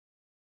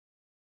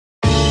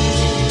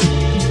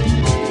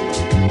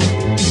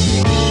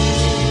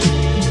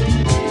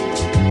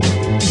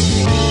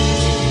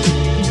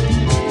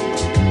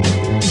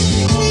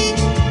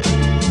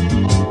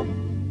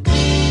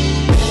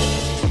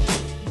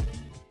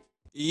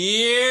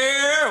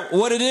Yeah,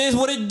 what it is,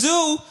 what it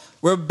do.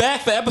 We're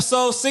back for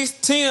episode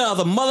 16 of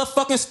the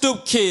motherfucking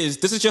Stoop Kids.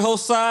 This is your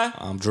host, Sai.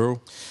 I'm Drew.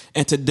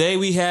 And today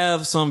we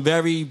have some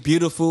very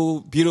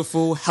beautiful,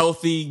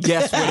 healthy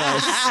guests with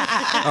us.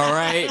 All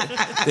right?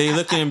 They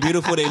looking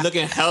beautiful. They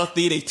looking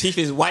healthy. Their teeth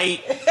is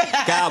white.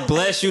 God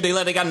bless you.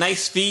 They got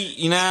nice feet.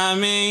 You know what I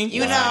mean?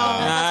 You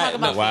know.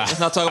 Let's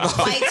not talk about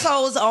White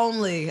toes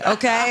only,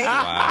 okay?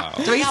 Wow.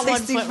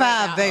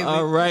 365, baby.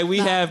 All right, we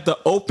have the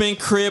Open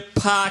Crib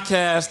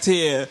podcast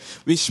here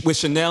with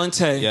Chanel and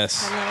Tay.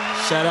 Yes.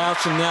 Hello. Shout out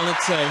Chanel and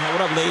Tay.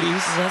 What up,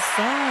 ladies? What's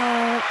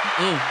up?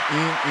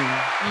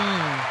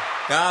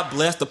 God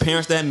bless the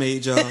parents that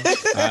made y'all. All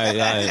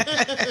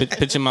right.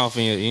 Put your mouth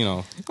in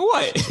your,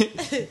 What?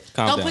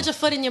 calm Don't down. put your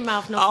foot in your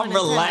mouth. No I'm pun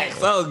intended. relaxed.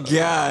 Oh,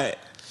 God.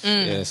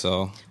 Yeah,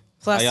 so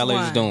Plus how y'all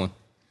ladies one. doing?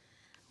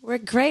 We're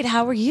great.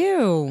 How are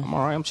you? I'm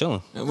all right. I'm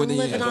chilling. I'm living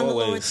on the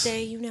Always. Lord's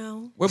day, you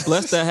know. We're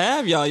blessed to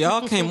have y'all.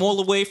 Y'all came all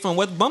the way from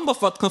West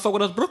Bumblefuck to come fuck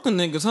with us Brooklyn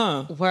niggas,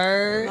 huh?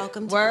 Word.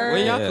 Welcome to Where Word.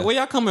 y'all, Yeah. where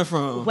y'all coming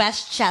from?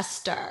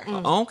 Westchester.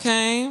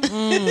 Okay.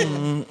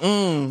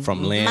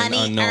 From land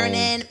Money unknown.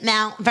 earning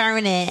Mount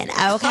Vernon.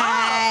 Okay.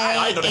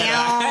 I didn't know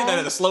that. I didn't know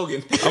that a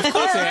slogan. Of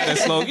course they had that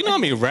slogan. You know how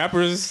many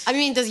rappers? I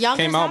mean, does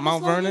Yonkers Came out have a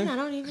Mount slogan? Vernon? I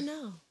don't even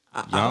know.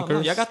 I don't know.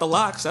 Yonkers? Y'all got the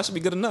locks. That should be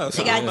good enough.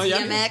 They got I know y'all-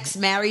 DMX,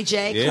 Mary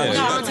J. Yeah. Come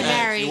No, on. I'm to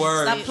Mary.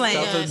 Word. Stop playing.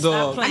 Shout out to the Stop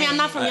dog. playing. I mean, I'm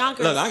not from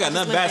Yonkers. Look, I got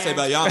nothing bad to say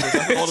about Yonkers.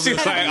 That's all the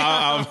She's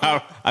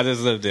like, I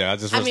just lived there. I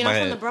just I rest mean, my I'm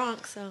from head. the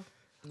Bronx, so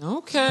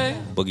Okay.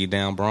 Boogie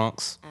down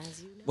Bronx.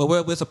 as you know.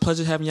 Well, it's a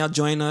pleasure having y'all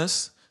join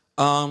us.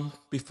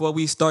 Before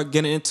we start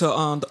getting into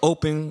the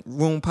Open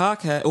Crib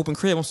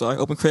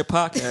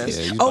podcast.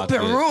 Yeah, you about Open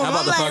to get- room. How about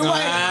I'm the like, fucking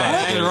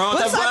what? ain't wrong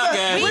with What's that up?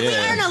 podcast? We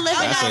Yeah. earn a living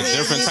That's out a here.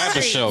 different type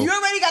of show. You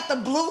already got the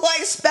blue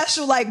light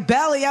special like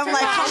belly. I'm like,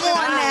 come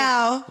on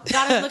now.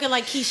 Got us looking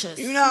like Keisha's.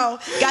 You know,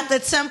 got the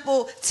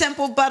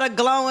temple butter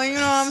glowing. You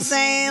know what I'm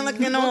saying?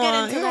 Looking We'll on. get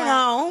into You that.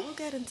 know. We'll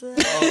get into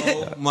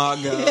that. Oh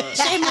my God.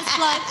 Shameless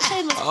plug.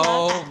 Shameless plug.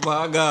 Oh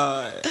my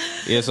God.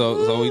 Yeah,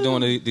 so we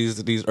doing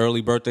these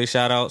early birthday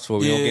shout outs where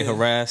we don't get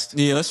harassed.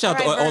 Yeah, let's shout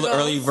out All to right, all the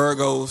early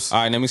Virgos.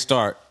 All right, let me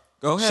start.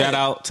 Go ahead. Shout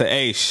out to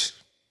Aish.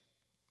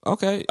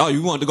 Okay. Oh,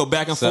 you wanted to go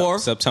back and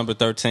forth? September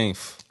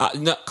 13th.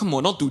 No, come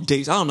on, don't do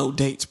dates. I don't know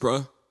dates,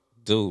 bro.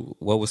 Dude,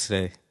 what was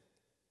today?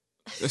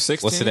 The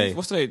 16th? What's today?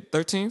 What's today?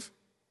 13th?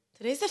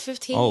 Today's the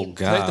 15th. Oh, Today's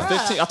God. the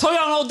 15th. I told you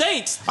I don't know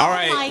dates. All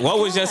my right, what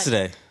was God.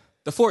 yesterday?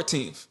 The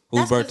 14th. Whose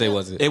That's birthday what-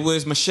 was it? It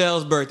was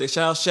Michelle's birthday.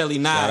 Shout out Shelly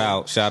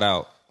Nye. Shout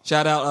out.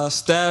 Shout out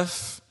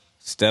Steph.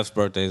 Steph's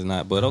birthday is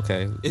not, but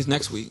okay. It's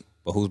next week.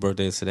 But whose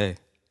birthday is today?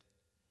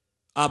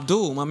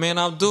 Abdul, my man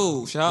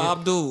Abdul. Shout out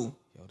Abdul.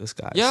 Yo, this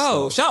guy.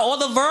 Yo, shout out all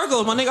the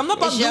Virgos, my nigga. I'm not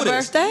about It's to do your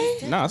this.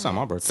 birthday? No, it's not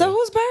my birthday. So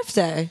whose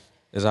birthday?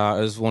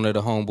 It's one of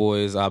the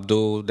homeboys,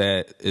 Abdul,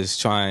 that is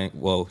trying.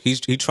 Well, he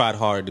tried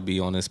hard to be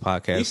on this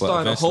podcast, He but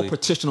started a whole eventually,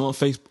 petition on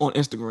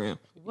Instagram.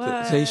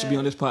 What? Say he should be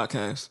on this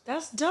podcast.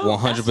 That's dope.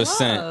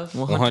 100%,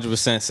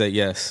 100% said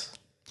yes.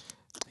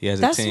 He has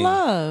a That's team.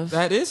 love.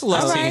 That is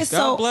love. All right, God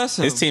so- bless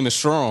him. His team is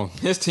strong.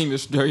 His team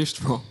is very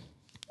strong.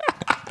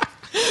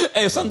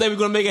 Hey, someday we're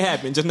gonna make it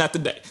happen, just not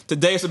today.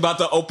 Today it's about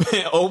the open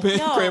Yo.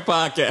 Crib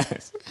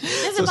podcast.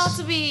 It's about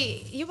to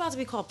be. You about to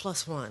be called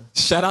 +1.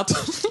 Shout out to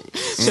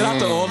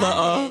all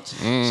the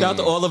shout out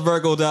to all the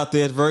Virgos out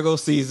there. It's Virgo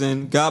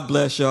season. God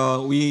bless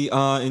y'all. We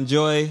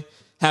enjoy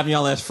having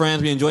y'all as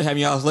friends. We enjoy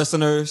having y'all as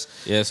listeners,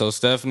 Yeah, so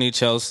Stephanie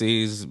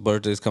Chelsea's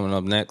birthday is coming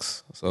up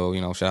next. So,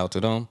 shout out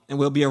to them. and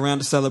we'll be around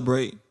to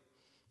celebrate.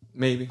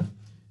 Maybe.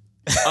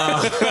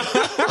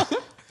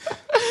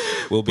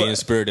 We'll be in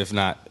spirit if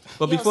not.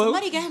 But Yo, before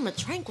somebody get him a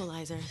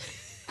tranquilizer.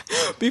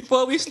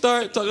 before we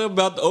start talking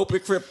about the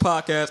Open Crib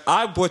podcast,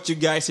 I brought you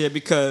guys here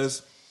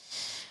because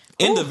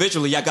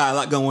individually y'all got a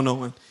lot going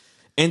on.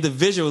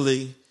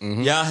 Individually,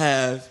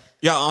 y'all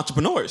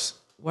entrepreneurs.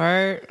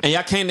 Word. And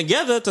y'all came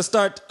together to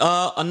start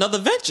another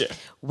venture.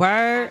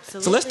 Word.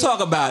 So let's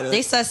talk about it.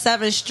 They said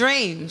 7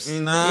 streams.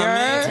 Nah,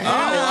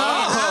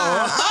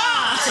 man.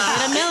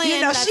 Get a million.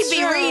 You know, that's she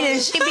be true. reading.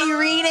 She be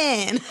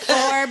reading.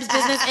 Forbes,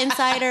 Business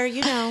Insider,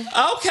 you know.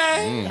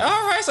 Okay.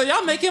 All right. So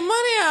y'all making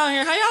money out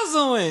here. How y'all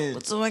doing?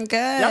 Doing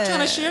good. Y'all trying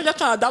to share? Y'all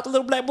trying to adopt a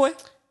little black boy?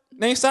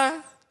 Name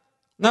side?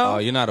 No. Oh,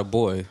 you're not a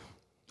boy.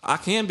 I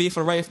can be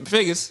for the right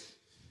figures.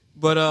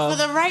 But For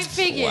the right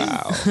figures.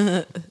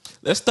 Wow.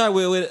 let's start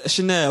with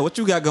Chanel. What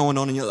you got going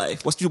on in your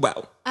life? What's you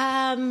about?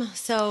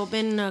 So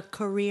been a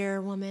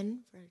career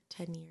woman for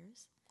 10 years.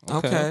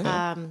 Okay.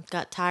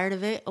 Got tired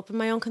of it. Opened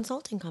my own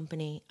consulting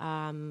company.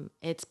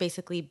 It's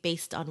basically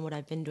based on what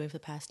I've been doing for the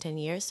past 10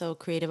 years. So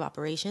creative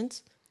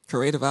operations.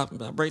 Creative. I'll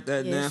break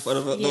that down for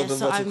the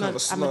So I'm kind of a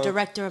slow.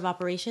 director of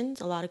operations.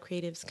 A lot of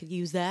creatives could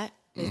use that.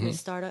 Business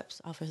startups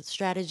offer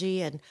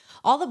strategy and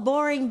all the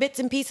boring bits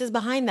and pieces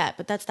behind that.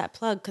 But that's that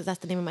plug because that's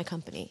the name of my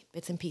company,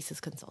 Bits and Pieces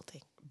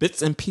Consulting.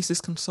 Bits and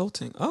Pieces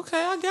Consulting. Okay,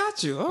 I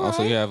got you. All Also,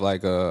 right. you have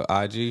like a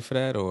IG for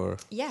that, or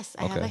Yes,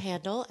 I have Okay. a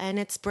handle and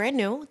it's brand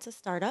new. It's a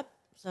startup.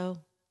 So,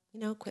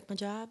 quit my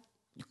job.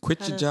 You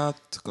quit your job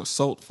to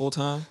consult full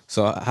time.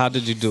 so how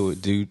did you do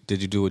it?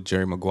 Did you do it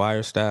Jerry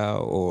Maguire style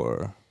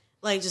or?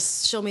 like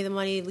just show me the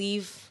money,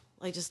 leave.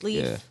 Like just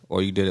leave. Yeah.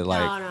 Or you did it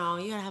like, No,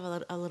 you gotta have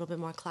a little bit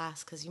more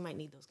class because you might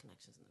need those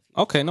connections in the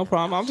future. okay, no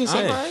problem. I'm just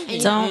saying.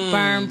 And Don't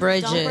burn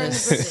bridges. Don't burn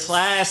the bridges.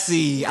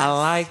 Classy. I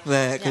like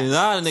that. Because a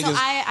lot of niggas So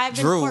I've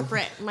been drew.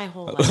 corporate my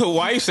whole life.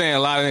 Why you saying a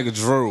lot of niggas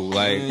drew?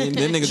 Like, And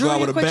then niggas Drew, go out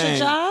you with a quit your bang.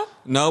 job?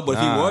 No, but if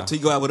you Nah. want to,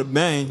 you go out with a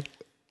bang.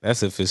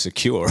 that's if it's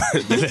secure.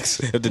 If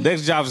the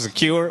next job is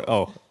secure,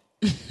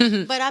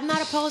 But I'm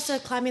not opposed to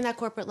climbing that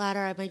corporate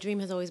ladder. My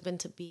dream has always been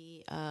to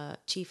be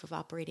chief of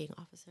operating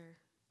officer.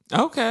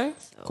 Okay.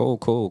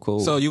 cool.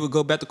 So you would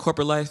go back to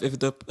corporate life if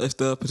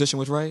the position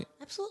was right?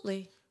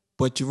 Absolutely.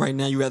 But you right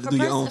now, you rather do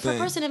your own For a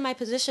thing. person in my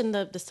position,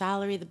 the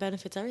salary, the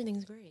benefits,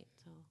 everything's great.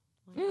 So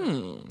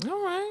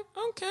All right.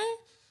 Okay.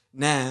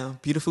 Now,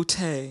 beautiful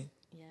Tay.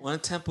 One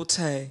Temple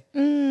Tay.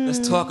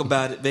 Let's talk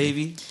about it,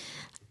 baby.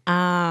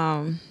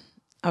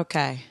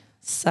 Okay.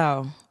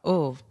 So,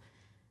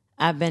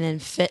 I've been in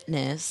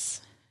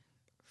fitness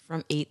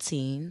from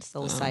 18,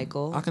 Soul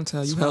Cycle. I can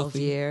tell you 12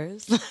 healthy.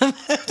 years.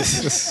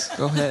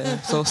 Go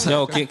ahead. So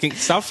Yo, can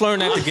stop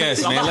flirting at the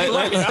guests, man.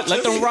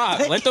 Let them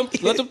rock. Let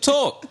them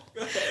talk.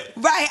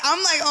 Right.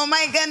 I'm like, oh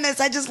my goodness,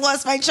 I just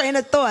lost my train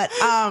of thought.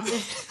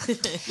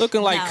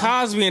 Looking like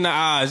Cosby in the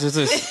eyes.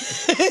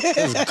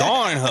 Just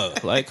guarding her.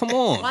 Like, come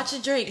on. watch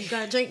your drink. You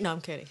got a drink? No,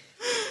 I'm kidding.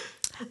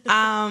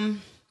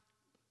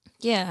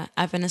 Yeah,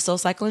 I've been a Soul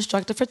Cycle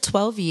instructor for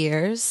 12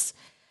 years.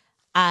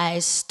 I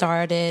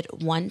started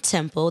One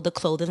Temple, the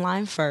clothing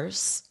line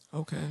first,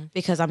 okay.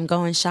 because I'm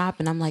going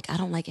shopping. I'm like, I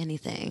don't like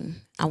anything.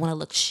 I want to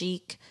look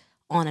chic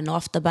on and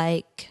off the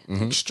bike,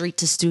 street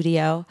to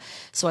studio.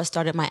 So I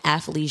started my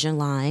athleisure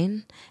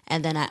line.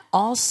 And then I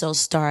also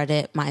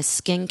started my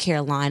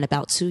skincare line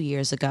about 2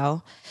 years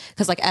ago.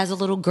 Because like as a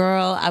little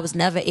girl, I was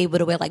never able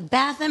to wear like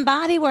Bath and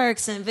Body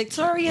Works and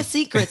Victoria's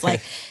Secrets.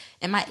 Like,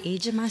 am I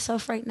aging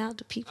myself right now?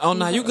 Do people? Oh,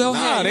 no, you go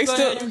ahead. Nah, they You go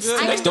still-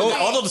 ahead. I Those, know.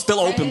 all of them still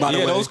open, by the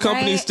Yeah, way. those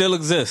companies Right. still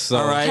exist. So.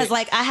 All right. Because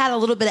like I had a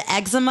little bit of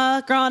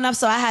eczema growing up,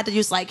 so I had to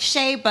use like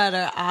shea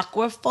butter,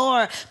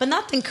 Aquaphor, but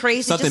nothing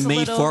crazy. Something just a made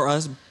little, for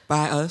us,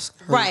 by us.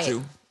 Heard Right.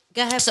 you.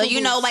 Go ahead. So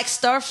you know, like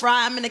stir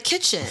fry. I'm in the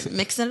kitchen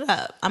mixing it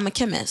up. I'm a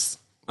chemist,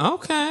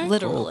 Okay.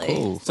 literally,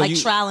 Cool. So like you-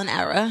 trial and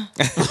error.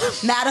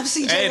 Madam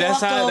CJ Hey,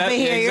 that's walked how. over That,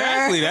 here. you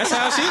exactly. heard? That's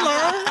how she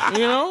learned.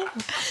 You know.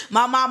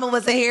 My mama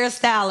was a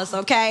hairstylist,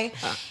 okay?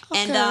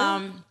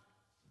 And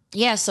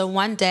yeah, so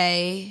one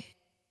day,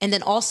 and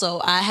then also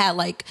I had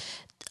like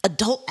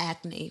adult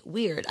acne.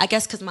 Weird. I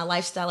guess because my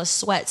lifestyle is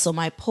sweat, so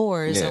my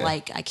pores Yeah. are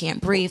like I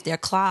can't breathe. They're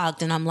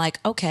clogged, and I'm like,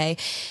 okay.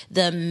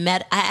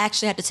 I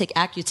actually had to take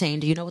Accutane.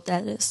 Do you know what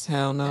that is?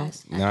 Hell no.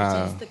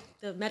 Nah.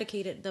 the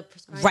medicated, the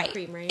prescribed Right.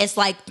 cream, right? It's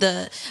like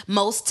the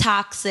most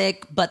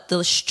toxic, but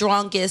the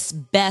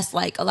strongest, best.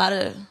 Like a lot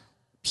of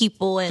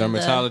people in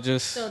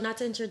Dermatologist. so not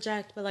to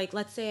interject, but like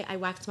let's say I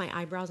wax my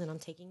eyebrows and I'm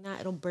taking that,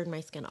 it'll burn my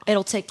skin off.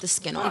 it'll take the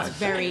skin off. It's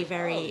very,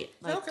 very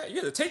like Okay, you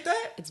gotta take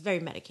that. it's very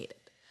medicated.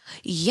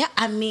 Yeah,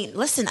 I mean,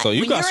 listen. So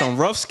you when got you're some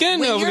rough skin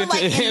when over you're there like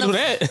to in handle the-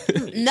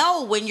 that.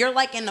 No, when you're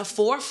like in the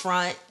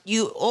forefront,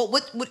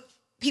 what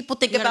people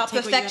think You gotta about take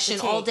what you have to perfection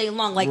take. all day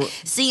long, like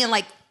seeing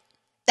like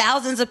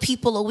thousands of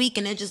people a week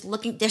and they're just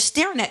looking, they're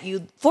staring at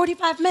you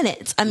 45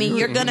 minutes. I mean,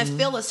 you're gonna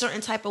feel a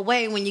certain type of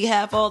way when you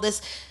have all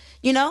this,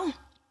 you know.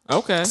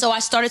 Okay. So I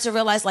started to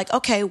realize, like,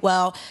 okay,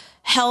 well,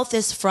 health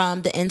is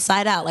from the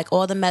inside out. Like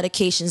all the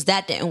medications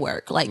that didn't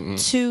work. Like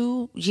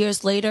 2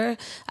 years later,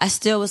 I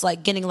still was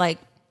like getting like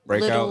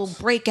little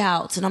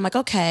breakouts, and I'm like,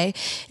 okay,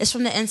 it's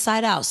from the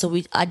inside out. So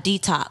I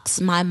detox.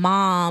 My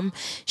mom,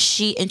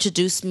 she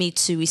introduced me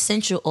to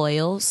essential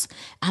oils,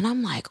 and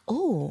I'm like,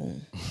 oh.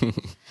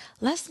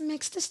 Let's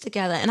mix this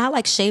together. And I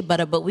like shea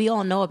butter, but we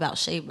all know about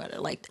shea butter.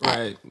 Like,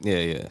 right.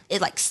 Yeah. it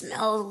like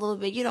smells a little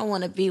bit. You don't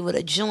want to be with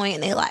a joint,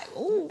 and they like,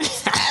 ooh,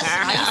 that's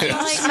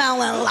nice.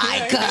 Smelling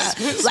like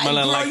Smelling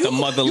girl, like the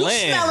motherland.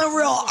 You smelling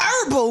real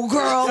herbal,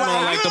 girl.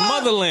 Smelling like the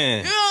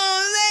motherland. You know what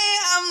I'm saying?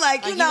 I'm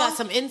like, Like you you know. got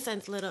some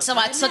incense lit up. So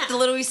I took the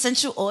little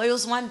essential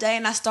oils one day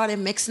and I started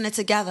mixing it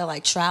together,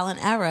 like trial and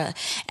error.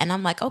 And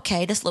I'm like,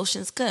 okay, this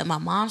lotion's good. My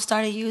mom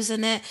started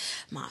using it.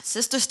 My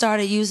sister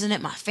started using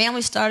it. My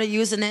family started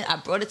using it. I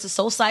brought it to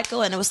Soul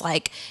Cycle and it was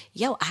like,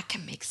 yo, I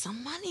can make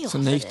some money off So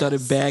of now you this.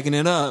 started bagging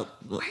it up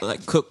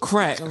like cook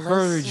crack.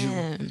 Heard you.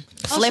 Listen,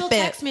 Oh, Flip she'll it.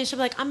 text me and she'll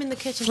be like, I'm in the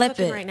kitchen Flip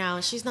cooking it. right now,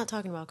 and she's not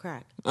talking about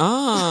crack.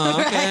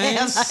 Oh, okay.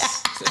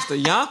 It's the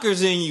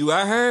Yonkers in you.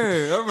 I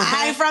heard. All right.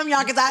 I ain't from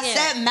y'all because I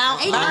said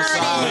Mount Vernon.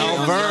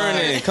 Mount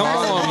Vernon. Come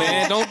on,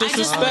 man. Don't I just went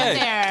disrespect.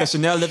 there. Because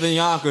Chanel live in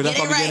Yonkers. That's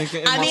Get it probably right.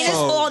 getting in I my mean, it's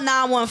soul. all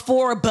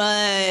 914,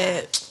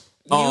 but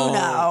you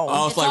know.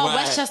 Oh, It's like, all right.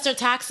 Westchester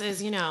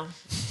taxes, you know.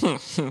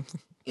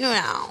 You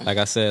know. Like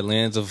I said,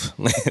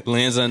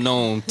 lands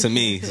unknown to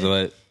me.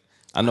 But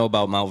I know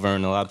about Mount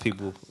Vernon. A lot of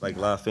people, like a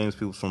lot of famous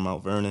people from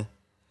Mount Vernon.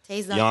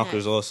 Taste that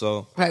Yonkers next.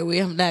 also. Right, we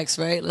have next,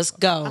 right? Let's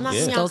go. I'm not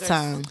It's from go Yonkers.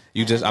 time.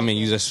 You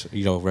just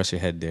rest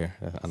your head there.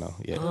 I know.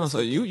 Yeah. Oh, so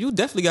you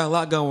definitely got a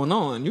lot going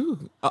on.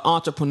 You an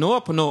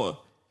entrepreneur.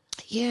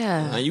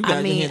 Yeah. You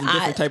got your hands in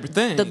different type of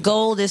things. The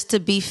goal is to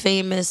be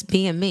famous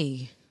being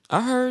me.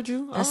 I heard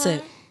you. That's All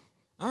right. it.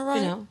 All right.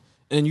 You know.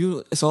 and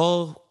it's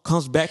all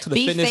comes back to the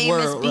Be fitness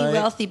famous, world, be right?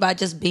 wealthy by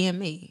just being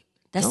me.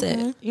 That's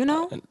it. You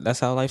know? And that's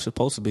how life's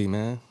supposed to be,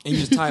 man. And you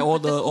just tie all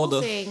the The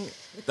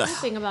cool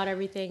thing about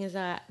everything is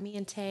that me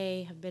and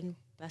Tay have been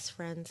best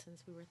friends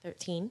since we were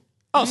 13.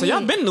 Oh, so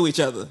y'all been to each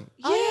other?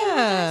 Oh,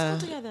 yeah, we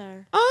went to high school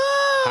together.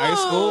 Oh, High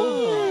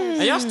school?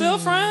 and y'all still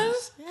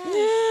friends? Yeah.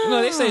 You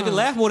know, they say if it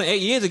lasts more than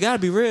 8 years, it gotta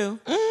be real.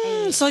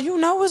 So you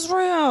know it's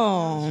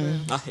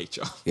real. I hate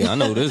y'all. Yeah, I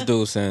know this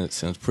dude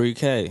since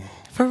pre-K.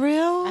 For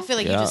real? I feel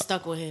like you Yeah. just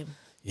stuck with him.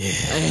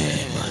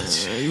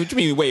 What you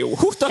mean? Wait,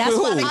 who stuck That's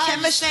with why who? the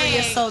chemistry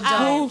is so dope.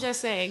 I'm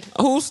just saying.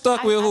 Who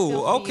stuck with I who?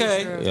 feel for you,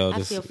 Okay. Drew. Yo, I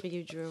this- feel for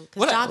you, Drew. What-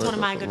 Because John's one of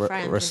my good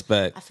friends. and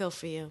respect. I feel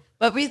for you.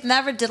 But we've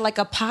never did like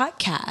a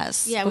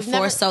podcast Yeah, we've before,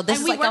 never. so this and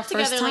is we like work our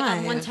first together, time. like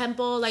on one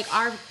tempo. Like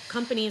our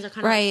companies are kind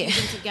of Right. like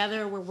fusing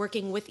together. We're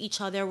working with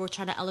each other. We're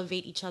trying to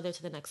elevate each other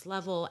to the next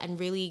level and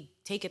really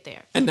take it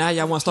there. And now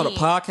y'all want to start a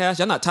podcast?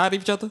 Y'all not tired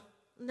of each other?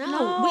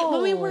 No,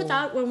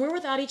 when we're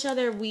without each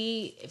other,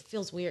 it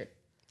feels weird.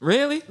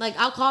 Really? Like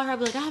I'll call her, I'll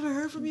be like, I haven't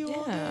heard from you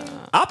all day.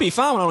 I'll be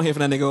fine when I don't hear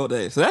from that nigga all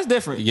day. So that's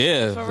different.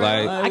 Yeah,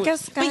 like I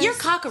guess, But guys, you're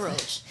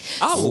cockroach.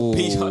 I will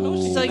beat her. No,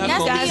 she So did not you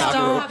call me guys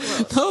cockroach.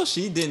 don't- No,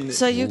 she didn't.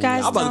 so you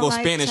guys I'm about to don't go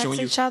like Spanish text on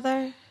you. each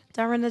other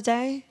during the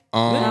day?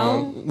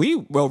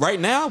 Right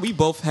now we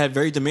both had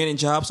very demanding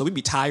jobs, so we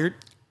be tired.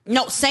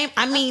 No, same.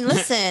 I mean,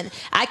 listen,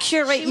 I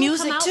curate She will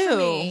music come out for too.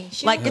 me.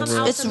 She Like will come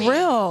out it's for me.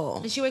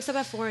 real. And she wakes up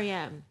at 4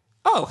 a.m.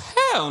 Oh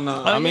hell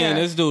no! I mean, yeah.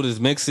 this dude is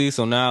mixy,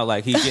 so now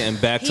like he's getting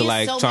back to He's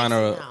like so trying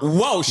mixy to. now.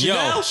 Whoa,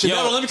 Chanel,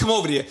 yo. let me come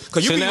over there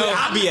because you be Chanel- where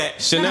I be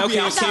at. Chanel you be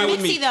can't outside see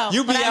with me. Though,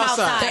 You be but I'm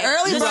outside. The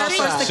early You be bird outside.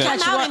 first to I'm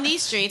catch you out up. in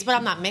these streets, but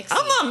I'm not mixing.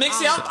 I'm not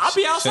mixing. I'll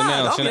be outside.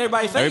 I'll be in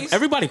everybody's face.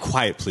 Everybody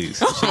quiet,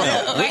 please.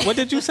 Chanel, what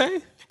did you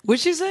say?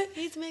 What'd you say?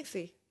 He's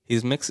mixy.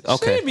 He's mixed.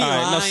 Okay, all be right.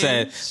 Enough lying.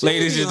 said. She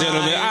Ladies be and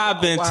gentlemen, lying.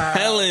 I've been Wow.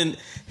 telling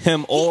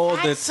him all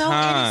He the acts so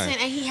time.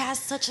 innocent, and he has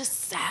such a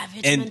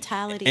savage And,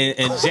 mentality.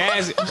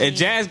 and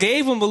Jazz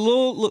gave him a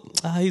little.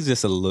 He's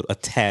just a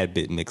tad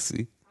bit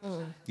mixy.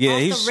 Yeah, Off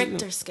he's the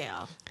Richter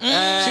scale.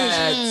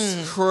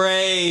 That's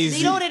crazy.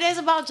 You know what it is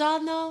about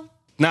John though?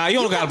 nah. You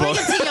don't You got can to bring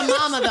blow. him to your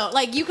mama though.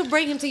 Like you could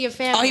bring him to your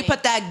family. Oh, he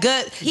put that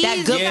good Yeah,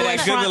 boy that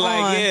good front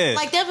like on. yeah.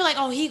 Like they'll be like,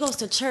 oh, he goes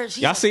to church.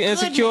 He's Y'all a see good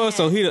Insecure, man.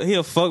 so he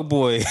a fuck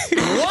boy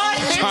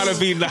What? trying to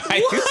be nice.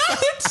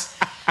 What?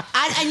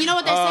 And you know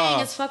what they're saying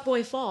is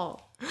fuckboy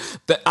fall.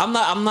 I'm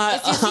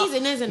not. It's your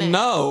season, isn't it?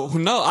 No.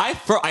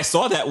 I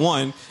saw that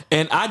one,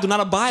 and I do not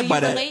abide Do you by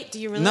that. relate? Do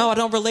you relate? No, I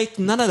don't relate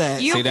to none of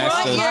that. You See, that's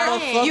brought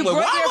the- your, you Why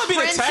brought am I your being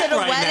friend to attacked the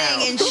right wedding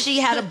now? and she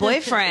had a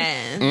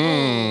boyfriend.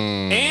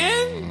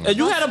 And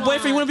you had a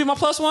boyfriend. You want to be my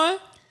plus one?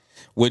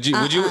 Would you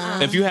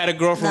if you had a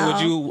girlfriend?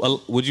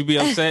 No. Would you be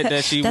upset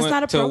that she That's went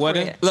not to a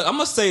wedding? appropriate. Look, I'm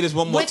gonna say this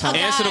one more With a time. guy.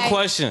 Answer the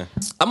question.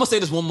 I'm gonna say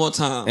this one more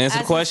time. Answer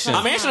the As question. a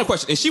I'm answering the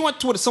question. If she went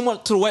to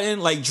someone to the wedding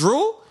like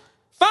Drew,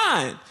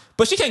 fine,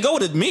 but she can't go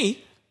with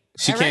me.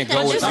 She can't Everything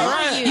go with just her.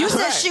 like Alright. You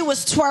said she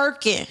was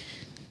twerking.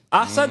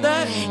 I said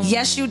that.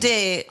 Yes, you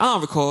did. I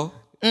don't recall.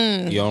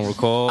 You don't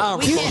recall?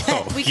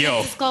 We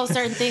can't disclose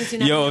certain things. You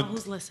never Yo. know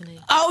who's listening.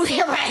 Oh,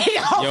 you're right.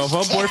 Oh, Yo, if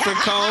her boyfriend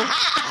come,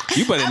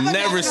 you better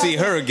never see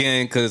her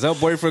again because her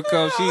boyfriend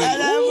come.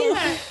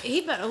 He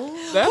better. Ooh.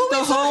 That's who the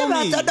we talking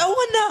about? homie. That no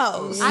one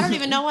knows. I don't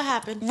even know what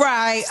happened.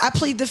 Right. I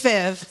plead the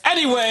fifth.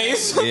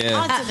 Anyways, Yeah.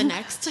 On to the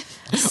next.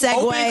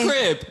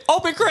 Segue.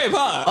 Open crib,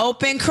 huh?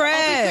 Open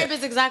crib. Crib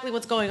is exactly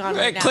what's going on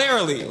right now.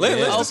 Clearly,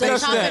 let's Open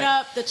discuss Chop it that.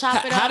 up. The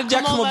chop it up. How did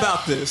y'all come over.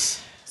 about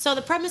this? So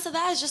the premise of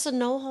that is just a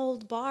no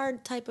hold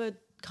barred type of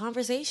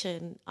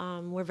conversation.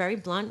 We're very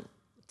blunt.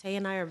 Tay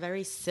and I are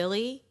very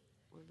silly.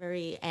 We're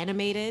very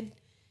animated.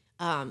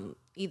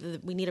 Either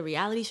we need a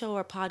reality show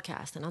or a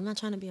podcast, and I'm not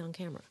trying to be on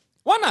camera.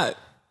 Why not?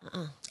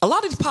 A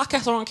lot of these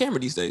podcasts are on camera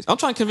these days. I'm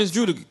trying to convince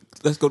Drew to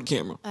let's go to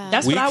camera.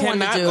 That's We what I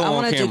want to cannot do. go I on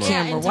want to do camera.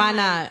 camera. in Why time.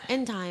 not?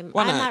 In time.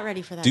 Why I'm not? not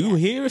ready for that. Do you yet.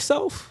 hear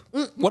yourself?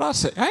 What I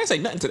say? I ain't say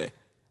nothing today.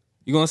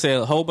 You're gonna say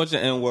a whole bunch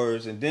of N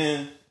words and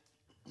then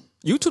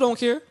You two don't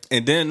care.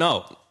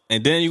 no.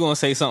 And then you're gonna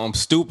say something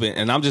stupid,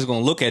 and I'm just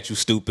gonna look at you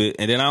stupid,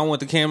 and then I don't want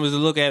the cameras to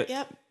look at.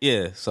 Yep.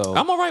 Yeah. So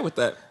I'm all right with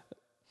that.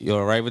 you're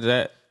all right with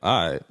that?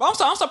 All right. But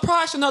I'm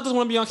surprised Chanel doesn't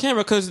want to be on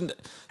camera because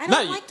I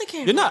don't like the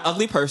camera. You're not an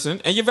ugly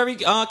person, and you're very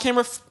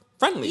camera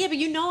friendly. Yeah, but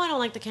you know I don't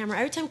like the camera.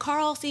 Every time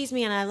Carl sees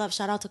me, and I love,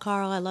 shout out to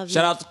Carl, I love you.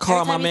 Shout out to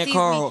Carl, Every time my he man sees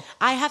Carl. me,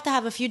 I have to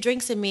have a few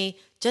drinks in me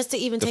just to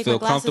even To take feel my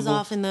glasses comfortable?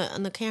 off in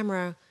the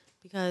camera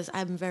because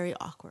I'm very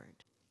awkward.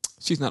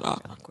 She's not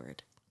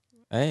awkward.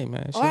 Hey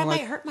man. she Or I don't might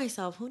like- hurt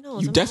myself. Who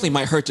knows? You I'm definitely not-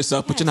 might hurt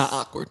yourself, but you're not Yes.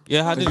 awkward.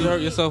 Yeah. How did you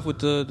hurt yourself with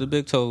the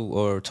big toe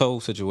or toe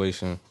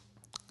situation?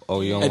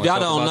 Oh, you don't. If wanna y'all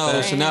talk don't about know,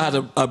 that? Chanel has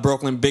a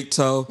broken big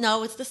toe.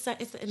 No, it's the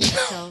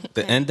index toe.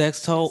 The Okay.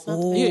 index toe. That's not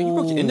the Ooh. Yeah, you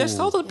broke your index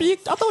toe. I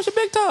thought it was your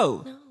big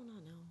toe. No.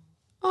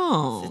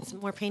 Oh, It's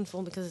more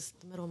painful because it's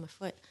the middle of my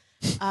foot.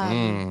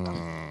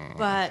 Mm.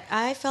 But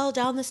I fell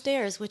down the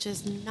stairs, which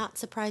is not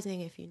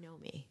surprising if you know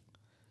me.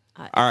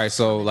 All right.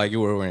 So like you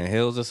were wearing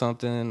heels or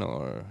something,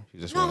 or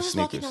you just No, I wearing was just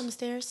walking sneakers? down the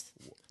stairs.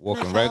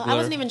 Walking I fell. regular. I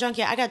wasn't even drunk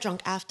yet. I got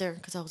drunk after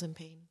because I was in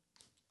pain.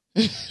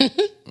 that's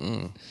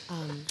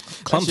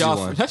Clumsy your,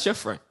 one. that's your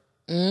friend.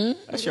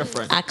 That's your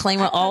friend. I claim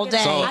her all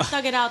day. I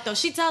thug it out though.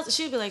 She'd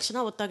be like,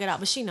 Chanel would thug it out,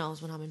 but she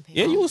knows when I'm in pain.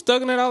 Yeah, you was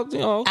thugging it out,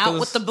 Out 'cause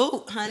with the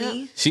boot,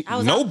 honey. She, I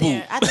was no out boot.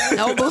 there.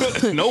 No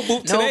boot. No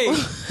boot No today.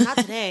 boot. Not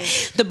today.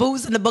 The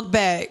booze in the book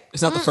bag.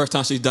 It's not the first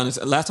time she's done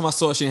this. Last time I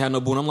saw her, she didn't have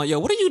no boot. I'm like, yo,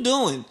 what are you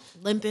doing?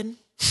 Limping.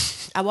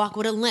 I walk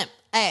with a limp.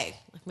 Hey,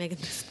 like Megan.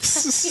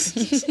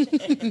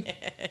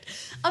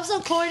 I'm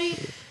so corny.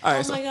 All right,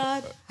 Oh so my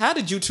god. how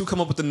did you two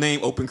come up with the name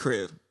Open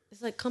Crib?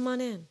 It's like, come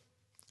on in.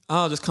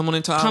 Oh, just come on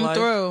into our Come life?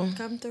 through.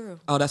 Come through.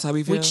 Oh, that's how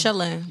we feel? We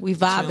chilling. We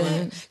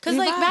vibing. Because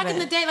like back in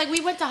the day, like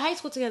we went to high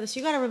school together, so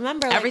you got to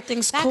remember, like,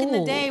 Everything's back in the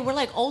cool. day. We're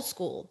like old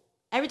school.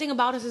 Everything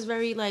about us is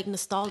very like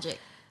nostalgic.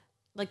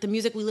 Like the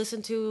music we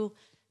listen to,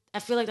 I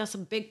feel like that's a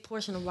big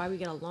portion of why we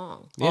get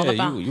along. Yeah,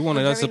 about- you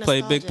wanted We're us to very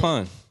play Big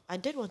nostalgic. Pun. I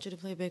did want you to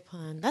play Big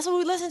Pun. That's what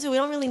we listen to. We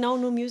don't really know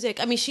new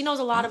music. I mean, she knows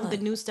a lot of the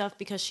new stuff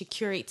because she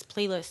curates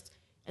playlists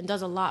and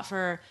does a lot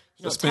for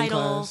spin Tidal.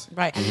 class.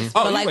 Right. Oh,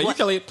 But you, like wait, you what,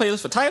 can play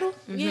playlist for Tidal?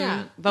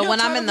 Yeah. but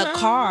when I'm in the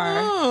car,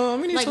 Oh,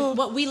 we need Like to.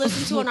 what we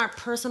listen to in our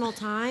personal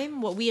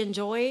time, what we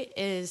enjoy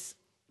is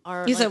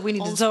our You said we need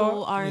to old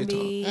school talk?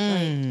 R&B,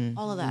 like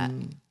all of that.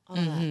 All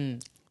of that.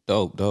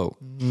 Dope.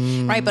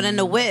 right, but in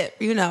the whip,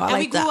 I And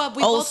like we the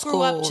we old both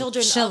grew up school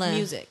children chilling. of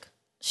music.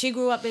 She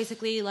grew up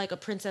basically like a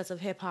princess of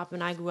hip hop,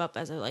 and I grew up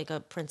as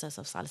a princess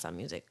of salsa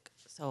music.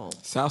 So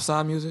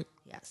Southside music?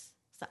 yes,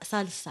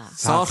 salsa.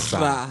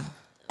 Salsa.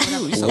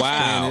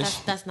 Wow.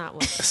 That's not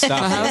what.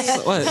 Stop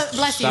it. What?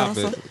 Bless you. Stop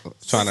it.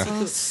 Trying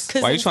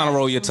to. Why you trying to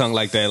roll your tongue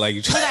like that? Like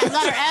you That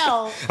letter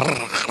L.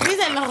 He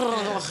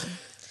said,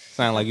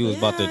 sound like you was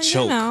about to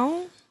choke.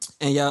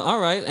 And y'all, all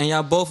right. And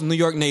y'all both New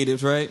York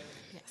natives, right?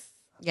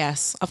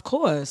 Yes, of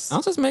course.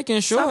 I'm just making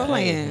sure. Stop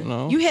playing.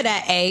 no. You hear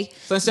that A?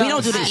 Since We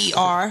y'all- don't do the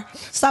ER.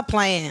 Stop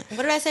playing.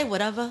 what did I say?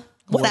 Whatever.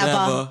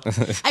 Whatever.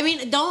 I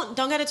mean, don't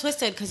get it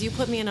twisted because you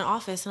put me in an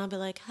office and I'll be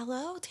like,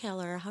 "Hello,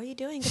 Taylor. How are you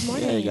doing? Good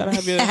morning." Yeah, you gotta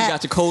have your. You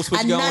got your code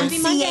switch going.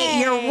 Enunciate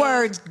your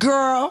words,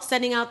 girl.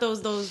 Sending out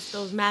those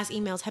mass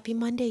emails. Happy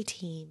Monday,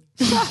 team.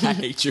 I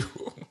hate you.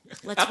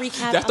 Let's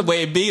recap. That's the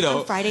way it be, though.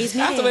 on Friday's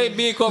That's the way meeting. it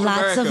be in corporate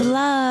Lots America. of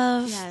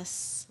love.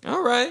 Yes.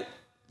 All right.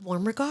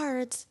 Warm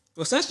regards.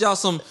 Well, since y'all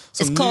some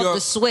It's New called York,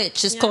 the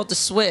switch. It's called the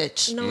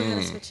switch. You know how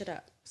to switch it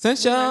up.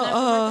 since learned that from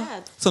my y'all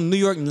dad. some New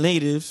York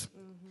natives,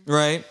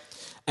 right?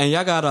 And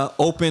y'all got an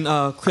open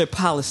crib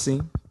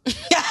policy.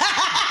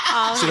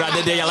 See what I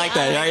did there? Y'all like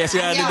that? Yeah, see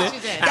what I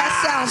did there?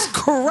 That sounds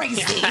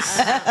crazy.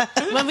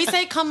 When we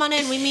say come on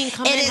in, we mean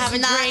come It in, is have a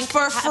not drink, for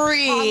have a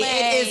free. parlay.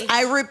 It is.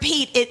 I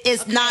repeat, it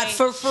is not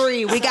for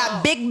free. We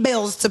got big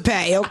bills to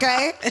pay.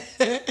 Okay.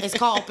 It's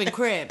called open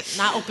crib,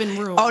 not open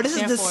room. Oh, this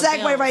is the Therefore,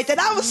 segue bills. right there.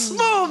 That was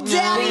smooth,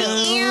 Daddy.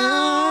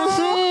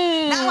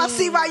 Now I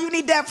see why you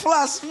need that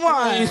plus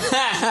one.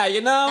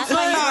 You know what That's I'm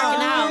why he's saying?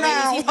 working out.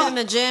 Ladies, he's been in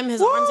the gym.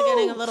 His arms are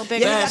getting a little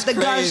bigger. Yeah, he That's got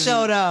the gun crazy.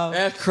 show though.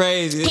 That's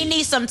crazy. He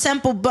needs some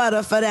temple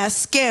butter for that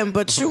skin,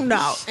 but you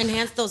know.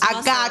 Enhance those I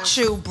muscles. got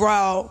you,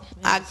 bro.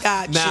 I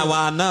got you. Now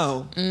I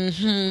know.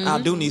 I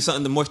do need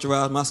something to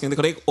moisturize my skin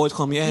because they always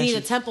call me You need a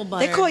ashy. temple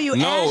butter. They call you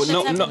No, Ashy.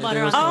 no, temple no.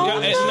 butter on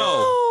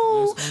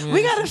Oh, No. no.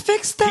 We gotta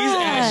fix that. He's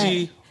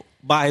ashy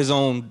by his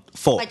own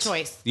fault. By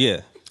choice.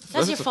 Yeah.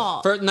 That's your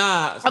fault.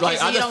 Nah, Okay, like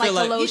so I you just don't feel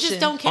like the like You just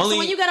don't care. So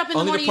when you get up in the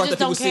only morning, you part just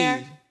that don't people care.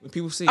 see. When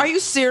people see. Are you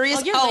serious?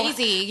 Oh, you're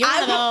lazy. You're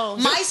one of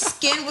those. My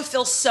skin would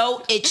feel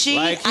so itchy.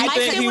 Like I he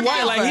think couldn't he do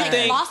white. Like he it.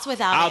 think lost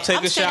without I'll it. take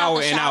I'm a staying out shower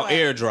the and I'll shower.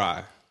 air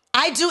dry.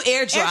 I do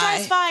air dry. Air dry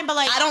is fine, but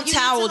like I don't you need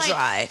towel to, like,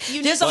 dry.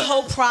 you There's need a to-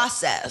 whole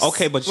process.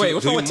 Okay, but Wait, you,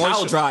 what's do wrong you with towel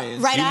moisture-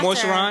 drying? Right you after.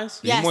 moisturize?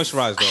 Yes. You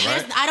moisturize though,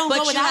 right? I don't But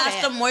go you without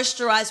have it. to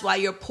moisturize while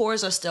your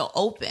pores are still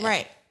open.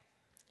 Right.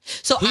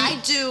 So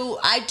I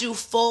do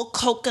full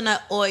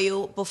coconut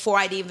oil before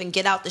I'd even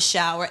get out the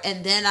shower,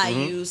 and then I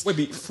use Wait,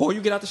 before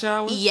you get out the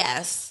shower?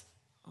 yes,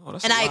 Oh,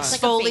 that's and a I lot.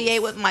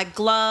 exfoliate with my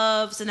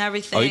gloves and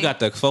everything. Oh, you got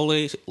the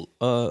exfoliated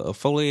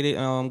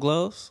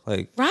gloves?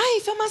 Like, right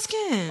for my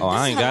skin. oh,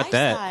 I ain't got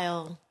that.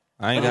 Lifestyle.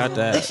 I ain't got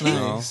that. That's you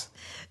know. nice.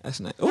 That's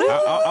nice.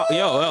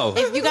 Yo,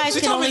 If you guys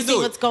She can told me only to see do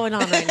it. what's going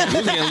on right now.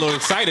 you getting a little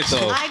excited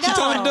though. I know. She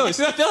told me to do it.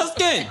 See that feel her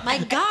skin? My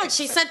God,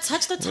 she said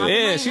touch the top Yeah,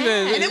 of my she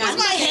hand. did. And it was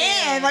my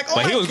hand. Like, oh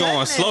But my he was going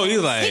goodness. slow. He's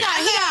like, He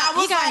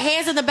got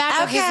hands in the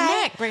back of his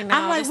neck right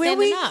now. I'm like, They're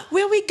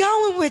where we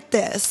going with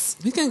this?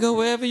 You can go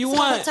wherever you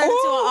standing up. want. Turn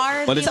into Ooh. an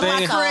R&B But the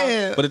thing-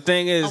 song. but the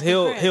thing is, Open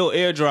he'll crib. he'll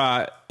air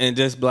dry and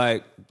just be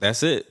like,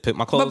 that's it. Pick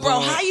my clothes But bro,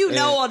 on. how you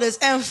know all this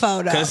info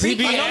though? Because he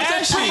be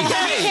ashy.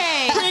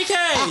 Pre-K. Pre-K.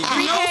 You know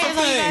Pre-K is what you something.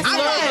 guys You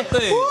know learn.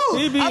 something.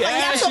 He be I'm like, y'all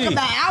ashy. talking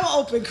about our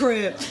open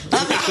crib.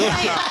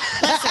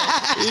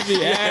 He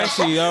be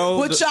ashy, yo.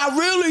 What y'all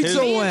really His-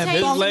 doing?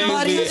 his Bunk legs be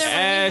buddies.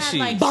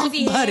 ashy.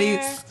 Bunk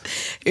buddies.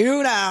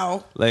 You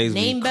know. Legs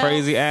be Name bells.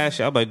 crazy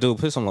ashy. I'm like, dude,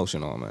 put some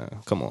lotion on, man.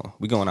 Come on.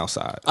 We going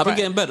outside. I've been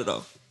getting better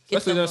though.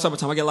 Especially in the some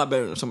summertime. I get a lot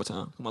better in the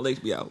summertime. My legs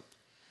be out.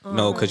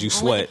 No, because you Only the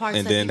sweat. parts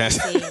And that then you that's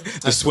can see.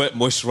 the sweat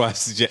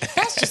moisturizes your That's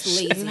ass. just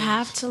lazy. You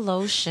have to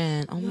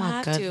lotion. Oh You my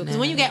have goodness. to. Because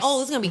when you get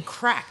old, it's going to be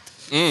cracked.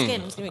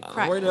 Skin is going to be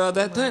cracked. Worried about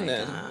that thing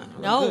then.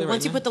 No,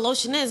 once you put the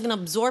lotion in, it's going to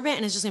absorb it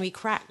and it's just going to be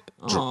cracked.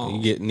 Oh.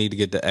 You need to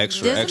get the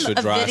extra There's a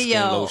dry skin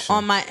video lotion.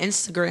 on my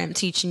Instagram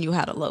teaching you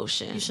how to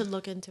lotion. You should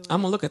look into it.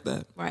 I'm gonna look at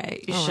that.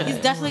 Right, you All should. right.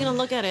 He's definitely gonna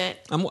look at it.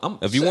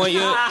 If you want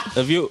your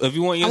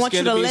I want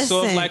skin you to to be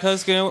soft listen. like her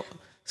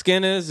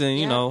skin is, then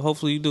you Yeah. know,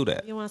 hopefully you do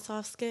that. You want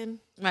soft skin?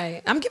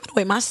 Right, I'm giving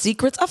away my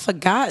secrets. I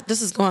forgot.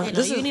 This is going. Hey, no,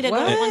 this you is need to go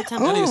what? one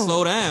time. I need to Oh.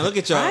 slow down. Look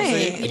at y'all.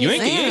 Right. See? You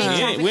ain't,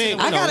 Damn. we ain't,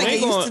 I gotta we get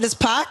ain't used gonna, to this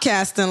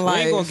podcasting we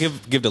life. ain't gonna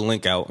give the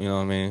link out. You know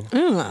what I mean?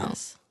 Mm.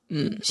 She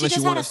Unless just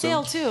you had want a us to.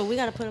 sale too. We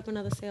got to put up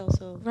another sale.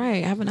 So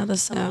Right, have another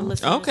sale.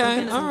 listeners, Okay, we'll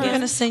get some all right. We're gifts.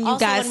 gonna send you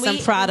Also, guys when some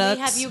we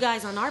products. have you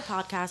guys on our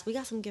podcast. We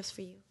got some gifts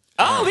for you.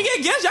 Oh, we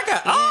get gifts. Y'all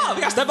got.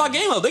 We got to step our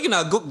game up. They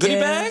getting goodie Yeah.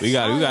 bags.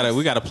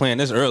 We got to plan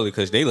this early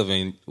because they live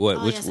in what?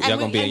 Oh, which yes. y'all And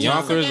gonna be in and don't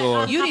Yonkers forget,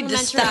 or? You need to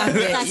complimentary stop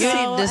it. espresso You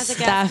need to as a guest,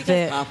 stop because it. That's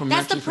the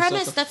Complimentary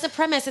premise. prosecco. That's the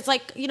premise. It's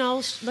like,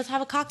 let's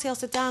have a cocktail,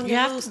 sit down. You get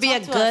have loose, to be a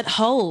talk to good us.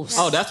 host.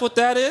 Oh, that's what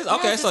that is.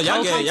 Okay, Yes, so just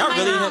y'all come to y'all my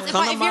really house. have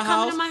come to If my you're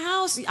coming house. to my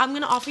house, I'm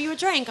gonna offer you a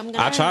drink.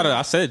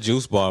 I said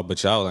juice bar,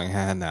 but y'all like,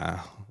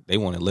 nah. They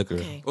wanted liquor.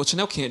 Okay. Well,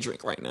 Chanel can't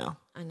drink right now.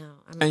 I know.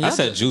 And I y'all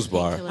said just- juice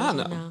bar. I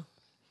know.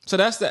 So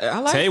that's that. I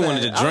like Tay that.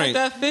 wanted to I drink.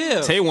 like that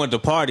feel. Tay wanted to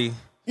party.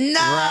 No,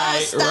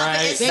 Right, stop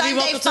right. it. It's Baby, Sunday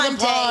welcome to the fun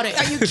party. day.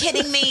 Are you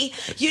kidding me?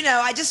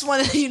 I just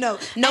want to, no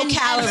And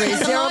calories,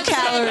 the zero Lord said,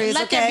 calories,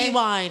 Let there okay? be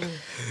wine.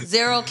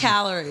 0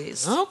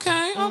 calories.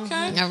 Okay. All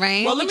right. Well,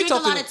 We let me drink a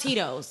talk lot to of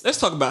Tito's. Let's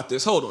talk about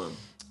this. Hold on.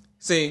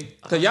 See,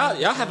 because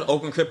y'all have an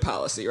open crib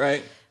policy,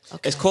 right?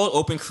 It's called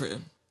open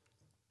crib.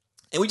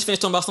 And we just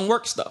finished talking about some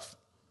work stuff.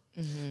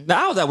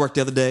 Now, I was at work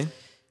the other day.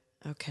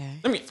 Okay.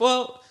 Do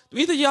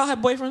either of y'all have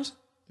boyfriends?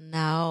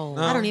 No.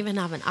 I don't even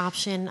have an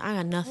option. I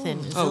got nothing.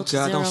 Oh, Zilch,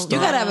 God, don't zero. start. You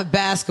gotta have a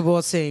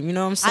basketball team. You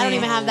know what I'm saying? I don't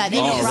even have that. They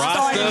Oh, need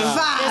roster?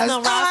 There's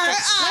no roster.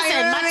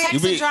 Listen, my text You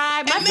be- is dry. My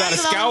you got a text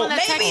is scout? on that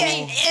text Maybe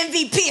me. an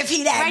MVP if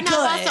he that Right good.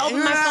 now, I'm about to open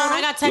my phone. I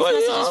got text Well,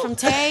 messages from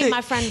Tay,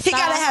 my friend. He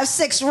gotta have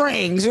 6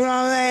 rings. You know what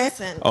I'm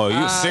saying? Oh,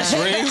 you 6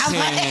 rings?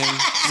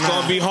 It's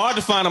gonna be hard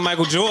to find a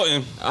Michael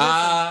Jordan.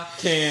 I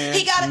can.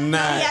 He gotta.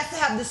 not. He has to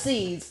have the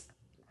C's.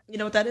 You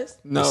know what that is?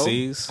 No.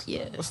 C's.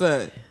 Yeah. What's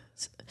that?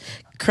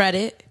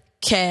 Credit,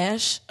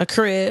 cash, a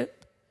crib.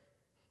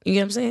 You get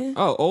what I'm saying?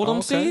 Oh, old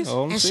Okay. C's?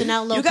 Oh, And see?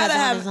 Chanel Lopez You gotta on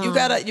have. his You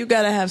own.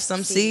 gotta have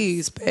some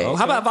C's, babe.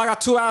 How about if I got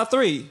 2 out of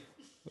 3?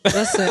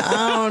 Listen,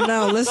 I don't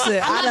know. Listen,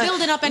 I'm not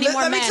building up any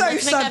more let me men. tell you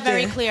Let's make that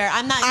very something. clear.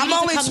 I'm not. you I'm need to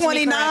only come to me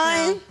correct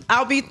 29. now.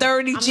 I'll be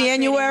 30 not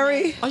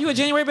January. Are you a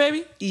January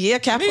baby? Yeah, Me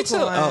Capricorn. too.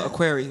 Oh,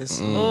 Aquarius.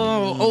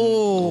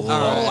 Oh,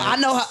 I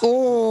know how.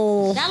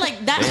 Oh, That energy. You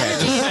can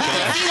see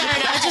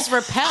that. That was just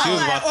repelled. She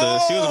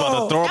was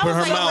about to throw up That in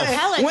was her like mouth.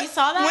 repellent. You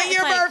saw that? when It's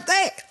your like-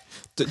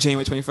 birthday?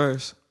 January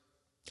 21st.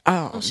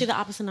 Oh, She's the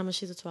opposite number.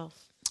 She's a 12.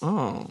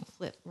 Oh.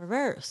 Flip.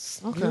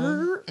 Reverse. Okay.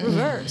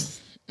 Reverse.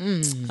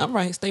 All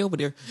right, stay over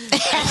there.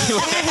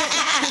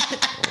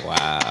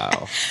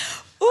 Wow.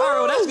 All right,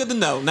 well, that's good to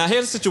know. Now,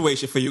 here's the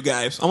situation for you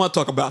guys. I want to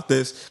talk about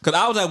this because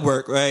I was at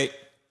work, right?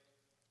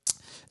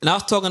 And I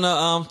was talking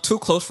to 2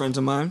 close friends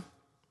of mine.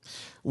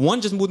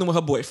 One just moved in with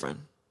her boyfriend,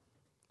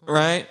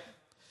 right?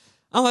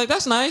 I'm like,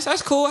 that's nice.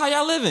 That's cool. How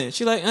y'all living?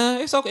 She's like,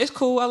 it's okay. It's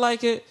cool. I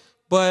like it.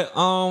 But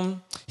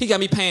he got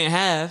me paying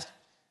half.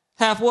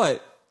 Half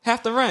what?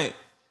 Half the rent.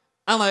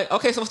 I'm like,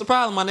 okay, so what's the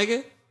problem, my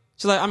nigga?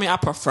 She's like, I mean, I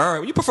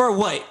prefer it. You prefer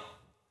what?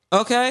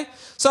 Okay?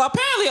 So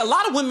apparently a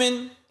lot of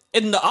women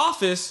in the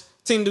office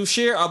seem to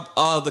share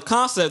the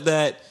concept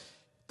that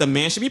the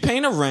man should be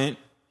paying the rent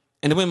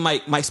and the women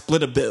might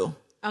split a bill.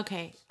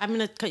 Okay, I'm going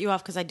to cut you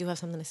off because I do have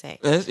something to say.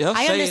 Yeah,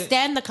 I say it.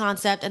 understand the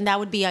concept, and that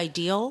would be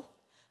ideal.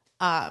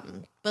 But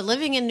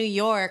living in New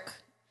York,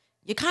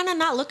 you're kind of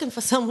not looking for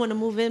someone to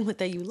move in with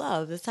that you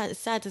love. It's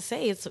sad to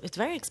say. It's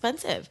very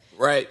expensive.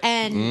 Right.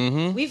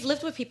 And we've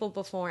lived with people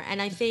before,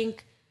 and I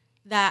think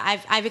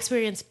that I've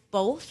experienced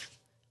both,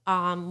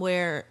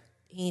 where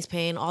he's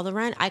paying all the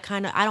rent. I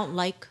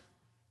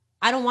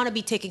don't want to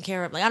be taken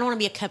care of. Like, I don't want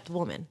to be a kept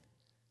woman.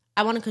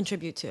 I want to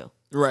contribute too.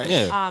 Right.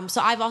 Yeah. So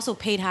I've also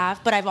paid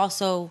half, but I've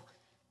also,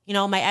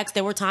 my ex,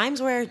 there were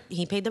times where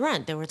he paid the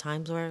rent. There were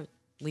times where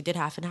we did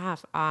half and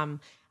half. I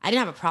didn't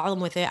have a problem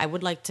with it. I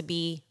would like to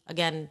be,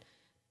 again,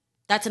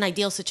 that's an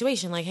ideal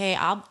situation. Like, hey,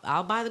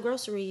 I'll buy the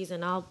groceries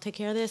and I'll take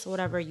care of this or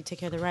whatever. You take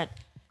care of the rent.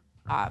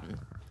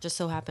 Just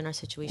so happened our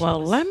situation. well,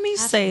 was let me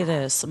half say and half.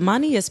 this: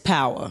 money is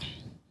power.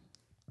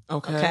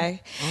 Okay.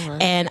 Okay. All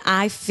right. And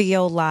I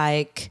feel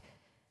like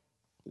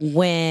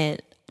when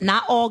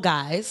not all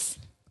guys,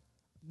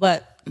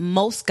 but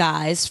most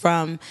guys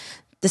from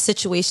the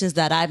situations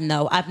that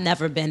I've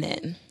never been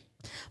in.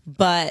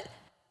 But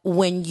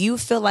when you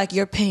feel like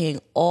you're paying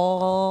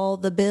all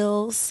the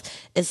bills,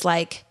 it's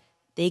like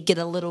they get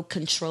a little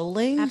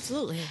controlling.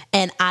 Absolutely.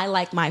 And I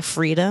like my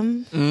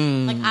freedom.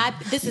 Like,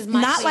 this is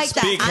my Not place. like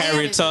that. Speak, I am-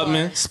 Harriet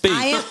Tubman. Speak.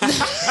 I am.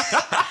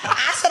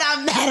 I said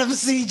I'm Madam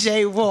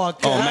C.J.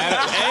 Walker. Oh, man.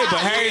 Hey, but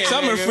Harriet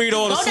Tubman freed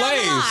all the Go down the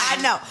slaves. line. I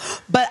know,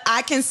 but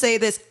I can say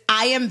this: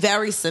 I am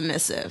very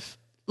submissive.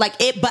 Like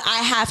it, but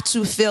I have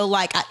to feel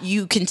like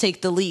you can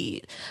take the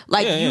lead.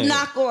 Like you're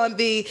not going to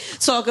be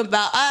talking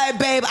about, all right,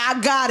 babe,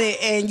 I got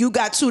it, and you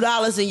got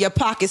 $2 in your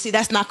pocket. See,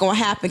 that's not going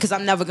to happen because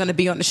I'm never going to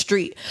be on the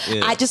street.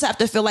 Yeah. I just have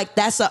to feel like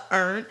that's a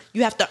earn.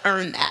 You have to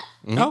earn that.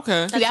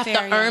 Okay. You have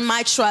to earn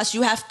my trust.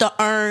 You have to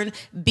earn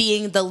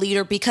being the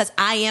leader because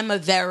I am a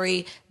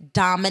very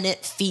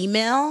dominant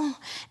female,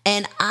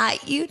 and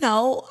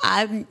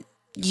I'm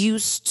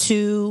used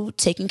to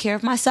taking care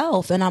of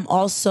myself, and I'm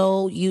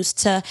also used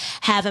to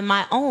having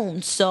my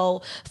own.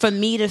 So for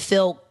me to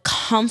feel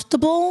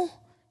comfortable,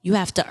 you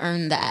have to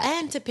earn that.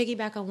 And to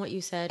piggyback on what you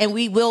said, and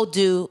we will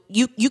do,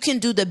 you can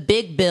do the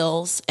big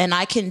bills and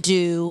I can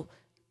do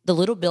the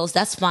little bills.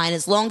 That's fine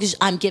as long as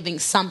I'm giving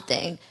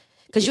something,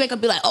 because you ain't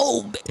gonna be like,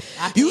 oh,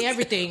 I pay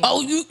everything.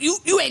 Oh,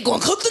 you ain't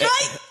gonna cook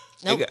tonight.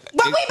 Nope.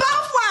 But we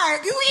both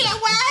work. You ain't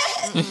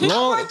what? I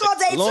worked all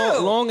day too.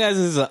 Long as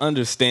it's an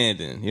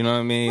understanding, you know what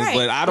I mean? Right,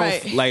 but I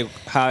don't like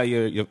how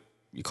your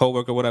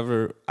coworker,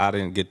 whatever. I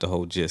didn't get the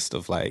whole gist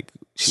of like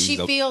she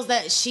feels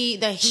that she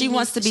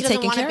wants to be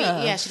taken care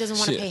of. Yeah, she doesn't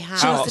want to pay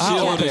half.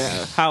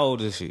 How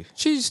old is she?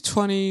 She's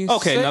 20.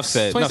 Okay, enough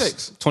said.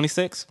 26.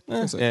 26.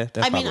 Yeah,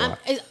 that's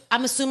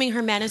I'm assuming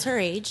her man is her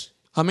age.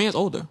 Her man's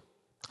older.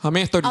 Her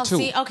man's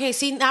 32.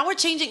 See, now we're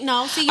changing.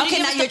 No, see, you didn't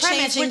give us the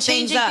premise. We're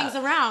changing things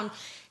around.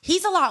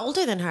 He's a lot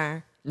older than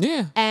her.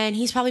 Yeah. And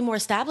he's probably more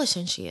established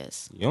than she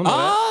is. You don't know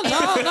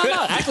that.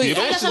 No. Actually,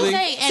 that's what I'm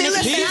saying. And if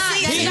he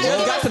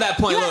got to that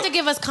point. You have to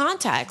give us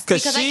context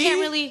because I can't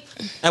really.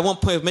 At one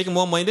point, was making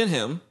more money than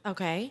him.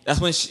 Okay.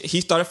 That's when he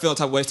started feeling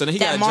type of way. So then he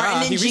got a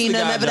Martin job. And Gina,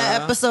 remember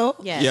that episode?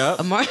 Yes.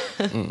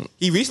 Yep.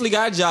 He recently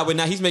got a job, but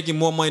now he's making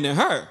more money than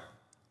her.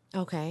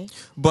 Okay.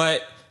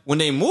 But when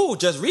they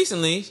moved just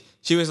recently,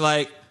 she was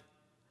like,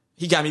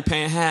 he got me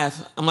paying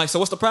half. I'm like, so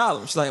what's the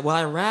problem? She's like, well,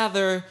 I'd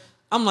rather.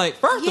 I'm like,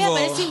 first of all,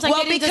 but it seems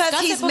like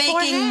because he's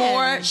making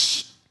more,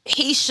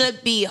 he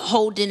should be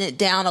holding it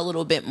down a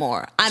little bit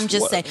more. I'm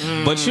just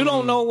saying. But you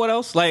don't know what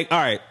else. Like, all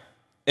right,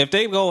 if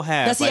they go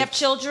half, does he have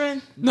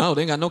children? No,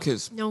 they ain't got no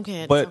kids. No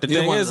kids. But the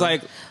thing is,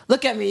 like,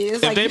 look at me.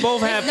 It's if they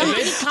both have, you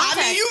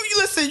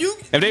listen.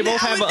 If they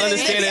both have an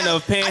understanding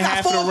of paying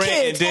half of the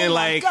rent, and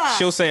then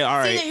she'll say, all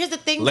right, here's the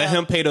thing, let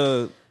him pay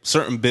the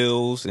certain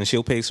bills and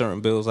she'll pay certain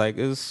bills, like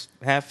it's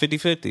half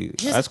 50-50.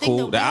 That's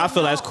cool. I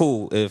feel that's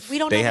cool if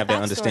they have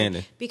that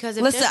understanding. Because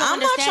listen, I'm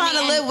not trying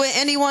to live with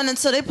anyone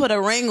until they put a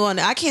ring on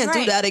it. I can't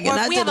do that again.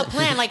 Well, we have a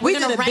plan. Like we're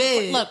gonna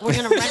rent. Look, we're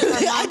gonna rent for a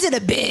month. I did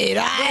a bid.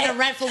 We're gonna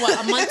rent for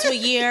what, a month to a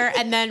year,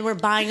 and then we're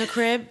buying a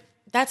crib.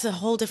 That's a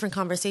whole different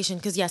conversation.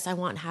 Because yes, I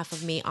want half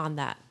of me on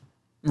that.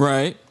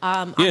 Right.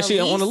 Yeah, she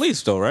on the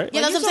lease though, right?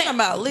 Yeah, that's what I'm saying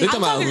about lease. They're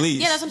talking about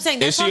lease. Yeah, that's what I'm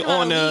saying. Is she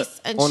on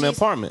the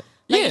apartment?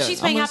 Like if she's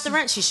paying half the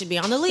rent, she should be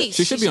on the lease.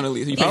 She should be on the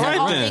lease. These are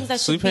all things that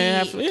should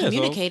be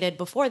communicated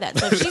before that.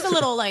 So if she's a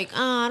little like,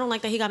 I don't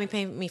like that he got me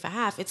paying me for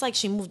half. It's like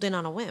she moved in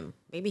on a whim.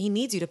 Maybe he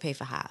needs you to pay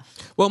for half.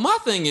 Well, my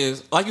thing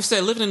is, like you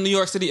said, living in New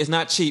York City is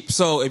not cheap.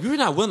 So if you're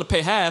not willing to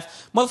pay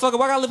half, motherfucker,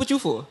 why I gotta live with you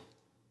for?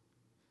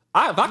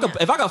 If I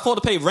could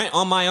afford to pay rent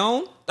on my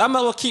own, I might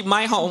as well keep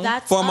my home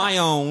my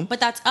own. But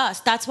that's us.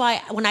 That's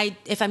why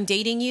if I'm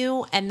dating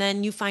you and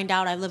then you find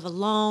out I live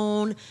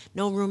alone,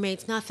 no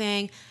roommates,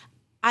 nothing,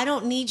 I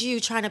don't need you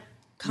trying to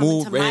come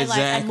into my life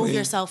and move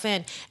yourself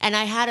in. And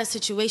I had a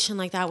situation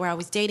like that where I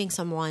was dating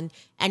someone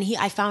and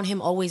I found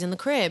him always in the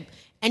crib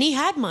and he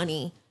had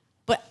money,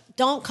 but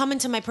don't come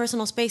into my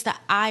personal space that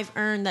I've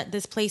earned, that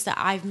this place that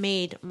I've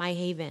made my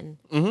haven.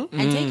 And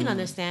take and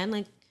understand,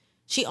 like,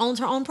 she owns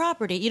her own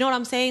property. You know what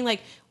I'm saying?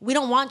 Like, we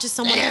don't want just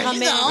someone to come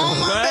in. Listen,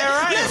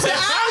 I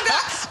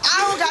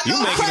don't got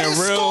no credit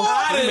score.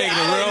 You making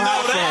it real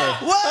hot for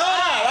her. What?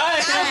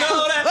 I didn't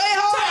know that. Wait,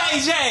 hold on.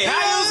 Hey, Jay,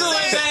 how you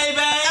doing, baby?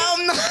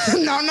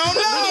 No.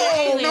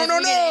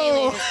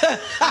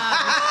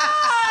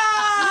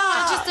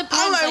 It just depends.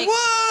 I'm like,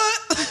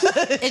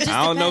 what?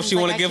 I don't know if she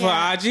want to give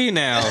her IG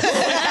now.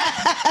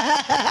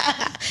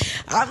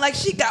 I'm like,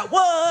 she got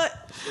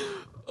what?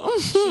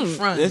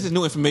 This is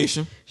new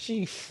information.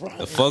 She front.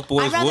 The fuck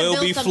boys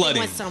will be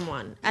flooding with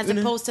someone as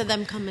opposed to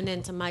them coming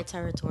into my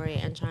territory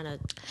and trying to.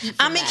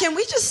 Can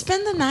we just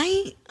spend the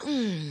night?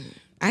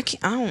 I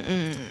can't.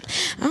 I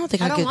don't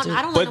think I could do.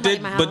 I don't want nobody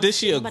in my house. But did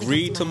she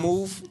agree to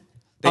move?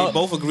 They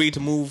both agreed to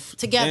move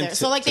together.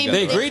 So like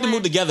they agreed to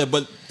move together,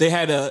 but they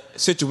had a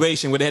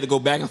situation where they had to go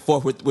back and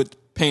forth with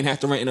paying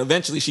half the rent, and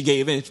eventually she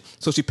gave in,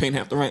 so she paid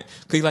half the rent.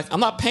 Cause he's like, I'm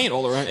not paying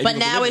all the rent. But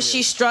now is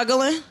she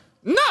struggling?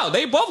 No,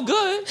 they both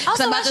good.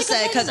 I'm about to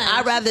say, because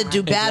I'd rather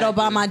do battle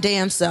by my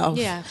damn self.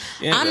 Yeah.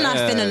 I'm not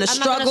finna to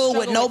struggle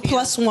with no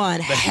plus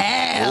one.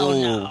 Hell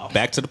no.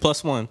 Back to the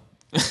plus one.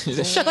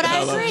 But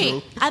I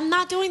agree. I'm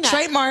not doing that.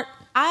 Trademark.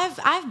 I've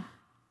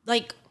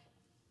like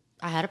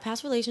I had a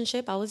past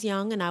relationship. I was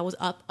young and I was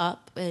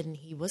up, and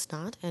he was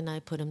not. And I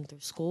put him through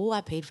school.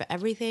 I paid for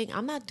everything.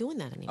 I'm not doing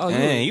that anymore.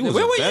 Dang, you was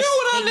Where the were best.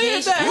 you when I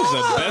needed that? You was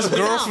the best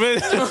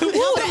girlfriend.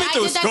 No, but I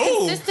through did that school.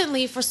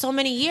 consistently for so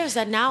many years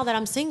that now that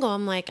I'm single,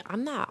 I'm like,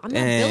 I'm not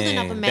Dang, building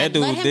up a man. that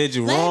dude did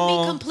you let him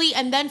wrong. be complete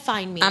and then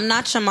find me. I'm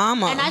not your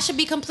mama. and I should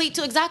be complete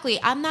too. Exactly.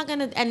 I'm not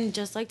gonna. And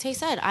just like Tay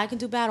said, I can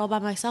do bad all by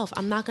myself.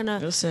 I'm not gonna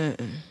Listen,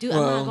 do. I'm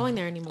not going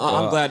there anymore.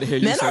 I'm glad to hear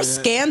you men say are that.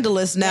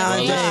 scandalous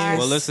nowadays. are.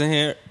 Well, listen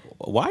here.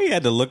 Why you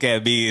had to look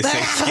at me and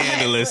say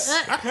scandalous?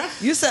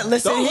 You said,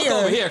 listen Don't look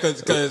over here. here,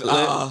 because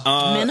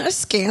Men are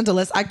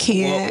scandalous. I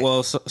can't.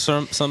 Well,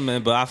 some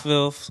men, but I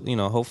feel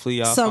hopefully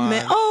y'all Some find,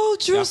 men. Oh,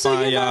 Drew, y'all so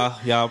find you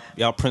know.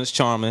 y'all Prince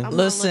Charming.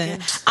 Listen,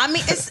 I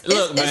mean, it's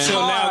Look, man. it's So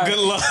now, hard. good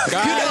luck.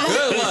 God,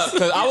 good luck.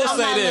 Because I will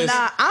say this.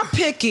 Nah, I'm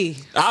picky.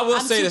 I will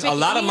I'm say too this. A picky.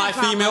 lot of We my have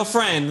problems. female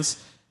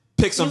friends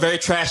pick some very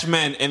trash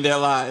men in their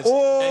lives and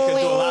can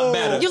do a lot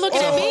better. You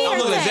looking at me or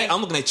Tay?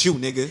 I'm looking at you,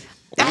 nigga.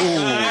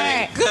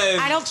 Alright. Because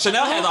I don't-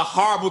 Chanel has a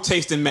horrible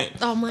taste in men.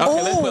 Oh, my Okay,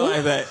 God. let's put it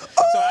like that. So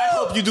I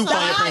hope you do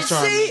find your Prince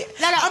Charming. See,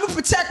 I'm gonna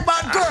protect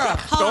my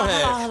girl. Go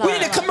ahead. We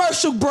need a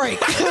commercial break.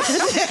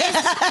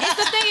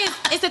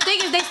 It's the thing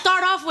is they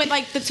start off with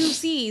like the 2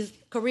 C's,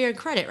 career and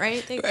credit,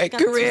 right? They got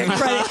the Career, two.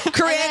 credit,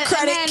 career, And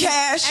credit, then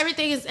cash.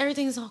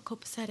 Everything is all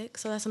copacetic,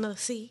 so that's another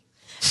C.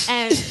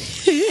 And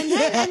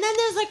then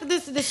there's like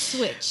this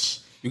switch.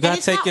 You gotta And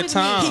it's take not your with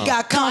me. time. He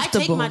got No, I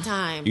comfortable. take my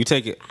time. You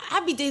take it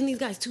I'd be dating these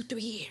guys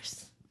 2-3 years.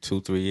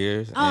 2-3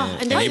 years,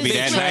 and and then they you be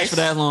think that trash Trash nice. for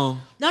that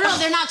long. No,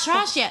 they're not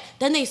trash yet.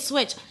 Then they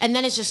switch, and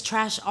then it's just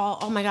trash all.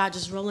 Oh my god,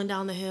 just rolling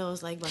down the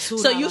hills like basura.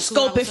 So you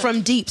scope it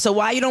from deep. So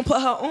why you don't put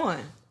her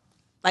on?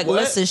 Like, What?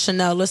 listen,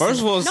 Chanel. Listen.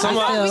 First of all, some it's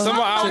not. We of talk our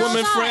about it all women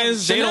the time.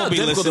 friends, they Chanel don't be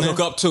difficult to listening.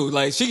 hook up too.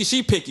 Like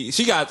she picky.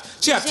 She got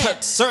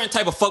certain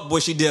type of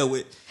fuckboy she deal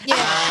with. Yeah,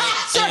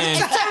 And-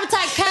 certain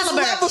type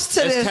caliber. levels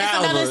to It's this.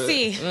 caliber. Another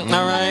C. All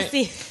Another right.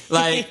 C.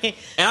 Like, and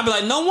I'll be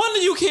like, no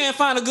wonder you can't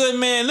find a good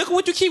man. Look at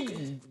what you keep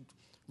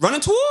running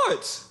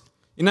towards.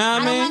 You know what I I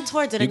don't mean? run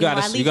towards it You anymore. I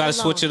gotta leave you gotta it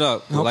alone. switch it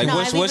up. Like No, I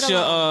what's leave what's it your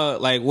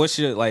alone. what do What's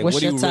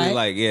you your really type?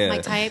 like? Yeah, My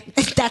type.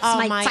 That's oh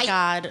my my type.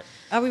 god.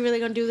 Are we really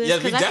gonna do this? Yeah,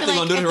 we 'Cause I feel definitely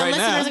like gonna do if this right the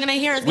now. listeners are gonna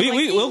hear us.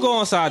 we'll go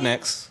inside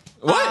next.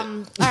 What?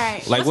 All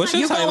right. Like what's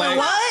your You type? going Like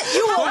what?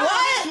 You want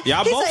what?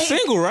 y'all He both said he-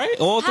 single, right?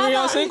 All three of y'all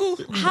about- single?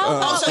 How Oh,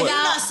 about so you're y'all-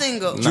 not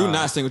single. Drew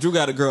not single. Drew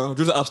got a girl.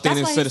 Drew's an That's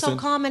upstanding why he's citizen. so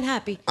calm and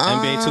happy.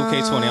 NBA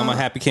 2K20. I'm a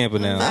happy camper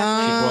now. She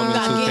brought me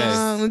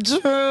got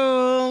 2K. Drew.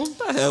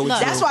 Hell with Look,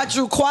 you. That's why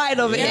Drew quiet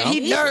over here.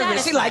 He He's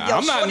nervous. He like, yo,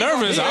 I'm not shorty gonna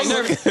nervous. be I'm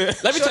nervous. looking.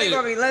 Let me tell Shorty you,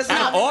 gonna be listening.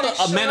 out of all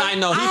the men I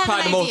know, I he's have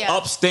probably an the most idea.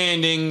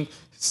 upstanding,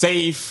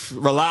 safe,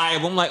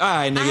 reliable. I'm like, all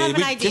right, have nigga,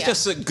 an idea. get your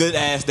sit good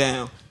ass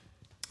down.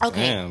 Okay.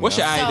 Damn, What's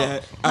your man.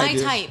 idea? My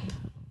idea? type.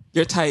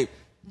 Your type.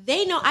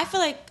 They know. I feel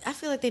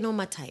like they know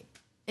my type.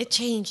 It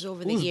changed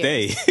over the Who's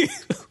years. they?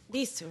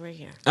 These two right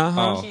here.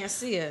 Oh. Can't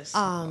see us.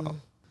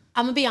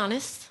 I'm gonna be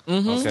honest.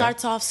 Okay.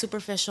 Starts off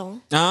superficial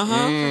Uh huh.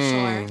 for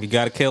sure. You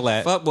gotta kill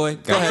that. Fuck boy.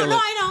 Go I ahead. No,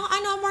 I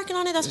know. I'm working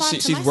on it. That's why I'm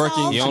to She's myself.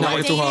 working. You don't She's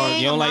like too hard.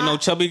 You don't like no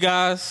chubby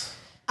guys?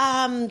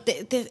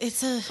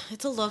 It's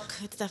a look.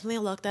 It's definitely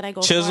a look that I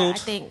go Chiseled?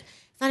 for. I think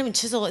it's not even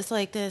chiseled. It's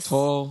like this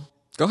Tall.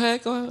 Go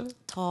ahead. Go ahead.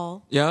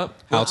 tall. Yep.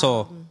 How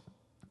tall?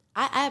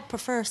 I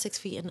prefer 6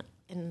 feet and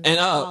And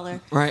up.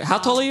 taller. Right. How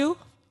tall are you?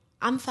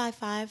 I'm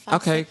 5'5".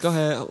 Okay. Go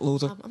ahead,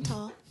 loser. I'm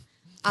tall.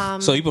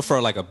 So you prefer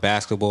like a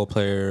basketball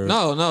player?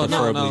 No,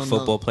 preferably no.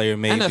 football player,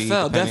 maybe. NFL,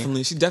 depending.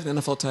 definitely. She's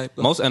definitely NFL type.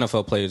 Most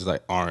NFL players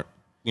like aren't,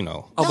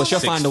 Oh, but you'll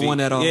 6 find the feet. one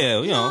that Yeah,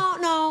 you know.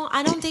 No,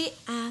 I don't date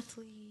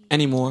athletes.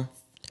 anymore.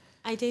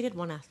 I dated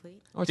one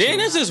athlete. Damn,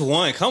 there's just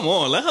one. Come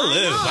on, let her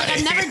live. No, like,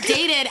 I've Like- never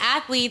dated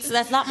athletes.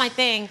 That's not my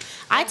thing.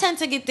 I tend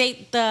to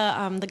date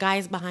the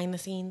guys behind the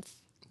scenes.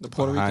 The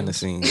Puerto Behind the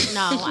Rican. scenes.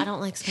 No, I don't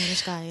like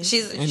Spanish guys.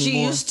 she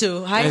Anymore. used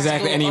to. High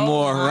Exactly. school.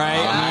 Anymore, Oh, right?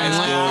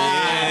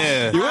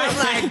 Yeah. You I'm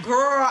ain't. like,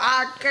 girl,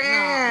 I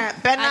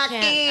can't. Ben I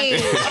can't.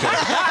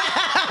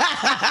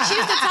 She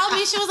used to tell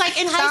me, she was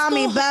like, in high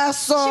Tommy school.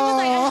 Basso. She was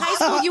like, in high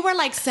school, you were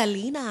like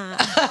Selena.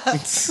 I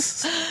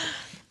just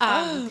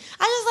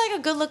like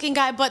a good looking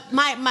guy, but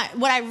my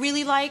what I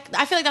really like,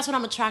 I feel like that's what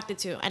I'm attracted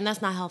to, and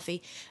that's not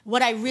healthy.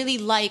 What I really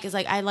like is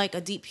like I like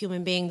a deep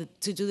human being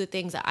to do the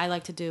things that I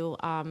like to do.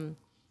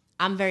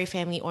 I'm very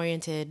family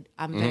oriented.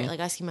 I'm very like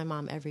I see my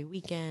mom every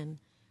weekend.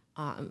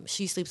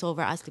 She sleeps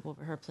over, I sleep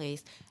over her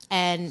place,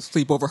 and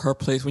Sleep over her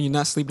place when you're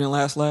not sleeping in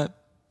last lap.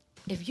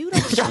 if you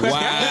don't shut Wow.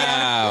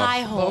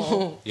 high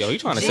hole, Yo, you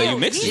trying to say you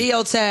mixed it?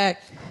 Geotag.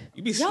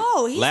 You be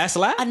yo, he's last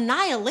lap?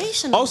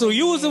 annihilation. Oh, so over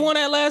you was the there. one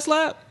at last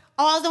lap?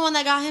 Oh, I was the one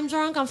that got him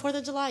drunk on 4th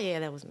of July. Yeah,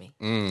 that was me.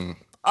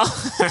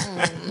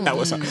 That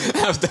was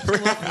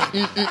different.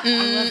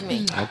 That was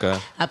me. Okay.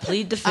 I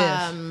plead the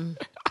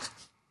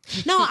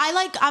fifth. No,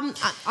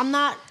 I'm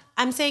not.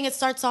 I'm saying it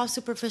starts off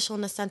superficial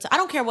in the sense. I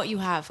don't care what you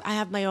have. I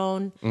have my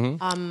own. Hell No,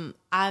 no.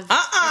 I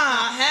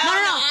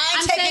I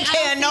ain't ain't taking saying I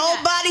care don't of see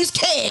that. nobody's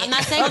kid. I'm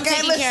not saying I'm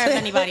taking care of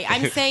anybody.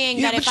 I'm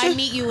saying that if I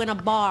meet you in a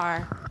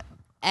bar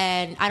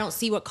and I don't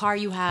see what car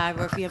you have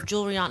or if you have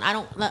jewelry on,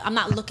 I'm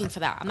not looking for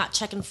that. I'm not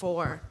checking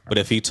for. But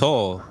if he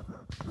tall,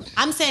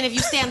 I'm saying if you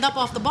stand up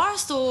off the bar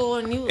stool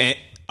and you.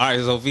 All right,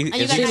 so if he, and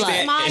you got a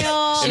nice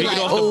smile. If he get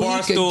off the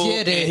bar stool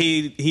and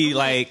he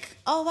like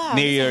oh wow,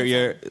 near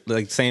your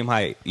like same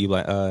height, you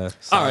like All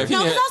right,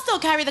 no, because I'll still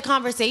carry the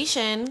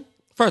conversation.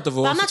 First of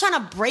all, but I'm not trying to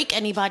break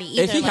anybody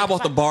either. If he hop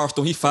off the bar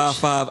stool, he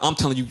 5'5". I'm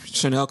telling you,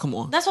 Chanel, come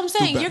on. That's what I'm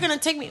saying. You're gonna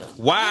take me.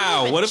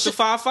 Wow, what if the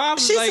 5'5"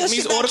 is like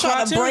meets all the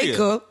criteria? I'm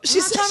not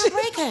trying to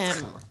break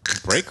him.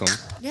 Break him?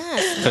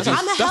 Yes, I'm a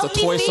that's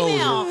healthy a toy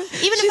female. soldier.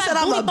 Even She if said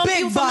I I'm a booty bump big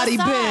you body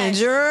from the side,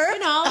 binger. you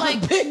know,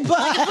 like big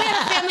like if we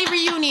have a family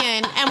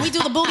reunion and we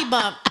do the booty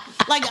bump,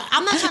 like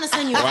I'm not trying to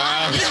send you.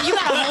 Wow. You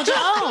gotta hold your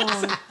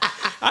own.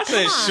 I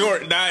said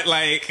short, not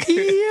like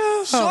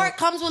Short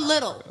comes with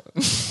little.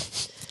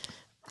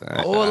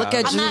 Oh, look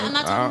at you. I'm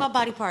not talking about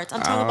body parts.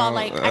 I'm talking about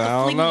like I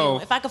can fling you.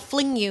 If I could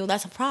fling you,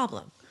 that's a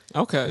problem.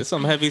 Okay. There's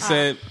some heavy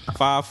set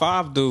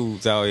 5'5"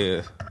 dudes out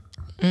here.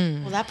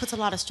 Well, that puts a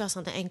lot of stress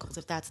on the ankles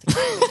if that's the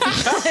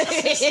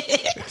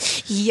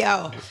case.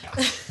 Yo,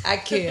 I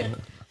can't.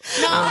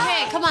 No,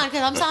 okay, come on,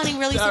 because I'm sounding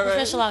really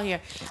superficial out here.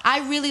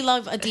 I really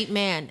love a deep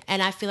man,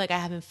 and I feel like I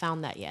haven't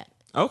found that yet.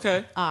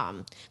 Okay.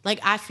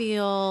 Like I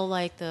feel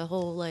like the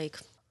whole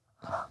let's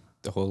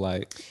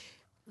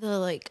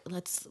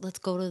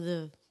go to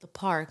the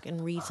park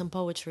and read some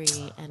poetry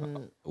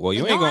and. Well,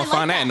 you ain't gonna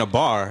find that in the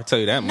bar. I'll tell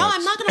you that much. No,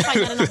 I'm not gonna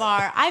find that in the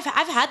bar. I've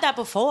had that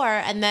before,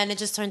 and then it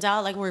just turns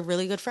out like we're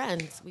really good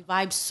friends. We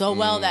vibe so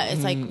well that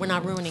it's like we're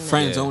not ruining.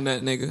 Friend zone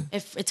that nigga.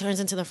 If it turns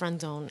into the friend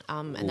zone,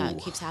 and that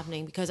keeps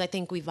happening because I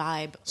think we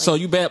vibe. Like, so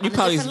you probably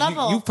met your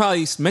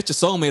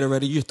soulmate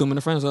already. You just threw him in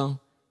the friend zone.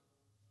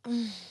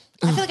 I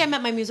feel like I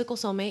met my musical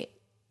soulmate.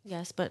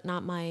 Yes, but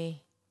not my.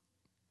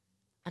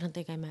 I don't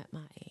think I met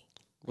my.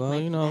 Well,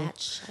 you know,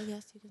 match, I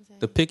guess you can say.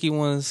 The picky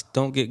ones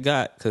don't get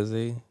got because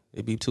they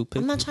be too picky.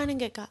 I'm not trying to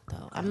get got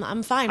though.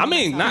 I'm fine. I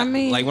mean,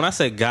 like when I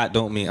say got,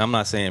 don't mean I'm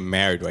not saying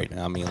married right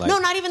now. I mean like no,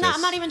 not even that.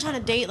 I'm not even trying to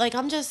date. Like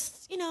I'm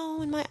just in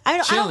my. I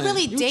don't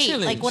really date.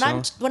 Chilling. Like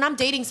when I'm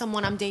dating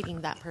someone, I'm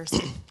dating that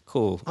person.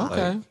 Cool.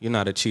 Okay. Like, you're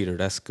not a cheater.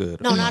 That's good.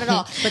 No, not at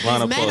all. But these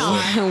men are.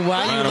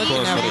 Why are you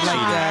looking at me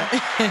like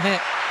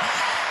that?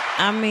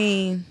 I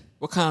mean,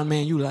 what kind of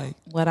man you like?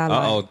 What I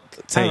like. Oh,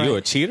 Tay, you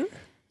a cheater?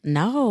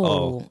 No.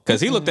 Oh,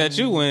 because he looked at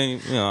you when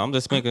I'm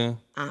just making.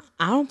 I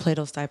don't play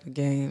those type of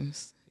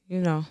games. You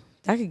know,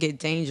 that could get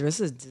dangerous.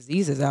 There's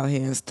diseases out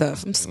here and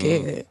stuff. I'm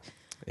scared.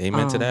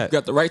 Amen to that. You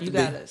got the right to You be.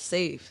 gotta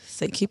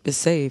keep it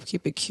safe,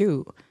 keep it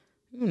cute.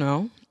 You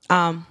know,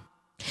 I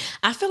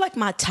feel like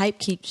my type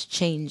keeps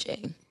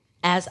changing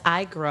as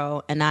I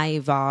grow and I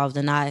evolve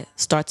and I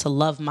start to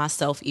love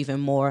myself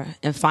even more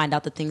and find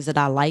out the things that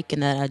I like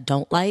and that I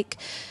don't like.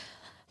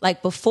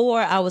 Like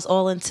before, I was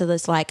all into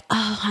this, like,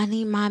 oh, I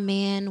need my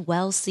man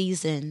well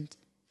seasoned.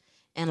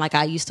 And like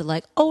I used to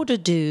like older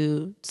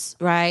dudes,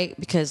 right?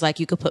 Because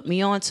like you could put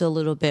me on to a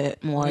little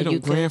bit more. You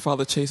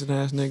grandfather chasing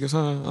ass niggas,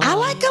 huh? I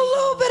like a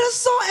little bit of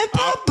salt and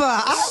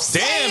pepper.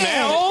 Damn,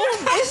 man.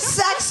 It's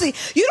sexy.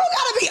 You don't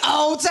gotta be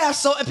old to have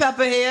salt and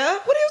pepper here.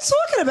 What are you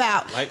talking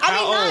about? Like I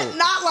how mean, old?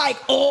 not like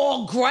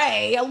all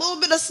gray. A little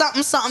bit of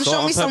something.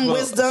 Show me some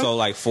wisdom. So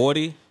like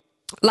 40.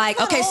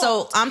 Like, okay,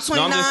 so I'm 29.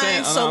 No, I'm just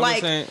saying. So I'm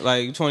like, just saying,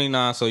 like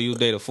 29. So you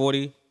date a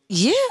 40.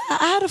 yeah,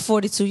 I had a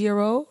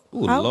 42-year-old. Ooh,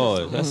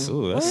 Lord, that's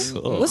What's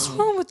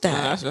wrong with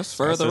that? That's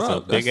further That's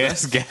up. a big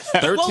ass gap.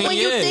 13 Well, when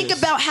years. you think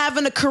about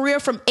having a career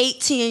from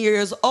 18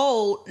 years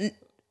old,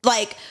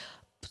 like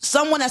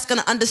someone that's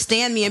gonna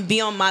understand me and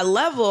be on my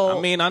level. I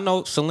mean, I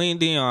know Celine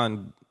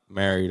Dion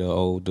married an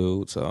old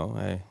dude, so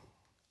hey.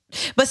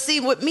 But see,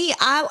 with me,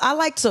 I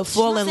like to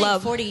fall in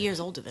love. 40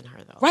 years older than her,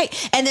 though. Right.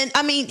 And then,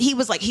 I mean, he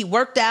was like, he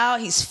worked out,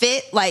 he's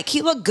fit, like,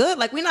 he looked good.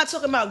 Like, we're not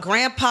talking about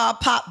grandpa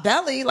pop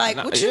belly. Like,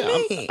 what you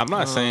mean? I'm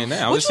not saying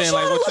that. I'm what just you saying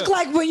like trying what to look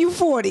like when you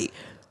 40?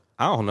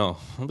 I don't know.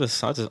 I'm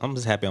just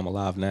happy I'm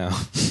alive now.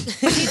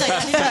 He's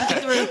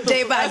like,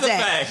 Day by That's a day.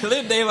 fact.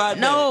 Live day by day.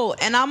 No,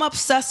 and I'm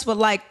obsessed with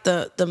like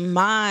the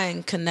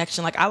mind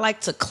connection. Like I like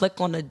to click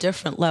on a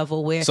different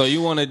level where So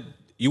you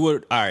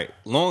would all right,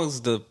 long as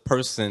the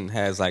person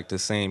has like the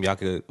same, y'all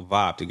could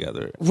vibe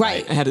together.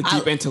 right. And had a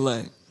deep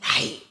intellect.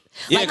 Right.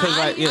 Yeah, like, 'cause,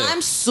 like, yeah.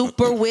 I'm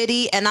super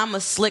witty and I'm a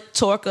slick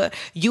talker.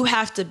 You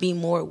have to be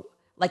more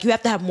like you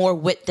have to have more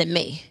wit than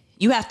me.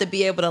 You have to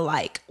be able to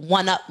like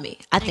one up me.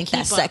 I think keep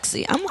that's up.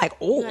 sexy. I'm like,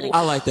 oh,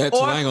 I like that too.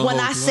 Or I ain't gonna when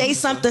hold I you. say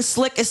something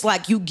slick, it's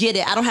like you get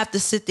it. I don't have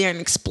to sit there and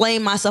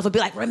explain myself and be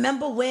like,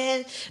 remember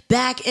when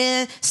back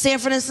in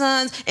Sanford and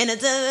Sons and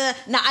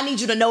now I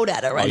need you to know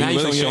that already. Now you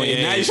really show your showing age.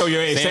 your Now you age. show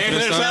your age.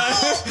 Sanford and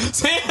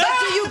But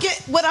do you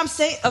get what I'm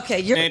saying?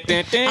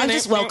 Okay, I'm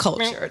just well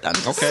cultured. I'm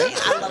just saying,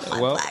 I love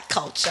my Well, black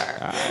culture.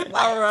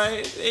 All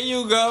right, there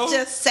you go.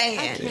 Just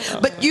saying.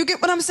 But you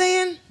get what I'm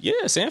saying?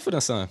 Yeah, Sanford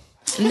and Son.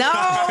 No.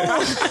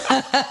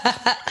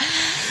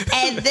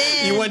 And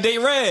then You want to date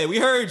Red? We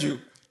heard you.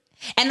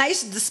 and I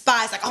used to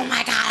despise like, oh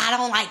my God, I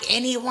don't like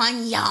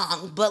anyone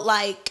young. But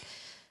like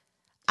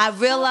I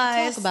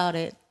realized talk about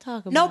it.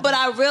 Talk about No, it. but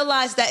I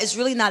realized that it's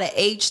really not an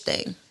age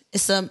thing.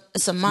 It's a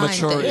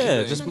mind Maturity. thing.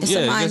 Yeah, just It's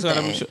a mind just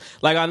gotta thing. be sure.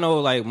 Like I know,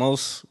 like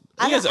most.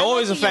 I It's like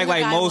always the a fact. younger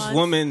Like guy most ones.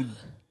 women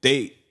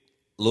date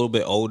little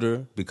bit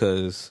older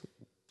because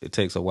it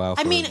takes a while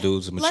for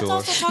dudes to mature.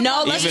 Let's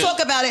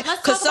talk about it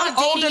because some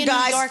older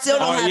guys still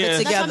don't have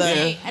it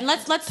together. And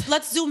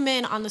let's zoom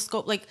in on the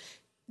scope. Like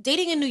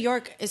dating in New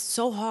York is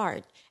so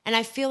hard, and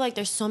I feel like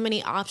there's so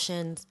many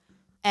options.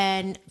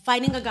 And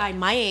finding a guy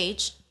my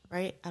age,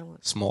 right? I don't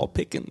want small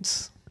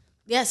pickings.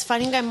 Yes,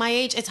 finding a guy my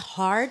age, it's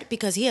hard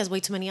because he has way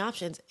too many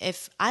options.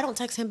 If I don't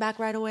text him back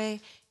right away,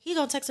 he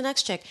don't text the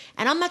next chick,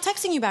 and I'm not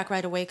texting you back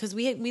right away because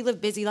we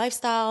live busy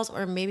lifestyles,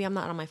 or maybe I'm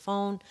not on my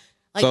phone.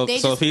 Like so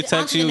if he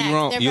texts you,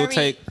 you'll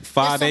take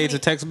 5 days to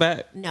text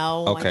back?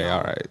 No. Okay,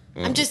 all right.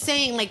 I'm just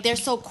saying, like, they're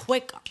so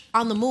quick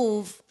on the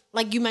move.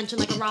 Like you mentioned,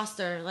 like a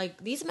roster.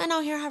 Like these men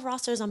out here have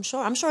rosters. I'm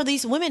sure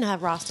these women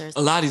have rosters. A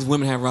lot of these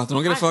women have rosters.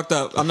 Don't get it fucked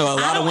up. I know a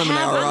lot of women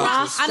that have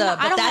rosters.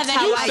 I don't have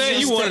any. You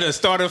said you wanted to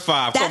start at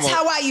 5. That's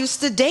how I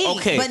used to date.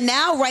 Okay. But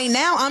right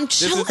now, I'm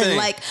chilling.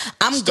 Like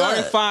I'm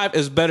starting good. 5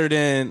 is better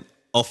than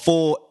a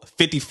full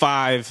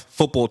 55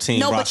 football team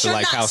no, roster but you're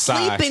like not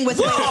outside. Sleeping with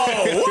me.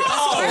 Wait.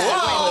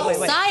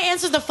 Sai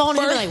answers the phone and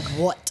he'll be like,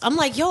 "What?" I'm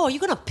like, "Yo, are you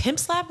gonna pimp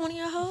slap one of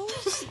your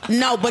hoes?"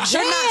 No, but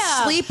you're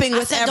not sleeping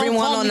with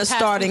everyone on the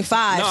starting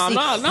 5. No, I'm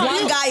not. No,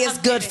 one guy is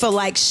good for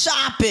like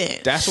shopping.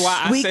 That's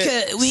why I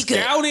said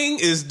scouting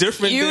is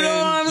different. You know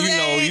what I'm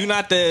saying? You're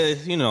not the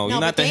you're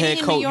not the head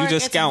coach. You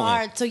just scouting.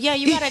 Hard. So yeah,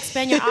 you gotta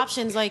expand your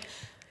options. Like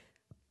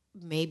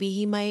maybe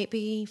he might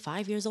be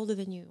 5 years older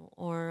than you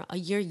or a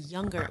year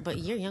younger, but a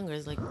year younger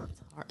is like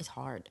it's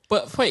hard.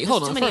 But wait,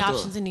 hold on. Too many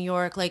options in New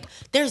York. Like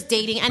there's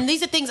dating, and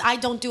these are things I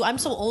don't do. I'm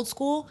so old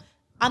school.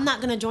 I'm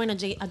not gonna join a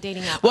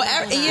dating app. Well,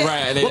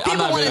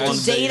 people want to do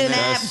dating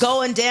app,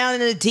 going down in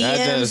the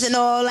DMs and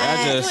all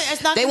that.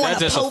 They want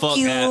to poke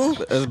you on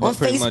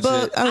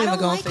Facebook. I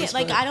don't like it.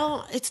 Like I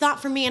don't. It's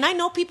not for me. And I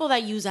know people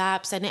that use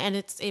apps, and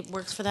it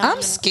works for them.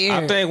 I'm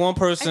scared. I think one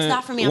person. It's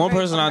not for me. One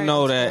person I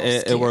know that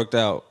it worked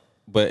out.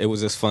 But it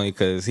was just funny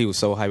because he was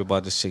so hype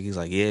about this chick. He's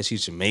like, yeah,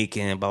 she's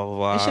Jamaican, blah, blah,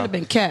 blah. It should have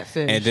been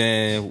catfish. And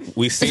then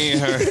we seen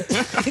her.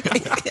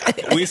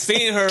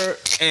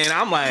 And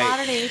I'm like.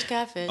 Modern age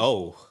catfish.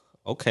 Oh,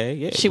 okay,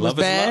 yeah. She was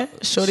bad.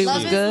 Shorty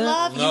was good.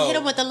 Love. No. You hit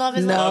him with the love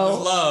is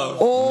love. love.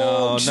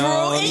 Oh, Drew.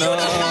 And you the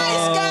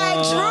nice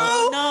guy,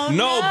 Drew.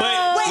 No,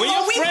 but. Wait,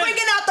 are we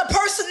bringing out the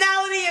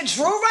personality of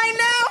Drew right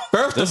now?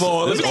 First of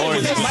all, this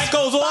when Mike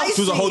goes off,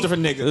 she's a whole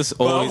different nigga.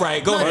 All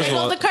right, go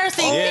ahead. The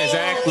cursing. Yeah,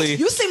 exactly.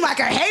 You seem like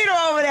a hater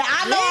over there.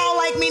 I know I don't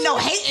like me no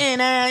hating.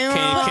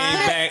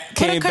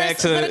 Came back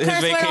to his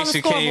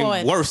vacation,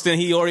 came worse than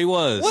he already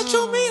was. What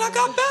you mean? I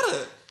got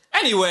better.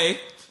 Anyway,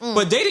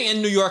 but dating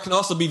in New York can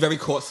also be very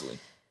costly.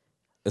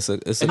 It's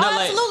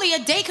absolutely. A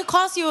date could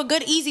cost you a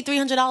good easy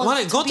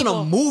 $300. Going to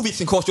the movies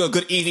can cost you a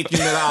good easy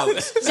 $300.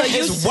 So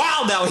it's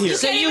wild out here.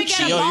 So you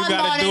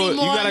gotta do it. You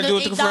gotta do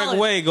it the correct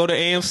way. Go to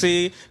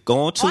AMC.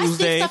 Go on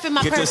Tuesday. Get your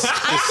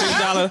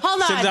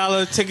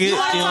 $6 ticket. You know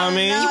what I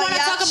mean?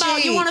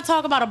 You want to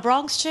talk about a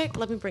Bronx chick?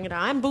 Let me bring it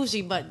out. I'm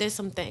bougie, but there's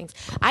some things.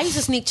 I used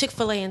to sneak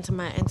Chick-fil-A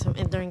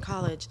during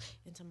college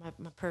into my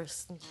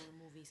purse and go to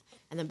movies.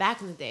 And then back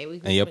in the day,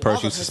 and your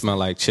purse used to smell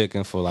like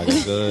chicken for like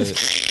a good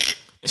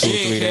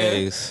 2-3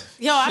 days.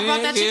 Yo, I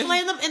brought that Chick-fil-A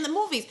in the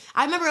movies.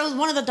 I remember it was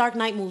one of the Dark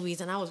Knight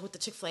movies, and I was with the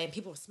Chick-fil-A, and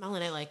people were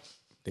smelling it like.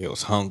 They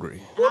was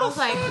hungry. And I was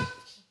like.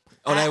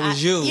 Oh, that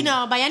was you. You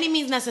know, by any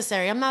means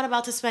necessary. I'm not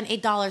about to spend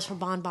 $8 for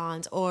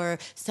bonbons or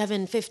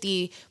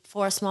 $7.50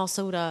 for a small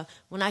soda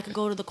when I could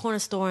go to the corner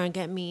store and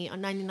get me a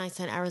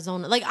 99-cent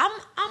Arizona. Like I'm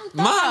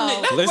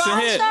thorough.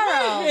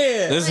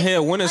 Listen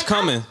here. Winter's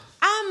coming.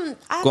 I'm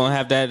gonna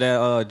have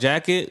that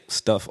jacket,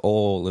 stuff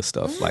all the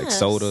stuff like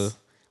soda.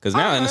 Because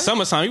now in the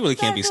summertime, you really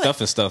can't be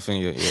stuffing stuff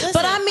in your. Listen,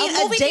 but I mean,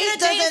 a date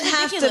doesn't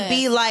have to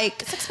be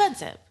like. It's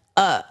expensive.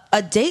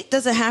 A date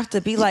doesn't have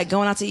to be like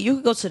going out to. You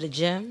could go to the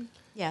gym.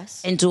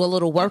 Yes. And do a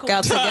little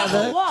workout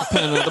together. If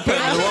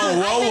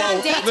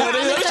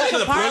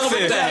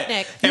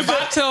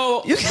I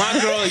tell my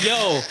girl,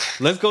 yo,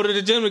 let's go to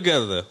the gym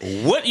together,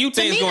 what you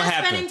think is going to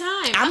happen?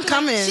 I'm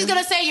coming. She's going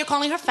to say you're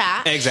calling her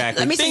fat.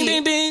 Exactly. Let me see.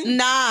 Ding, ding, ding.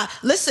 Nah,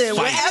 listen,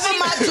 wherever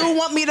my dude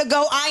want me to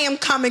go, I am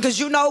coming. Because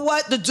you know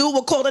what? The dude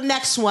will call the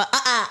next one.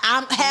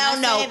 I'm hell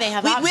no.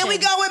 Where we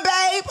going,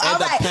 babe? All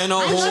right. Depend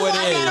on who it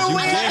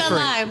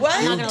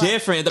is. You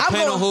different.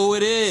 Depend on who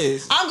it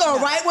is. I'm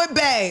going right with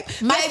babe.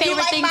 My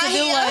favorite thing to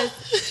do was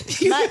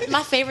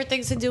my favorite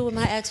things to do with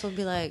my ex would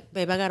be like,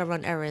 babe, I gotta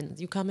run errands.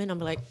 You come in, I'm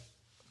like,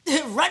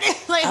 run it.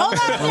 Like, hold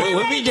on.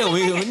 What we do?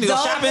 We go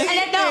shopping?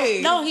 And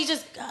then, no, he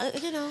just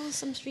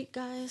some street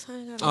guys.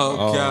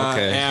 Oh God,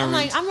 okay. I'm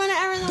like, I'm running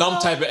errands. Dumb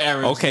type of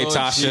errands. Okay,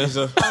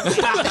 Tasha.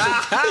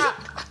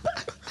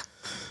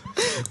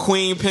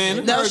 Queen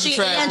Pen. No, she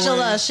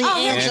Angela. She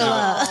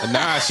Angela.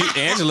 Nah, she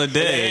Angela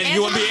dead.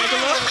 You want to be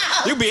Angela?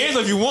 You can be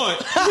Angela if you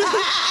want.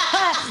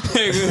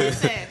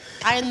 Listen,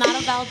 I am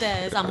not a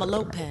Valdez. I'm a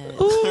Lopez.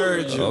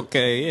 Heard you.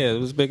 Okay, yeah, it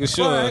was making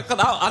sure. Right,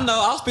 I know.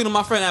 I was speaking to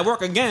my friend at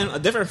work again, a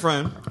different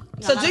friend.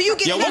 So do you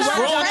get Yo, any what's work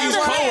wrong with done? these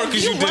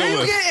coworkers you Do deal you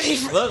with? get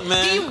any? Look,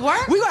 man. Do you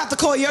work? We gonna have to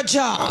call your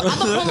job.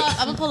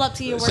 I'm gonna pull up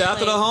to your workplace. Shout out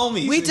to the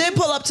homies. We did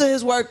pull up to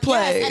his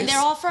workplace. Yes, and they're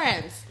all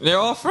friends. They're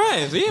all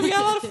friends. Yeah, we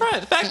got a lot of friends.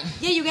 In fact,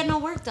 Yeah, you get no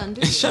work done,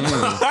 do you?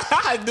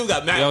 I do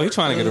got mad. Yo, he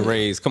trying to get a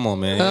raise. Come on,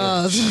 man.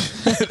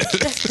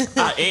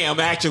 I am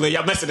actually.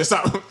 Y'all messing this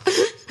up.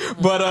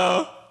 But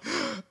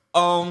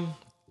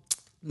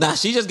nah,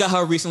 she just got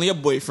her recently a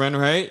boyfriend,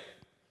 right?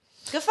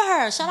 Good for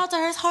her. Shout out to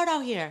her. It's hard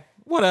out here.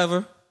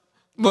 Whatever.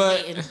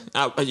 But Hating.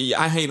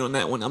 I hate on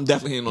that one. I'm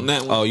definitely hating on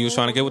that one. Oh, you was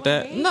trying to get with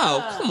that?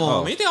 No, come on,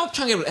 Oh. man. You think I'm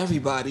trying to get with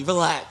everybody?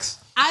 Relax.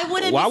 I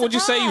wouldn't. Why be would you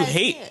say you surprised.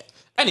 hate? Yeah.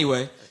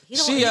 Anyway, You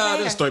don't she want to be there's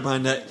a there. story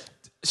behind that.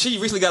 She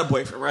recently got a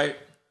boyfriend, right?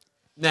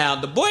 Now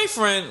the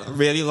boyfriend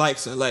really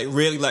likes her, like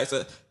really likes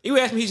her. He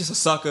would ask me, he's just a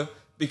sucker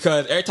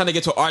because every time they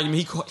get to an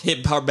argument, he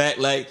hit her back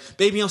like,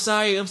 "Baby, I'm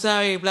sorry,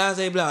 blah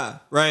blah blah."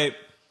 Right?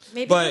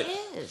 Maybe But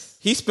he is.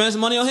 he spends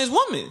money on his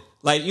woman,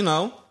 like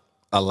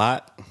A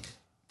lot.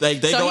 like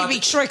they So go he out be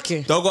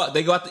tricking.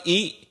 They go out to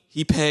eat.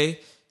 He pay,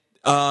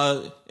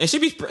 and she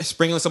be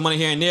sprinkling some money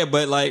here and there.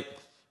 But like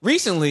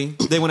recently,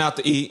 they went out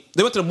to eat.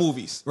 They went to the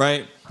movies,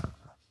 right?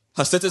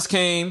 Her sisters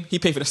came. He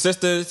paid for the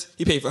sisters.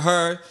 He paid for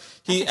her.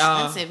 He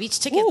Expensive. Each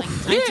ticket like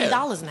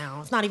 $19 now.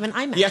 It's not even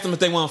IMAX. he asked them if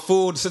they want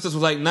food. The sisters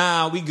was like,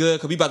 "Nah, we good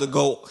because we about to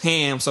go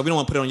ham, so we don't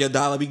want to put it on your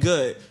dollar. We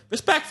good."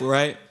 Respectful,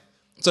 right?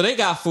 So they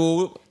got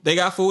food. They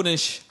got food, and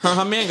her and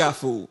her man got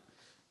food.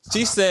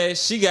 She said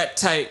she got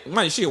tight.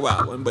 Mind you, she a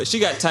wild one, but she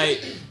got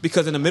tight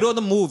because in the middle of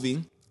the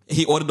movie,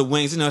 he ordered the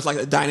wings. It's like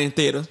a dining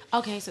theater.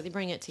 Okay, so they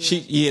bring it to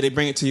you. They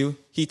bring it to you.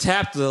 He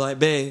tapped her like,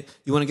 "Babe,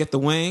 you want to get the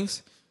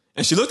wings?"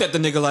 And she looked at the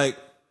nigga like,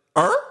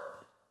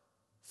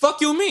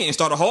 fuck you and me, and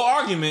started a whole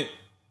argument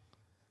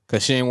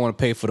Because she didn't want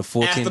to pay for the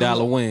 $14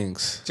 After-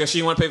 wings. because she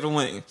didn't want to pay for the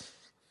wings.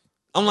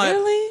 I'm like,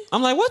 Really?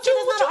 I'm like, what you?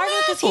 It's What not you an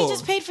argument mad because he for?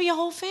 just paid for your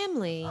whole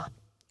family.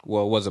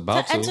 Well, was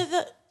about To enter to.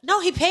 the no,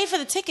 he paid for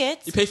the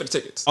tickets. You pay for the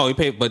tickets. Oh, he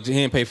paid, but he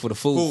didn't pay for the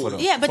food. Food. For them.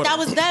 Yeah, but For that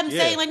the- was them yeah.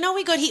 saying like, no,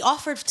 we good. He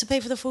offered to pay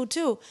for the food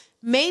too.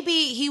 Maybe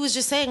he was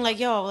just saying like,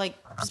 yo, like,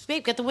 just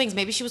babe, get the wings.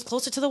 Maybe she was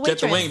closer to the Get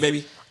waitress. the wing,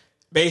 baby.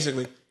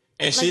 Basically,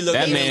 and she Like, looked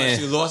that at him man- like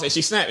she lost, and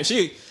she snapped. And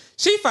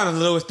she found the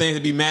littlest things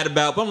to be mad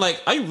about. But I'm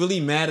like, are you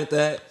really mad at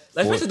that?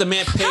 Like, What? especially the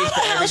man pays How for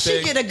the hell she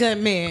everything. get a good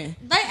man?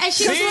 Right? And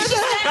she was See? she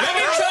said, Let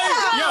me tell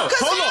you, yo,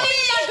 hold on.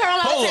 that girl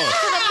out Hold there on.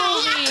 to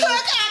the movie.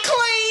 Cook, I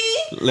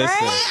clean.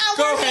 Listen,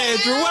 Go ahead,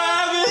 Drew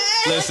Ivan.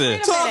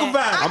 listen. Talk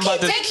about it. I'm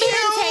about to. Take me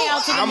and Tay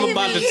out to the I'm movie.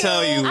 about to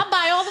tell you I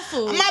buy all the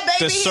food. My baby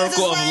the is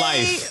circle a of slave.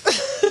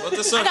 life. What's the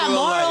I circle got of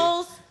life?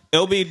 morals.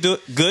 It'll be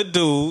good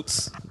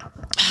dudes,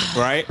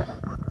 right?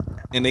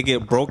 And they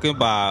get broken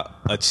by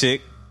a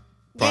chick,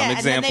 prime Yeah, and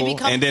then they example,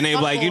 become and then they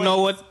be like, you know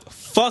fuckboys. what?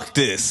 Fuck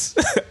this.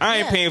 I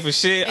ain't Yeah. paying for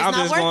shit. It's I'm not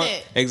just worth going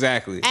it.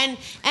 exactly. And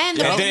the And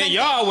reason then that-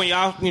 y'all, when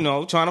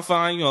y'all, trying to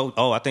find,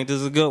 oh, I think this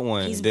is a good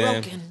one. He's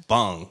then, broken.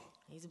 bong.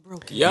 He's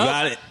broken. You Yup.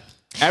 got it.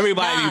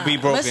 Everybody Nah. be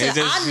broken. Listen, It's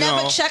just, I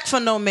never checked for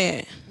no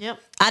man. Yep.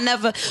 I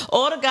never.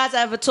 All the guys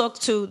I ever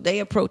talked to, they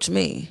approach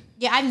me.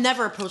 Yeah, I've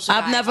never approached a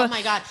I've guy. never- Oh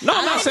my god. No, I'm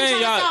I'm not not saying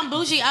even trying y'all. to sound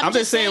bougie. I'm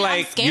just saying, I'm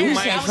like, scared. you I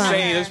might was out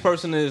say there. this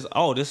person is,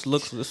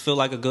 this feel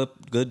like a good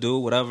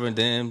dude, whatever, and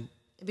then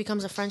It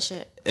becomes a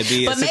friendship. it'd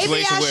be a But maybe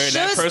situation I where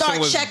that should person start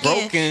was checking.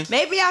 broken.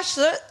 Maybe I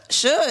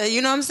should.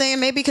 You know what I'm saying?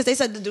 Maybe because they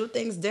said to do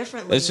things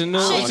differently. It's a new,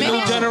 Shit, it's a maybe new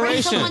I should break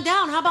generation. someone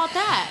down. How about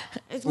that?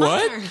 It's my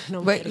What? turn. No,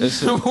 Wait.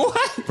 It's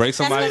What? break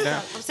somebody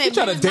down. I'm saying, You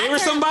trying to maybe it's date my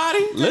with turn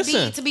somebody?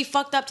 Listen. to be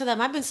fucked up to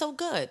them. I've been so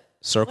good.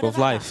 Circle of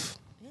Whatever. life.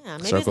 Yeah,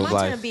 maybe Circle of it's my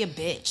turn life. to be a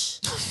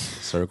bitch.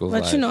 Circle of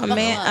But life. you know, a Buckle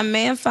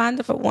man up.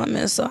 findeth a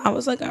woman. So I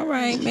was like, all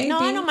right, maybe. No,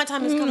 I know my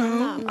time is coming. I'm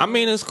not- I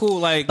mean, it's cool.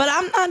 Like, But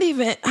I'm not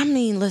even. I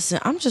mean, listen,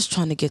 I'm just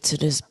trying to get to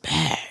this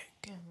bag.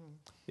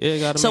 yeah, you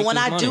gotta So make when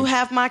this I money. do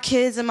have my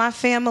kids and my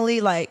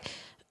family, like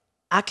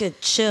I could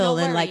chill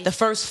No and like worries. the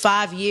first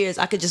 5 years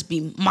I could just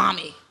be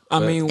mommy I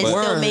mean, and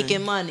word. still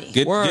making money.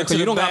 get, Word, get to because you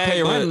the don't got to bag,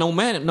 pay rent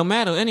but- no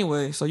matter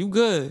anyway, so you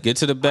good. Get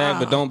to the bag,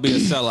 but don't be a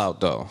sellout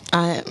though.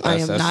 I am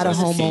that's- not a that's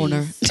the key.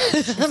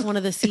 homeowner. That's one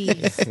of the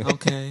C's.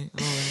 Okay,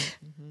 all right.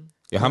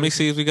 Yo, how many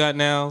C's we got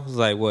now? It's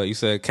like what you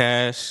said: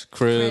 cash,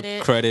 crib,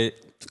 Credit.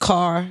 credit,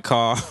 Car.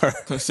 car,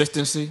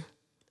 Consistency.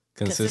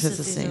 consistency.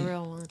 Consistency's a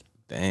real one.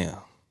 Damn,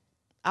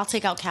 I'll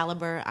take out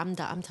caliber. I'm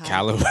tired.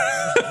 caliber.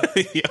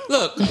 Yo,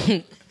 Look,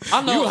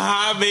 I know. you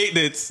high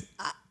maintenance.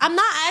 I'm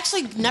not. I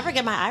actually never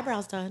get my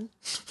eyebrows done.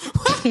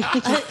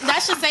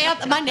 That should say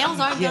my nails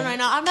aren't done right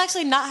now. I'm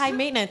actually not high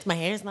maintenance. My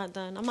hair's not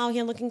done. I'm out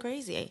here looking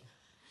crazy.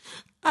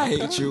 I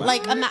hate you.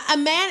 Like a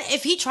man,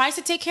 if he tries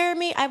to take care of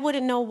me, I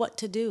wouldn't know what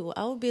to do.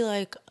 I would be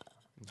like,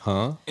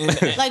 Huh?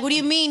 like, what do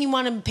you mean you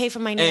want to pay for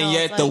my nails? And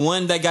yet Like, the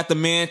one that got the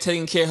man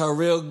taking care of her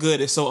real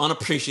good is so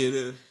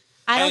unappreciative.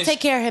 I don't and- take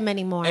care of him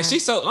anymore. And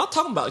she's so. I'm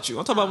talking about you.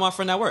 I'm talking about my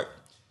friend at work.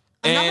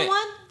 Another And-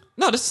 one?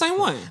 No, this is the same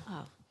one.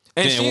 Oh.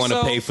 And Didn't she's want to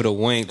so- pay for the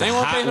wing, the They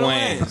won't pay hot for the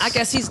wings. wings. I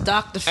guess he's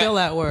Dr. Phil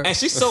at work. And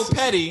she's so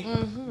petty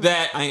Mm-hmm.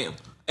 that I am.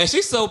 And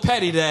she's so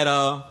petty that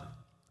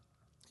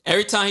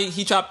Every time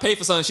he try to pay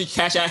for something, she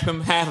cash out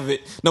him half of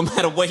it, no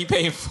matter what he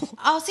paying for.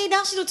 Oh, see,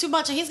 now she do too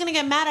much, and he's gonna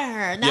get mad at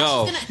her. Now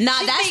Yo. she's gonna, Nah,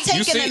 she that's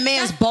think- taking the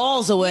man's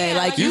balls away. Yeah,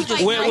 like like, you you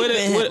just like-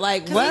 raping him.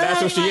 Like what?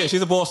 That's what she is.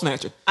 She's a ball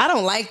snatcher. I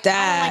don't like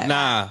that.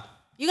 Nah.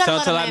 You gotta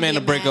let Tell a that man be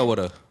to a break man. up with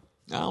her.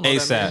 I don't know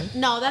that man. ASAP.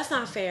 No, that's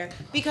not fair.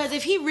 Because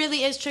if he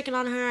really is tricking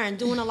on her and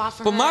doing a lot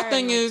for her, But my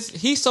thing and, like,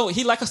 is,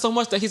 he like her so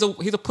much that he's a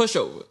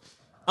pushover.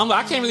 I'm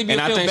like, I can't really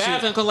And I feel think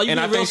bad she, because like you and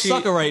be I a real think she,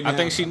 sucker right now. I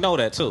think she know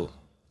that too.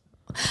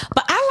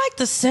 But I like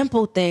the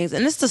simple things,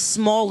 and it's the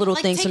small little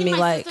like things to taking me. my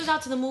Like sisters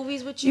out to the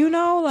movies with you. you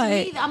know, To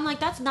like me, I'm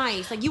like, that's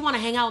nice. Like you want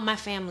to hang out with my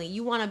family.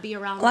 You want to be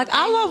around. like my I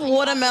family, love and you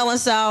watermelon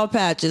sour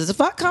patches. If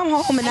I come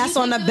home and that's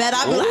you on the can bed, do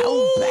I'll be like,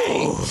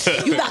 oh,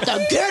 babe, you got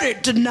to get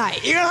it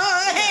tonight. You know what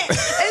I mean?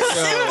 It's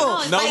simple.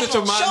 No, Like, that you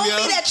remind show me me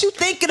of? that you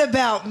thinking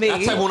about me.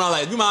 That type of one I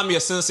like. You remind me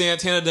of Sin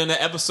Santana during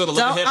that episode of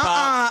Living Don't- Hip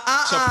Hop.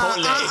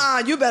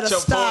 Chipotle. You better Chipotle.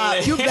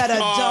 stop. You better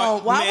Oh,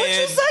 don't. Why would you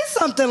man. say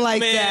something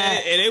like Man,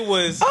 that? and it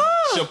was Oh.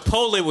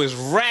 Chipotle was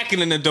racking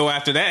in the door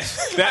after that.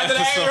 That After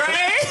that, episode.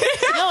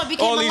 right? No, it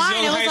became All a these line.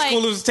 young It was high like,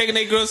 schoolers taking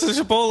their girls to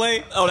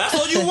Chipotle. Oh, that's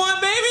what you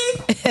want,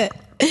 baby?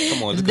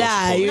 Come on, let's go Nah,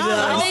 Chipotle. you know what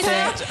I'm they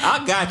saying?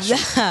 I got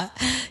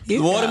you.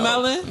 You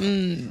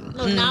Watermelon?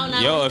 no, now,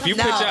 Yo, if you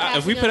No. put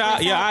if we put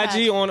out your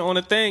IG on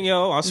the thing,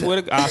 yo, I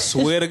swear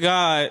to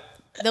God,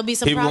 there'll be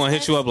some people gonna hit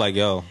prospects. you up like,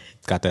 yo,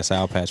 got that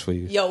sour patch for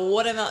you. Yo,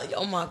 watermelon.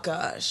 Oh my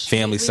gosh.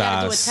 Family We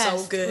gotta do a size,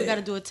 test. So good. We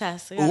gotta do a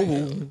test. We gotta do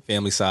it.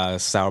 family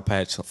size sour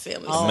patch,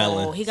 Family Oh,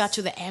 melon, he got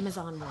you the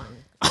Amazon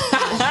one.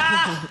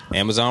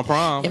 Amazon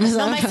Prime, No,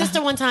 my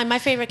sister one time, my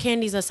favorite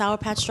candies are Sour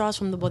Patch straws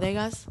from the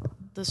bodegas,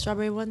 the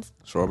strawberry ones.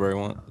 strawberry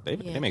one. They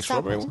make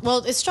Sour strawberry Patch. one. Well,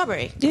 it's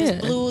strawberry. Yeah.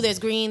 There's blue, there's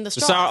green, the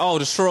The straws. sour,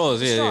 the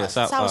straws, yeah, Straws.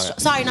 Sour all straw-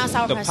 right. Sorry, not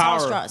Sour The Patch, power,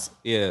 sour straws.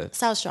 yeah.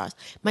 Sour straws.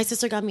 My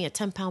sister got me a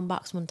 10-pound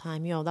box one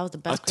time. Yo, that was the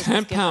A best. Christmas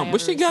 10 gift I pound. Where ever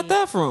she got received.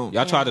 that from?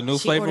 Y'all tried the new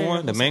She flavor ordered one,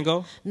 it the from-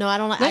 mango. No, I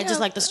don't like. I just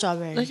like the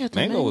strawberry. They got the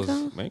Mango's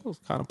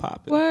kind of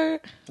popping. Word.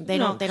 They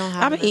don't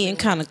have I've been it eating everywhere.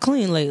 kind of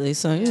clean lately,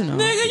 so you know.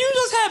 Nigga, you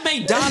just had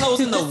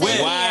McDonald's in the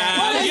whip.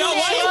 Wow. Yo,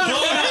 why you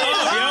blowing that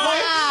up,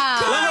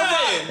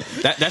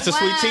 yo? That's a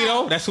sweet tea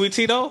though. That's sweet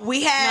tea though. We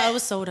No, it had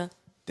was soda. It was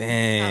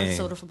Dang,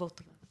 soda for both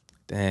of them.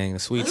 dang, the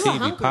sweet You tea were be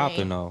hungry.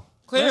 popping though.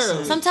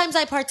 Clearly. Sometimes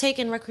I partake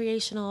in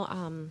recreational,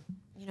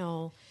 you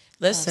know.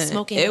 listen.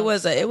 smoking It of-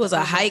 was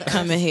a hike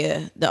coming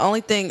here. The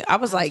only thing I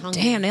was like,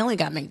 hungry. damn, they only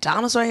got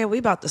McDonald's right here. We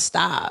about to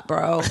stop,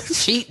 bro.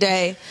 Cheat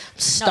day. I'm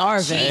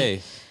starving. cheat.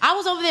 Hey, I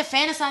was over there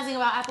fantasizing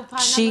about apple pie. and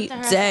I Cheat looked at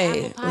her and said,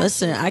 day. "Apple pie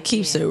Listen, too." I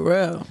keeps Yeah. it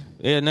real.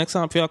 yeah. Next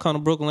time if y'all come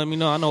to Brooklyn, let me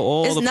know. I know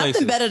all It's the nothing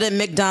places. better than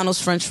McDonald's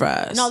French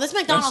fries. No, this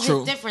McDonald's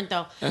true. hit different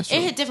though. That's It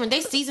true. hit different.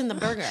 They seasoned the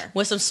burger.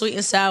 with some sweet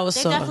and sour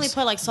They sauce. definitely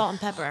put like salt and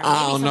pepper. I Maybe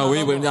don't some know.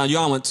 We went adobo. down.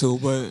 Y'all went to,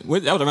 but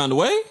that was around the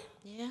way.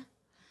 Yeah,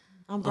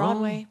 on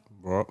Broadway.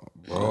 Bro.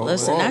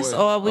 Listen, that's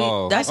all we.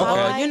 Oh, that's okay.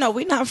 all. You know,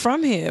 we not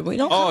from here. We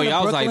don't. Oh, come to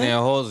y'all was like Brooklyn. near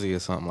Halsey or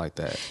something like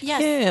that.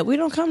 Yes. Yeah, we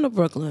don't come to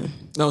Brooklyn.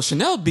 No,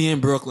 Chanel be in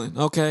Brooklyn.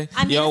 Okay.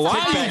 I mean, Yo, it's why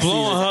a you vibe.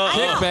 blowing her I up?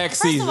 know. Kickback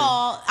First season. of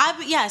all,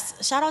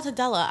 yes, shout out to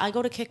Della. I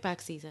go to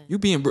kickback season, You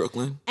be in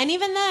Brooklyn. and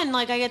even then,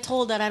 like I get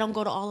told that I don't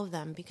go to all of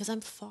them because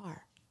I'm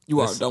far. You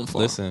are dumb for.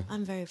 Listen,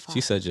 I'm very far.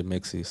 she said you're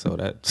mixy, so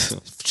that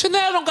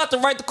Chanel don't got the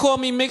right to call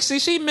me Mixie.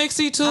 She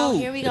Mixie too. Oh,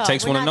 here we go.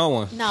 takes We're one to not- know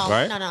one, No,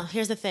 right? no.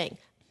 Here's the thing.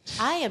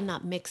 I am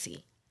not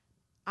mixy.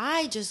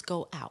 I just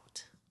go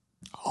out.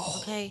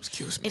 Okay.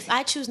 excuse me. If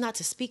I choose not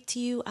to speak to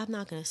you, I'm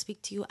not gonna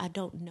speak to you. I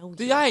don't know you.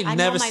 Dude, I ain't know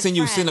never my seen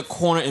you sit in a friends.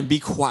 corner and be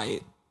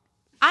quiet.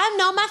 I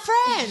know my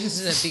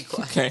friends. Be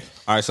quiet. Okay.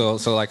 All right, so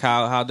like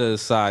how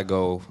does Side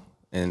go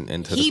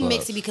into He the club?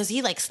 mixy because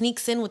he like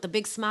sneaks in with a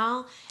big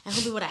smile and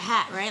he'll be with a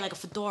hat, right? Like a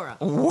fedora.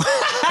 The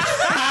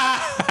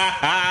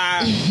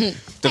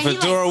And he,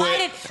 fedora like,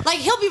 with slided- like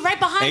he'll be right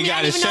behind And me. he I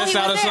got didn't his even know chest he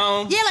out was or there.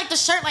 something? Yeah, like the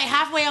shirt like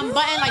halfway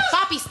unbuttoned, like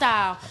Poppy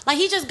style. Like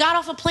he just got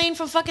off a plane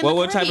from fucking. what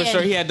the type of Caribbean.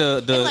 shirt he had?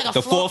 It's like a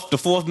The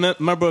fourth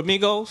member of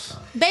Migos.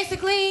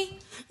 Basically,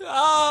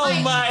 Oh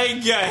Like-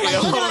 my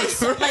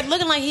god.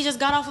 looking like he just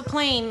got off a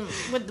plane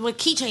with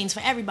keychains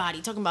for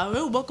everybody. Talking about,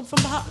 oh, welcome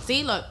from behind.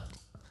 See, look.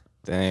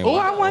 Dang! Oh,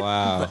 I want-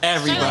 wow!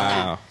 Everybody.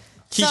 Wow!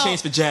 Keychains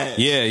So- for jazz.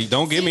 Yeah, you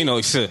don't give me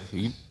no shit.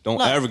 You don't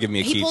Look, ever give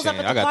me a he pulls up keychain.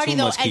 at I the got party too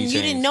though, much and you keychains.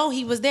 didn't know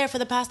he was there for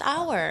the past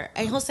hour.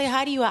 And he'll say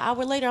hi to you an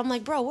hour later. I'm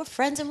like, bro, we're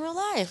friends in real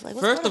life. Like,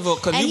 what's First going of all, on?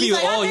 because And you be he's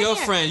with like, all I've been your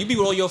here. friends. You be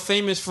with all your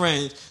famous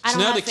friends. I don't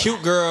Chanel, the have fa-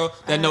 cute girl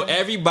that know don't-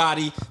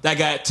 everybody that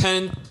got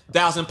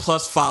 10,000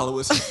 plus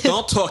followers.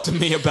 Don't talk to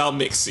me about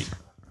Mixie.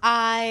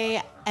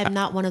 I am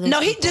not one of those. No,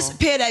 he people.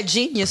 disappeared at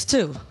Genius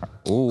too.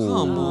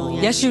 Ooh.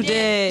 Yes, you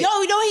did. Yo,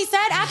 you know what he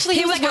said? Actually,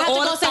 he, He was was like, I have with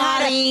to all go the say hi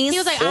to. parties. He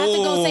was like, I have to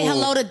go say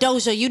hello to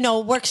Doja. You know,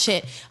 work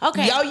shit.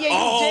 Okay. Yo, yeah, you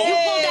Oh. did.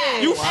 You pulled that.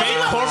 You And we fake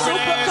were corporate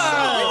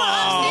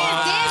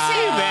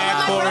dancing bad,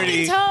 with my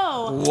Cordy.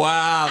 broken toe.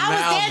 Wow, I was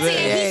now dancing, and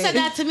he this. said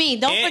that to me.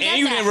 Don't forget And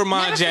you that. didn't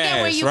remind Never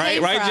forget where Jazz, you right?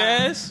 came Right, from.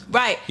 Jazz?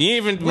 Right. You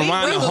didn't even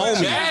remind the we- homie.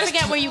 Jazz- Never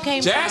forget where you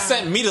came Jazz from.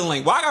 sent me the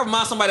link. Why I gotta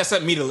remind somebody that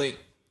sent me the link?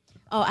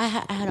 Oh, I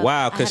had a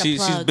Wow, I because had a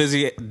she's plug.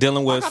 busy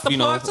dealing I with, got the you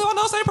know. plug too. I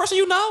know the same person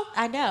you know.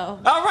 I know.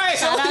 All right.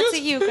 Shout so out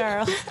to you,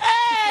 girl.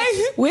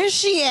 Hey. Where's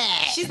she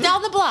at? She's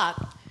down the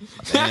block.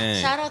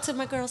 Man. Shout out to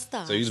my girl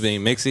Star. So you was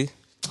being mixy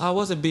I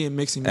wasn't being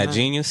mixing at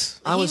Genius,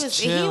 I was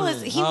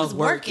chilling. He I was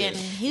working.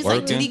 He's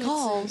like Working. duty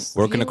calls.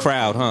 working the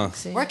crowd, huh?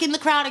 Working the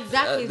crowd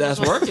exactly. That's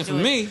what he was working for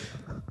doing. me.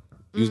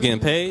 You was getting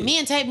paid. Me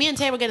and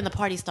Tay were getting the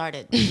party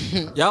started.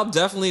 Y'all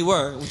definitely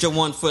were with your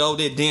one foot over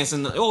there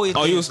dancing. Oh,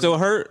 you was still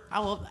hurt?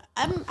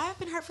 I've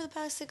been hurt for the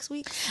past 6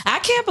 weeks. I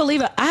can't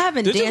believe it. I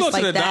haven't Did you danced go to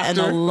like the that in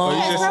doctor? a long Or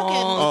you just- time.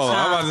 Oh,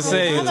 I'm about to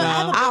say.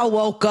 I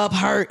woke up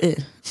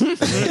hurting.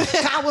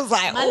 I was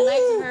like, My ooh,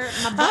 legs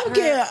hurt. My butt I'm hurt.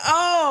 getting,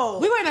 oh.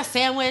 We were in a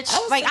sandwich.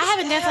 was Like I like,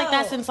 haven't danced like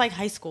that ew. since like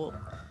high school.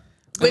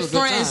 With was a good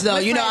friends, time. though.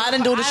 With You know, friends. I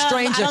didn't do the I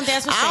stranger. don't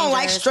dance with I don't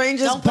like strangers.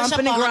 strangers Don't push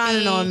bumping up and on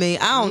grinding me. on me.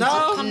 I don't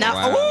Don't come down.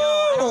 Wow. No,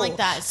 I don't like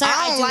that. Sir,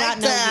 I don't do like not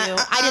know that. you.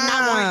 I did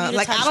not want you to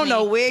Like, touch I don't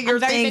know me. where your I'm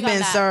very thing big on been,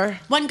 that. sir.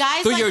 When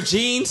guys through like, your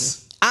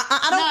jeans.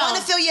 I don't No. want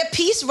to feel your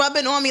piece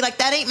rubbing on me. Like,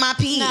 that ain't my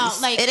piece. No,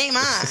 like- it ain't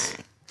mine.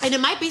 and it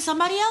might be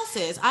somebody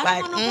else's. I don't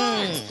Like, want no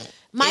parts.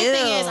 My ew.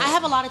 thing is, I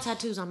have a lot of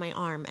tattoos on my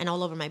arm and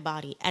all over my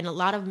body, and a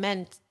lot of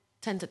men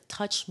tend to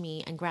touch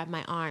me and grab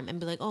my arm and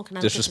be like, "Oh, can I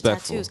look at your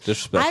Disrespectful. tattoos?"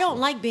 Disrespectful. I don't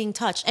like being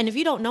touched, and if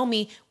you don't know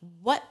me,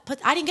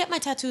 I didn't get my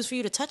tattoos for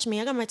you to touch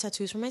me. I got my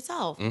tattoos for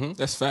myself.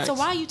 That's facts. So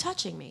why are you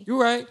touching me? You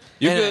right.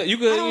 You And- could, you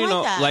could, I don't you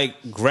know, like that.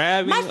 like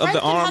grabbing My of friends the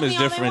can arm hug is me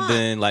all they different want.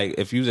 than like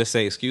if you just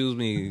say, "Excuse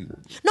me."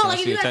 No, can I like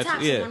if see you your gotta tattoo?"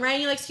 tap Yeah. someone, right?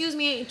 And you're like, "Excuse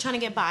me, trying to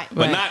get by."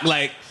 But not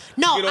like.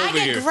 No, get I over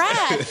get here.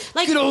 grabbed.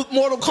 Like,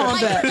 Mortal like,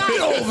 Kombat. guys,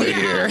 Get over you know,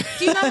 here.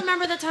 Do you not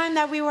remember the time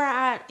that we were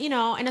at,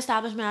 an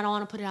establishment? I don't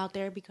want to put it out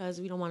there because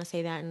we don't want to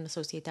say that and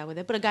associate that with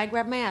it. But a guy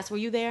grabbed my ass. Were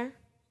you there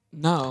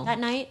No. that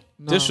night?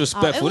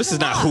 Disrespectful. It was This is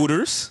a not lot.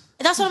 Hooters.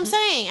 That's what I'm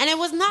saying. And it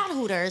was not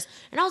Hooters.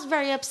 And I was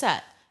very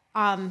upset.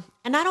 And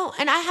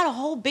I had a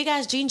whole big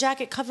ass jean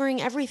jacket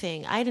covering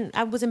everything.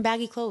 I was in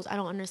baggy clothes. I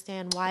don't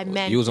understand why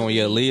men. You was on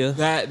your Aaliyah.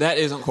 That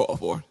is uncalled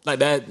for. Like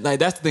that. Like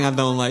that's the thing I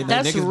don't like.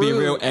 Like, That's niggas be real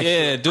rude. extra.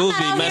 Yeah, dudes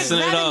I'm be not out here messing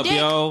it grabbing up, dick.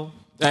 yo.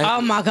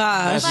 Oh, my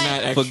gosh. That's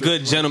not For extra.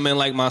 good gentlemen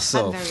like I'm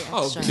myself. very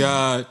Oh extra.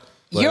 God.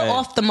 You're But-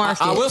 off the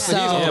market. I will say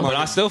he's so- off Yeah, the but I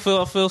market. still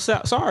feel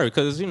sorry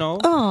because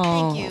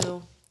Thank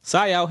you.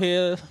 Sai out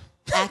here.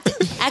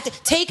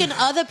 Taking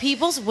other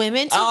people's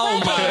women to Oh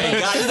weddings. my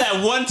God. It's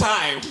that one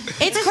time.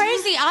 It's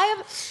crazy.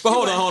 But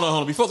hold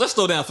on. Before, let's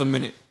slow down for a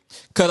minute.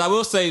 Because I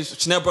will say,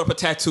 Chanel brought up a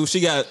tattoo. She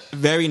got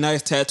very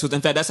nice tattoos.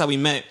 In fact, that's how we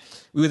met.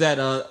 We was at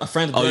a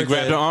friend's Oh, you birthday.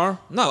 grabbed her arm?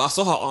 No, I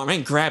saw her arm. I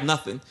ain't grabbed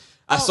nothing.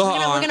 I saw her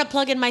arm. We're gonna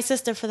plug in my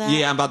sister for that.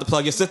 Yeah, I'm about to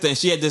plug your sister. And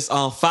she had this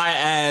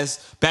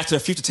fire-ass Back to the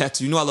Future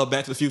tattoo. You know I love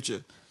Back to the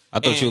Future. I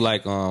thought And you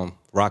like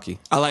Rocky.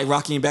 I like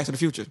Rocky and Back to the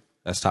Future.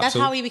 That's top That's two.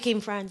 how we became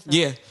friends. though.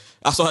 Yeah.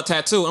 I saw her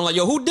tattoo. I'm like,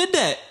 yo, who did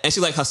that? And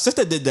she's like, her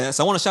sister did that.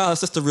 So I want to shout out her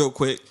sister real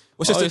quick.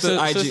 What's your sister's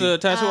IG? Sister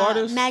tattoo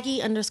artist?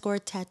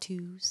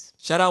 Maggie_tattoos.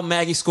 Shout out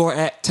Maggie Score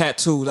at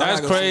Tattoos. I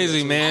That's gotta go see crazy,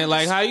 that. man.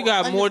 Like how you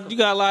got more? You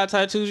got a lot of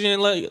tattoos. You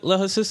didn't let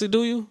her sister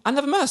do you? I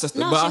never met her sister.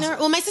 No, but she I- never.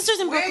 Well, my sister's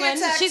in Where are your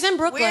Brooklyn. tac- She's in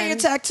Brooklyn. where are your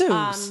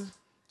tattoos?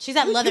 She's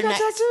at You got Leatherneck.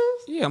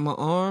 tattoos? Yeah, my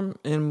arm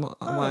and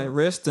my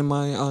wrist and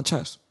my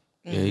chest.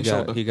 Yeah, he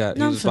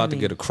None was for about to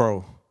me. get a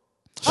crow.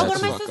 Oh, go to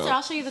That's my fucked sister. up.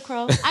 I'll show you the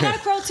crow. I got a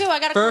crow too. I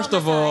got a First crow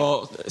of on my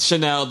all,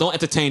 Chanel, don't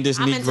entertain this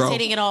I'm Negro.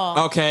 entertaining it all.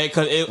 Okay,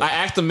 because I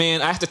asked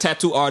the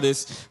tattoo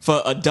artist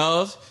for a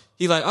dove.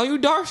 He's like, oh, you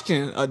dark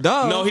skin. A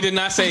dove? No, he did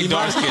not say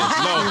dark skin.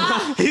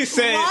 No, he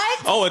said, What?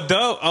 "Oh, a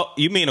dove. Oh,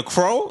 you mean a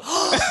crow?"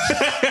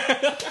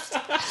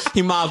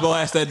 He might as well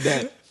have said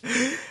that.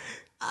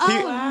 Oh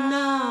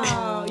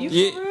no!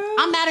 Yeah,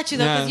 I'm mad at you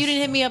though because Yes. you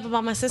didn't hit me up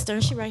about my sister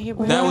and she right here.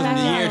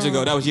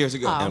 that was years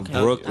ago. Oh, And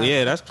okay. Brooklyn.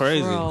 Yeah, that's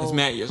crazy. Bro. It's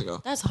mad years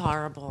ago. That's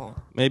horrible.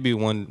 Maybe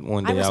one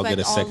I day I'll respect get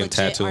a all second legit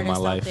tattoo in my artists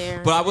out life.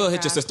 there. But I will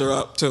hit your sister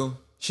up too.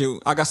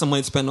 Shoot, I got some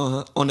money to spend on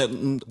her on that.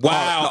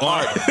 Wow,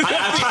 art.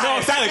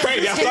 It sounded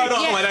crazy. I started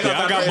off like that.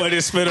 Yeah, I got money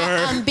to spend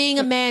on her. Being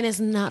a man is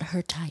not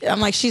her type.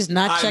 I'm like, she's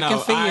not I checking know.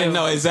 for you. I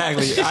know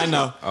exactly. I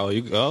know. Oh,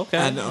 you okay?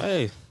 I know.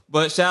 Hey,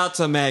 But shout out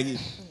to Maggie.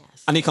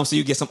 I need to come see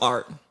you get some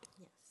art.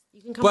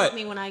 You can come But-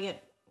 with me when I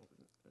get.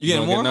 You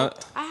getting gonna more? get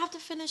nut? I have to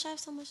finish. I have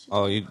so much to do.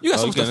 Oh, you You got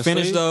something to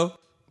finish though.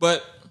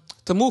 But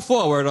to move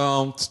forward,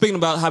 speaking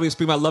about how we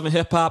speak about love and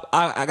hip hop,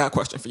 I got a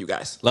question for you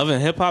guys. Love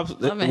and hip hop.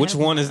 and Which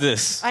hip-hop. one is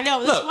this? I know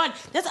this Look. one.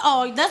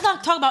 Let's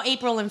not talk about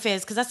April and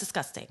Fizz because that's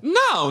disgusting.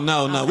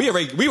 No. We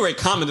already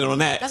commented on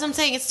that. That's what I'm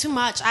saying. It's too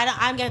much.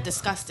 I'm getting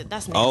disgusted.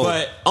 That's nasty. Oh.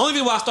 But only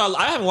reason why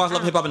I haven't watched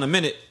Love and Hip Hop in a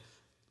minute.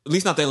 At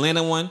least not the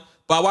Atlanta one.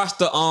 But I watched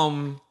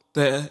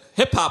the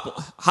hip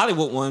hop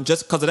Hollywood one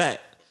just because of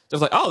that. It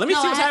was like, oh, let me see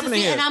I what's had to happening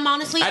see, here. and I'm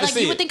honestly I had to like,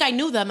 see you would it. think I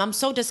knew them. I'm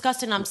so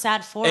disgusted. and I'm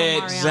sad for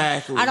them,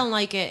 Exactly. Mario. I don't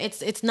like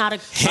it. It's not a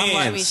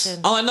Hands.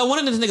 situation. Oh, I know one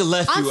of these niggas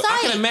left On you. I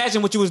site. can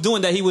imagine what you was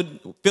doing that he would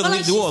feel the But need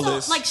to do all she's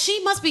this. like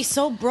she must be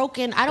so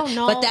broken. I don't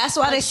know. But that's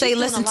why Like, they she's say, doing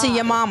listen a to lot.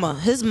 your mama.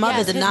 His mother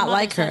Yes, did his not mother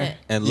like said her. it.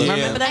 And look,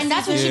 Yeah. And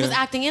that's when she was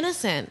acting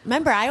innocent.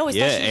 Remember, I always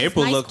thought she was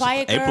April nice, looked.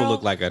 quiet girl. April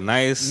looked like a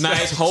nice.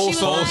 nice, She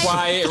wholesome, was nice.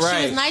 quiet, She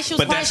right? was nice. She was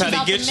But quiet. that's She how was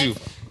they out the get you.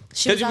 mix.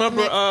 She Did was you out the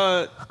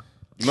mix.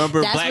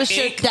 remember That's Black what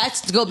Ink?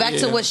 that's to go back to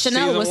Yeah. what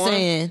Chanel Season was one?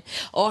 saying.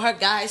 All her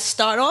guys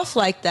start off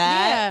like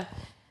that. Yeah.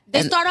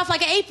 They start off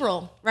like an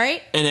April,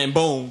 right? And then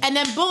boom. And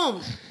then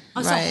boom.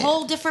 It's Right. a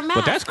whole different math.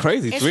 But that's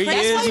crazy. It's 3 crazy.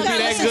 years That's why to you be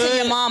gotta that listen to good.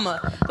 your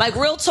mama. Like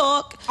real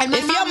talk. And my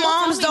If mom your will tell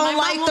moms me, don't my mom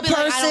like will the be like,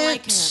 I don't person,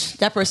 like him.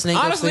 that person ain't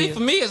Honestly, good for for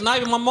you. me, it's not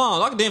even my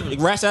mom. I can damn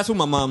rats ass with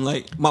my mom.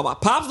 Like my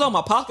pops though,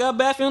 my pops got a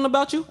bad feeling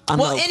about you. I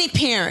Well, know. any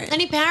parent.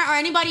 Any parent or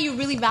anybody you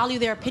really value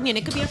their opinion.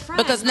 It could be a friend.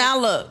 Because now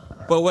look.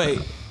 But wait,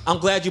 I'm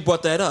glad you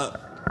brought that up.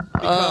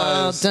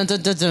 Because Dun,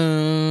 dun, dun,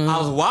 dun. I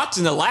was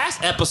watching the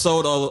last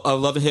episode of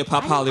Love and Hip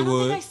Hop I don't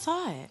Hollywood. think I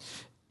saw it.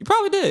 You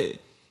probably did.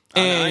 I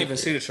And, didn't even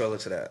see the trailer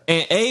to that.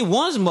 and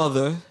A1's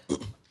mother,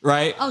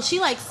 right? Oh, she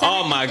like.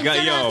 Oh, my God,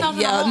 inserted yo. herself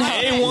in Yo, the whole no.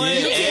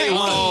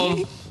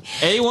 outfit.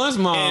 A1's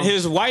mom. And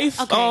his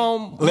wife, Okay.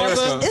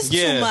 mother. It's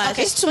yeah. too much.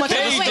 Okay, It's too much of a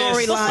They just-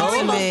 storyline Before for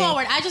we move me.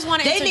 forward, I just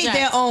want to They need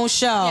their own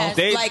show. Yes.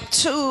 They- like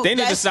two. They need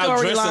that to stop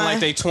dressing storyline. like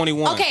they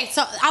 21. Okay,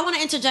 so I want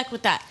to interject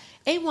with that.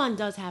 A1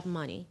 does have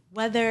money.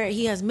 Whether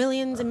he has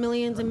millions and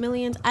millions and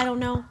millions, I don't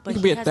know. But He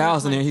could be has a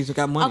enough thousandaire. money. He's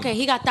got money. Okay,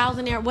 he got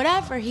thousandaire.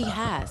 Whatever he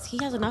has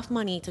enough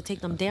money to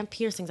take them damn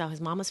piercings out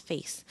his mama's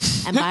face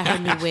and buy her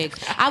new wig.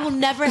 I will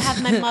never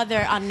have my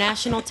mother on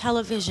national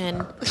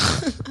television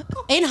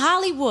in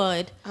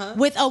Hollywood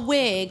with a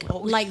wig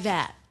like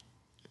that.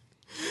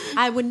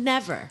 I would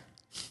never.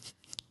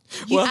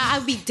 Well- I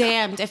would be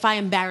damned if I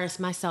embarrass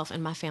myself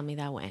and my family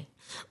that way.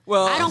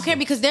 Well, I don't care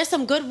because there's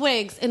some good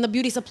wigs in the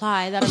beauty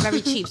supply that are very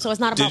cheap, so it's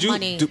not about Did you?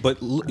 money.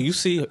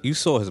 You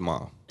saw his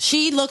mom.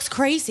 She looks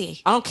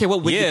crazy. I don't care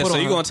what wig you Yeah, put so on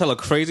you her. gonna tell a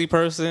crazy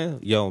person,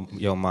 yo,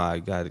 ma,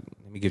 let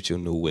me get you a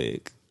new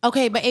wig.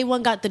 Okay, but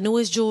A1 got the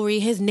newest jewelry.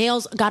 His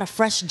nails got a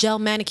fresh gel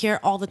manicure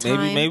all the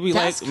time. Maybe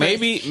That's like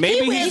maybe crazy.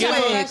 maybe He he give her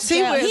wears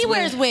wigs. He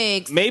wears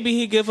wigs. maybe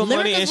he give her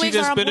money Lyrica's and she wigs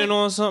just are spit it on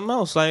on something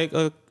else like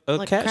a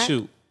Like cat crack?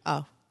 shoot.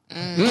 Oh.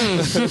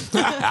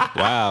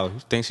 Wow, you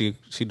think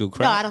she do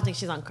crack? No, I don't think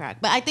she's on crack.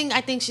 But I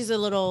think she's a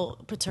little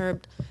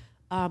perturbed.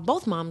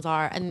 Both moms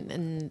are,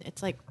 and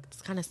it's like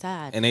it's kind of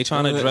sad. And they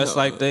trying to dress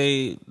like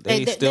they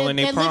still in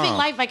their they're prom. living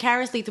life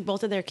vicariously through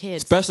both of their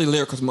kids. Especially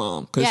Lyrica's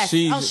mom. Because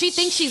Yes. She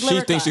thinks she's Lyrica.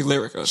 She thinks she's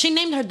Lyrica. She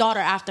named her daughter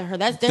after her.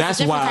 There's a That's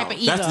different wild. type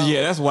of ego.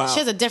 That's wild. She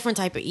has a different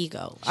type of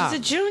ego. She's a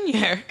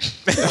junior.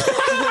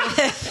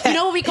 You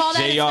know what we call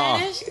that in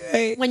JR.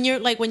 Spanish?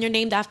 When you're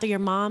named after your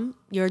mom,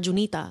 you're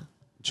Junita.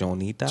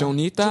 Jonita.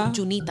 Jonita?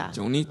 Junita.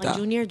 Jonita. Like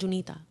junior,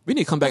 Junita. We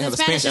need to come back and In have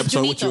a Spanish Spanish,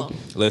 episode it's with you.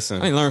 Junito.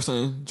 Listen, I ain't learned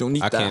something.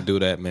 Jonita. I can't do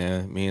that,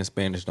 man. Me and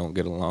Spanish don't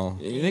get along.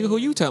 Yeah, nigga, who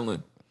you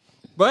telling?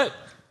 But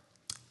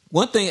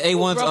one thing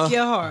A1's Broke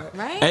your heart.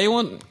 Right?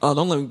 A1. Oh,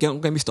 don't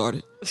get me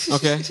started.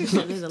 Okay,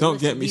 There's a don't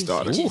list get of me these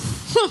started.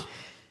 bitches.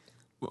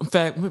 In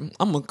fact,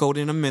 I'm gonna go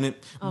there in a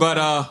minute. But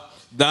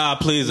Nah,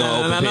 please don't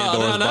no, open no,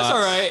 Pandora's that's box.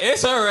 all right.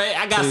 It's all right.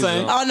 I got Please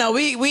something. don't. Oh no,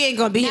 we ain't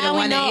gonna be here Now at we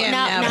 1 know. a.m.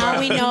 Now bro.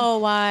 we know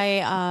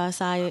why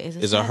Saya is a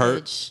Is a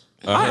hurt. savage.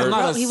 I am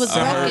not He was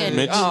a hurt broken.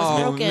 Mitch. He was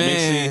Oh broken.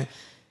 man.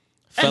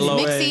 Fellow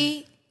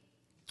Mixie.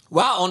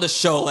 While on the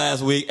show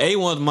last week,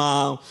 A1's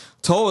mom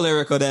told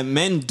Lyrica that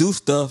men do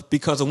stuff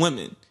because of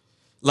women.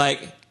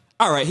 Like,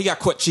 all right, he got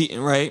caught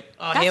cheating, right?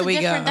 Oh, That's here a we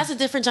different. go. That's a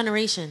different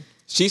generation.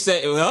 She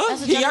said, well,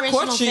 That's a he got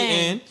caught generational cheating.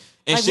 thing.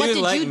 And Like, she what was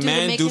did like, you do to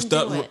men make do him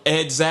stuff. do it?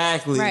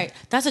 Exactly. Right.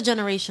 That's a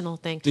generational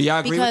thing. Do y'all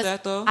agree with Because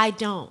that, though? I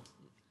don't.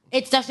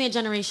 It's definitely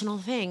a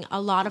generational thing.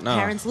 A lot of No.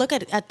 parents look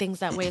at things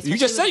that way. You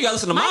just said you gotta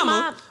listen to My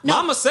mama. no,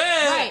 Mama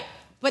said. right.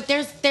 But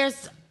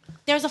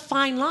there's a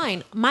fine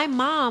line. My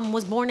mom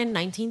was born in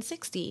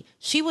 1960.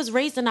 She was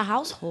raised in a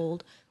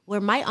household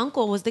where my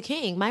uncle was the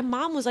king. My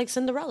mom was like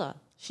Cinderella.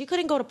 She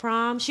couldn't go to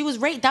prom. She was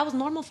raised. That was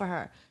normal for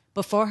her.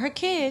 But for her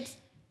kids,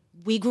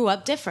 we grew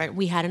up different.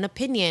 We had an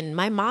opinion.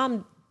 My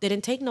mom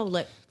didn't take no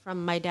lip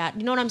from my dad.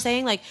 You know what I'm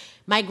saying? Like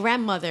my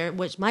grandmother,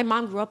 which my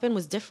mom grew up in,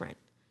 was different.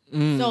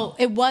 So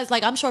it was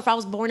like, I'm sure if I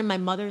was born in my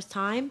mother's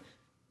time,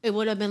 it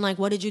would have been like,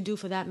 what did you do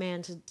for that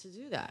man to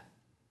do that?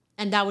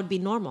 And that would be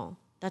normal.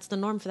 That's the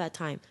norm for that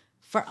time.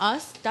 For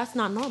us, that's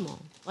not normal.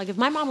 Like if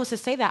my mom was to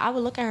say that, I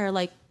would look at her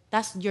like,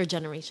 that's your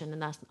generation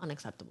and that's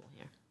unacceptable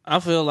here. I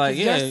feel like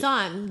Your yeah,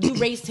 son, you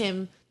raised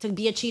him to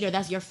be a cheater.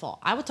 That's your fault.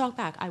 I would talk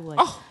back. I would.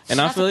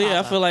 and I That's a feel I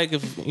problem. feel like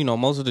if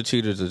most of the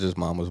cheaters are just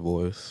mama's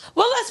boys.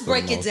 Well, let's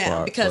break the it most down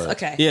part, because but-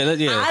 okay,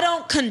 Yeah. I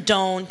don't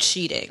condone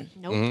cheating.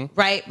 Nope.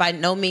 Right? By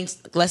no means.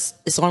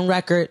 It's on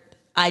record.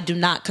 I do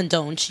not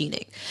condone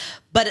cheating,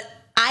 but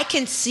I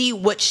can see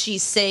what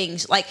she's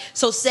saying. Like,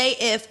 so say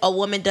if a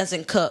woman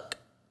doesn't cook,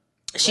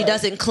 she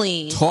doesn't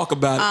clean. Talk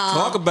about it.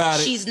 Talk about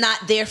it. She's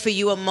not there for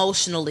you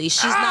emotionally.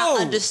 She's Ow! not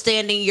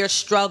understanding your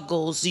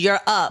struggles, your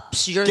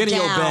ups, your Get in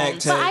downs. your bag,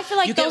 Tay. But I feel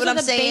like You get those what are I'm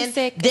the saying?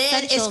 basic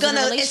Then essentials in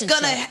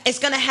a it's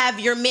gonna have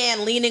your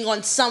man leaning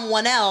on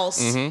someone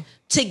else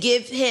to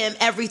give him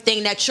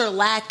everything that you're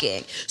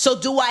lacking. So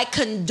do I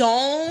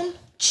condone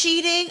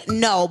cheating?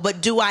 No, but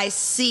do I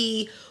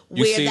see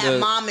You where see that the-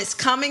 mom is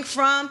coming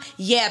from?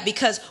 Yeah,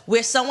 because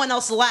where someone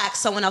else lacks,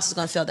 someone else is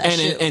gonna feel that and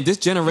shit. in this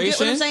generation, You get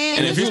what I'm saying?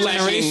 And if you this lacking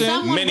generation,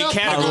 Someone many will- a lot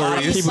of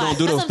categories, people don't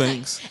do That's those what I'm saying.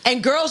 things.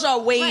 And girls are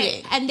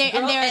waiting. Right. And they're-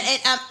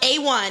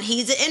 A1,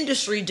 he's an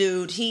industry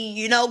dude. Girls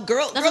That's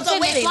what are I'm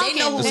saying. waiting. They They're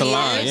know who It's he a is.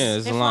 line, yeah,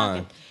 it's a They're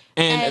line. flocking.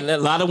 And a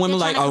lot of women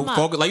they're like trying are to come up.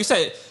 focused. Like you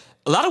said,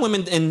 a lot of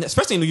women, and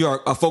especially in New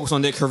York, are focused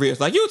on their careers,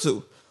 like you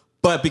two.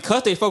 But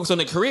because they focus on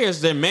their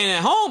careers, their man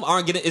at home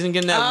isn't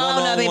getting that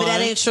one-on-one. Oh, no, baby,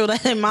 that ain't true.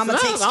 Mama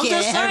takes I'm care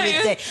of just saying.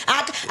 everything.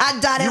 I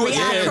dot every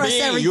I, cross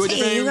every You're a T.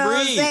 different You know what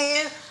I'm breed.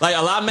 saying? Like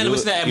a lot of men are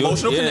missing that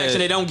emotional connection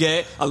they don't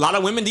get. A lot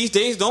of women these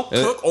days don't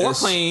cook or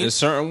clean. It's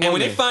certain and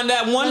when they women. find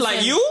that one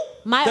like you,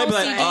 My they be OCD,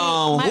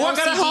 like, who I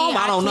got at home?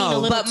 I don't clean a know.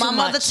 little But my too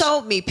mother much.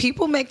 told me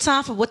people make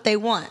time for what they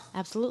want.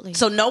 Absolutely.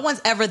 So no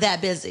one's ever that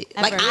busy.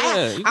 Ever. Like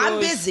Yeah, you I'm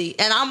always- busy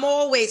and I'm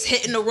always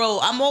hitting the road.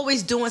 I'm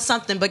always doing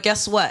something. But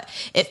guess what?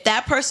 If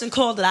that person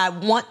called that I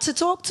want to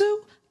talk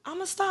to, I'm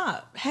gonna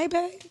stop. Hey,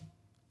 babe.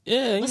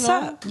 Yeah, What's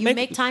up? you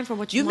make time for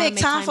what you, You want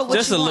make time for what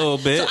Just you a want. little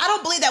bit. So I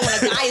don't believe that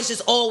when a guy is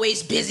just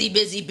always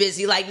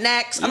busy. Like,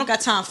 next, I don't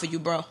got time for you,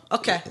 bro.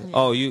 Okay.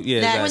 Oh, you yeah.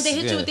 That- that's- When they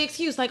hit yeah. you with the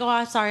excuse, like, "Oh,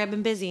 I'm sorry, I've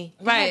been busy."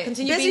 Right. Yeah,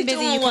 continue Busy being busy.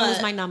 doing You can what?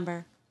 lose my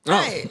number.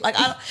 Right. Like,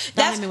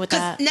 that's hit me with 'cause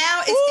that.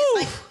 now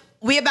it's like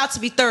we about to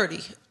be 30.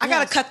 I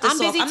gotta Yes. cut this I'm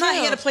off. busy I'm not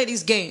too. here to play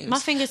these games. My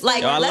fingers like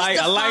still- Yo, I let's like-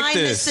 I define like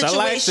this this. I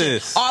like situation.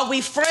 this. Are we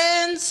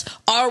friends?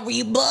 Are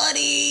we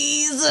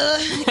buddies?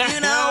 You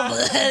know,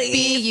 buddies.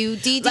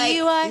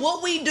 B-U-D-D-U-I. Like,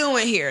 what we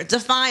doing here?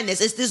 Define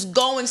this. Is this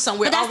going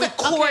somewhere? But Are we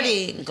that's the-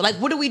 courting? Like,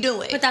 what are we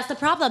doing? But that's the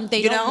problem.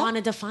 They You don't know? want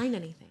to define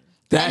anything.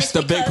 That's it's the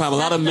big because problem.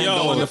 A lot of men that's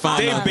don't the- want to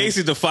find They out.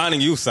 basically defining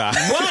you, Si.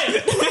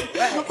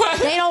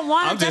 They don't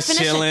want I'm a just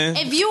definition. chilling.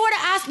 If you were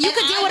to ask, you And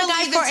could deal I with a guy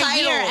believe for in a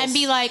year titles. and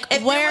be like,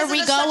 If "Where there are we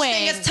wasn't a such going?"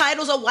 thing as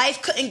titles, a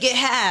wife couldn't get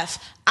half.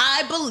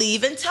 I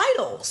believe in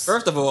titles.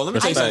 First of all, let me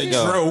tell you Respect,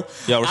 something yo. true.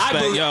 Yo, I respect,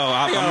 believe- yo.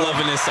 I'm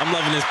loving this. I'm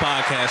loving this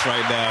podcast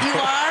right now. You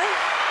are?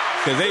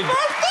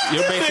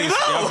 Because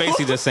y'all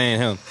basically just saying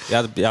him.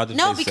 Y'all just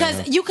No, basically because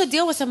saying him. you could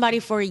deal with somebody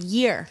for a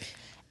year,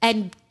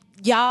 and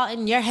y'all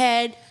in your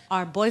head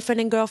are boyfriend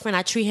and girlfriend.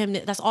 I treat him.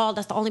 That's all.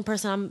 That's the only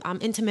person I'm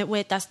intimate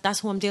with. That's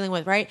who I'm dealing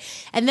with, right?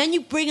 And then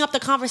you bring up the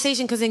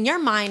conversation because in your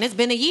mind it's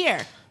been a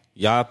year.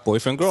 Y'all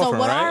boyfriend, So girlfriend,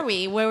 what right? are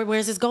we?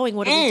 Where's this going?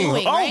 What are we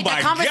doing? oh Right? my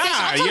That conversation.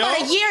 God, I'm talking about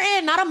yo. a year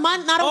in, not a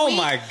month, not a Oh week.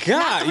 my not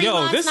God, 3 yo,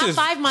 months, this not is-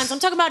 5 months. I'm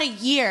talking about a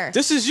year.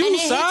 This is you, and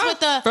it hits Si. with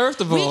the, First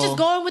of we all- just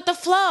going with the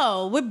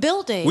flow. We're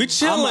building. We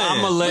chilling.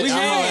 I'ma let- we I'ma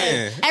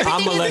hanging. I'ma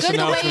Everything let is good the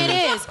Chanel way it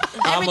finish. is.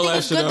 I'ma Everything let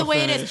is good the Chanel way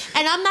it finish. is.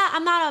 And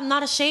I'm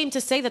not ashamed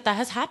to say that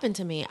has happened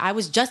to me. I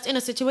was just in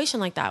a situation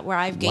like that where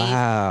I've gained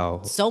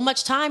Wow. so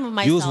much time of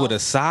myself. You was with a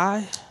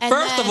sigh? And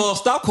First then- of all,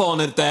 stop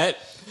calling it that.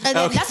 and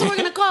then Okay. that's what we're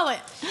gonna call it.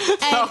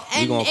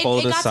 And gonna it, call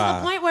it it a got to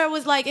side. the point where it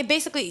was like, it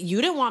basically,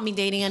 you didn't want me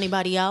dating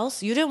anybody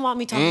else. You didn't want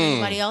me talking to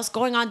anybody else,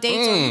 going on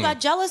dates. Or you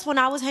got jealous when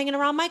I was hanging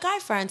around my guy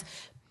friends.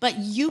 But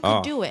you could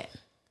Oh. do it.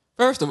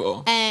 First of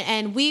all,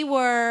 And we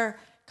were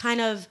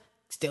kind of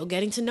still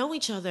getting to know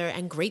each other,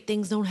 and great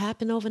things don't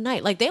happen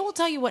overnight. Like, they will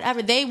tell you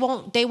whatever. They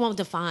won't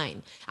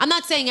define. I'm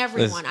not saying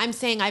everyone. I'm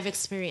saying I've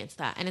experienced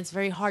that. And it's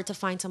very hard to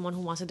find someone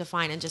who wants to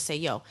define and just say,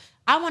 "Yo,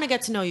 I want to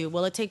get to know you.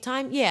 Will it take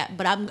time? Yeah,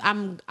 but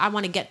I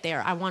want to get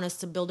there. I want us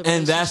to build a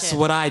relationship." and that's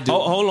what I do. Oh,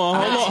 hold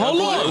on. You Go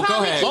probably ahead. keep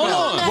Go him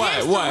on ahead. the What?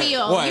 hamster What?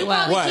 wheel. What? You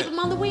probably What? keep him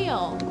on the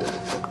wheel.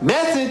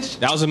 Message.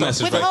 That was a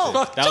message With right hope.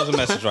 there. That was a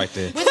message right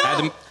there. With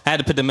hope. Had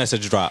to put the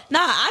message drop.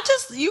 Nah,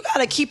 you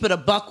gotta keep it a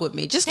buck with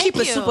me. Just Thank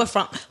keep it you. super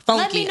Let me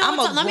funky. know I'm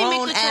what's a up. Let me make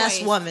the grown ass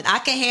choice. woman. I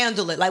can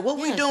handle it. Like, what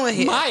we Yes. doing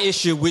here? My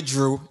issue with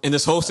Drew in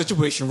this whole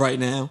situation right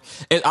now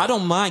is I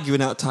don't mind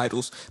giving out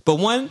titles, but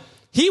one,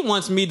 he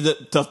wants me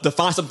to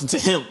define something to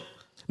him.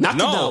 Not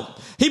No. to know.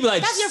 He'd be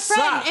like, That's your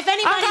friend. "Stop. If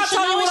anybody I'm not should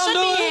telling know, you it what I'm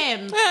should be doing."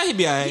 him. Yeah, he'd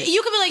be all right.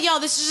 You could be like, "Yo,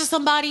 this is just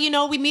somebody,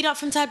 we meet up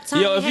from time to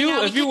time. Yo, we if hang out,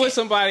 you we kick with it."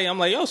 somebody, I'm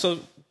like, yo, so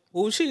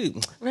who's she?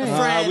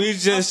 Friend. We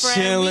just A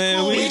friend. chilling.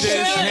 We cool. We We just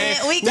chilling.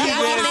 hang. We We kicking just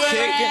it.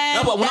 kicking.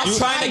 No, but when I'm That's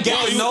trying to my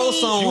get to know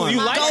bestie. someone, You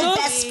like Go her?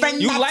 best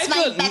friend. You That's like my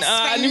her? best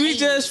friend. We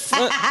just.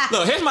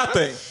 look, here's my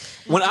thing.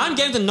 When I'm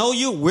getting to know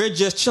you, we're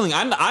just chilling.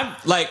 I'm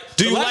like,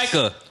 Do you let's- like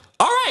her?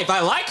 All right, if I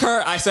like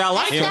her, I say I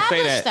like He her. don't say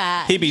Establish that.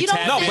 that. He be You don't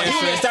tapped No, say but in.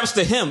 he that. established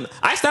to him.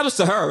 I established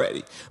to her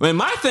already. I mean,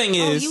 my thing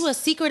Oh, is, you a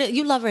secret?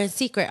 You love her in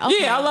secret? Okay.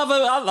 yeah, I love her.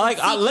 Let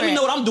me Secret.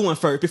 know what I'm doing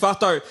first before I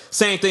start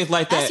saying things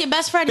like that. That's your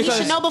best friend. He Because-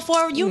 should know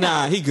before you know.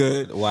 Nah, he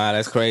good. Wow,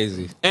 that's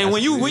crazy. And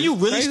when you really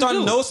Crazy start to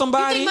dude. know You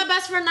somebody, think my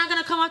best friend not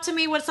gonna come up to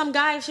me with some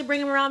guy and should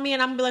bring him around me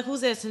and I'm gonna be like,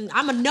 "Who's this?" And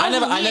I'm gonna know. I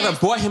never who he is.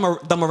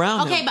 brought them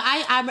around. Okay, him. but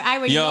I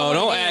already know. Yo, what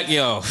don't it act, is.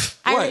 yo.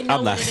 I already What? know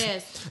I'm what not- it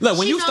is. Look,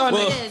 when She you knows start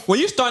what it is. when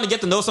you starting to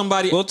get to know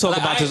somebody, We'll talk like,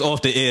 about this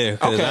off the air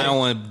because Okay. I don't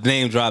want to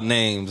name drop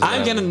names. or I'm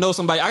getting to whatever. know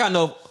somebody. I gotta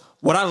know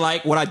what I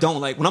like, what I don't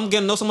like. When I'm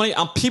getting to know somebody,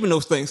 I'm peeping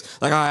those things.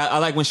 Like, I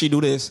like when she do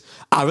this.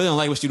 I really don't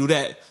like when she do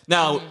that.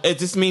 Now, it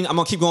just means I'm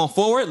gonna keep going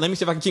forward. Let me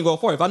see if I can keep going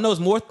forward. If I know there's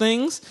more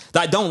things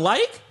that I don't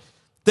like,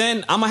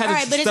 then I'm gonna All have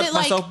right, to but is step it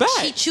like myself back.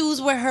 she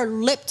choose where her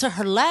lip to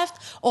her left,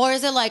 or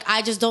is it like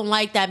I just don't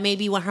like that?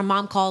 Maybe when her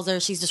mom calls her,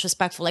 she's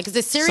disrespectful. Like, is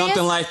it serious?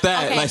 Something like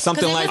that. Okay. Like,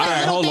 something 'Cause if like it's that.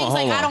 little Hold on, things,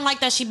 like, hold on. I don't like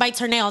that she bites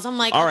her nails. I'm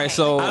like, All right, okay,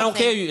 so- I don't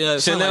care.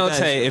 Something Chanel like that.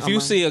 Tay, if I'm you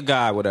like- see a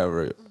guy,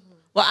 whatever.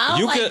 Well, I don't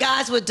You like could-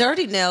 guys with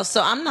dirty nails,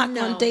 so I'm not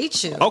No. gonna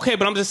date you. Okay,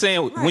 but I'm just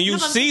saying when you No,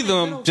 but I'm see saying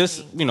them, little just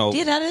things. you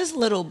Yeah, that is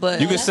little,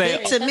 but You could that's say-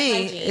 big to That's me.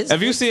 hygiene. It's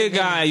if you big see to a me.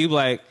 guy, you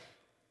like.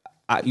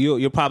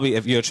 You're probably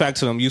if you're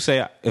attracted to him, you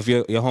say if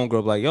your homegirl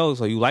be like, yo,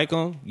 so you like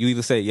him? You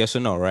either say yes or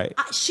no, right?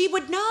 she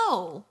would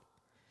know.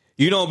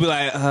 You don't be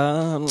like,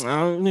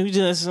 we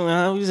just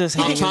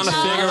I'm trying to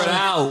figure it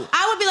out.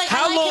 I would be like,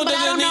 How I like long it, but does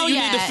I it don't know need? You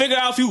yet. need to figure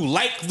out if you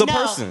like the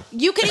person.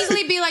 You could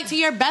easily be like to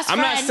your best I'm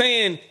friend. not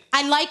saying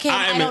I like him.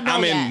 I don't know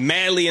I'm yet.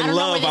 madly in I don't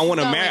know love. where I this want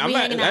to is marry. going. I'm We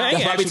not. hanging out. I ain't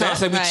That's why we asking trying to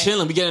say that. we Right.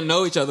 chilling, we getting to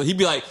know each other. He'd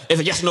be like, it's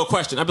a yes or no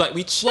question. I'd be like,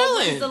 we When was the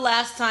chilling.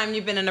 last time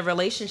you've been in a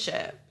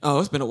relationship? Oh,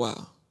 it's been a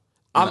while.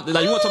 Like you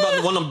want to talk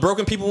about one of them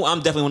broken people? I'm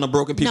definitely one of them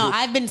broken people. No,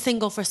 I've been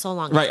single for so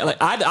long. Right, like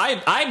I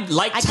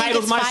like I think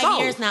titles it's 5 myself.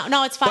 years now.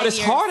 No, it's 5 But years.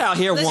 it's hard out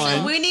here. Listen,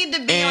 one, we need to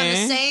be on the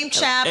And- same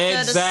chapter,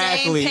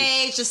 Exactly. the same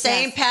page, the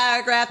same Yes.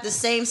 paragraph, the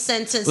same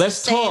sentence,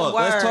 Let's the same talk.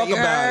 word. Let's talk you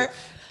about heard? it.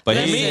 But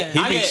Listen, he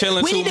I be get-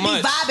 chilling We too need to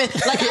much. be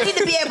vibing. Like I need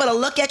to be able to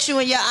look at you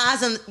in your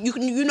eyes and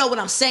you know what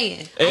I'm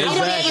saying. Exactly. I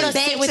don't need Sit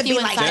babe with to you be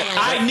in like silence.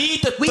 that. I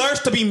need the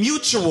thirst to be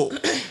mutual.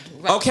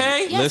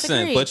 Okay? Yes, Listen,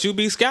 agreed. but you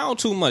be scouting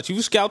too much.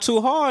 You scout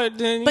too hard,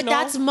 then you But know.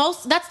 that's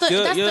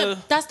Your-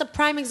 the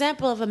prime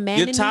example of a man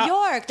your in top, New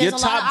York. There's your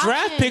a lot top of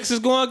draft options. picks is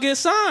going to get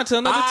signed to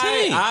another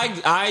team.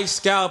 I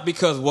scout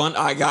because one,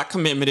 I got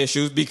commitment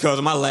issues because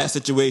of my last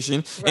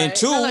situation, and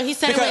two, No, he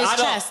said it with because his I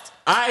don't. chest.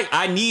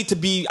 I need to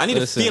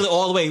Listen, feel it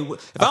all the way.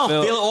 If I don't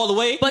feel- feel it all the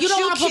way, But You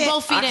don't wanna put can't-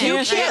 both feet in. You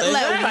I can't can't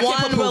let put one both-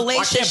 I can't put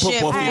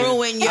relationship both feet in.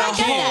 ruin your I get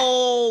that.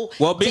 whole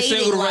well, be dating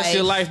single the rest of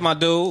your life, my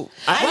dude.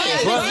 I Right, ain't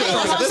right, brother, that's at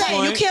what I'm this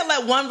saying. You point. can't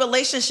let one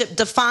relationship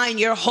define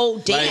your whole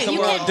dating. Like, come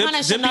you on, can't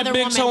punish dip your another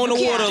big woman. toe in the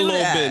You water a can't do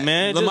little that. bit,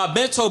 man. Look, my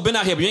bent toe been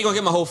out here, but you ain't gonna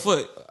get my whole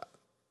foot.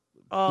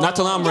 Not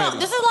till I'm Yo, ready.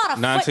 there's a lot of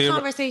Not foot till you're-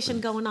 conversation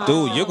going on.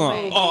 Dude, you're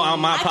going. Oh,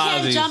 my I can't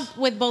apologies. jump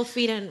with both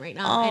feet in right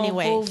now. Oh,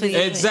 anyway, both feet.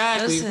 physically.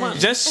 Exactly. Listen. What?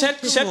 Just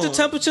check the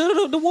temperature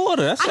of the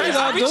water. That's all you I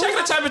gotta be do. checking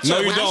the temperature. No,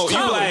 you when don't. it's You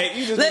cold. like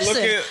you just Listen,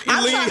 look at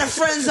I'm trying to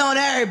friend zone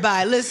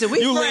everybody. Listen, we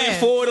you lean friends.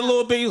 forward a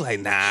little bit. You like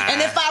nah. And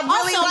if I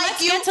really Also, like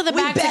let's you, get to the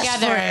we bag best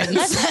together.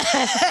 friends.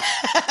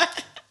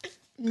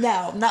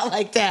 No, not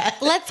like that.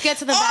 Let's get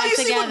to the Oh, bag you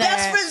together. see what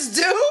best friends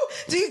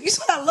do? You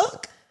see how I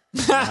look?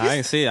 I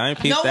ain't see it. I ain't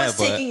peeped No that, one's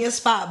but taking your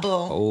spot, boo.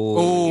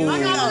 oh,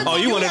 Oh,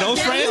 you one of those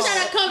You friends?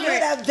 trying to cover You're it.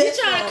 that You bitch.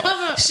 trying to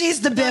cover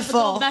She's the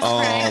biffle. best Oh,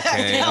 friend.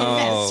 okay. No, Oh.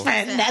 best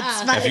friend.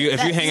 That's my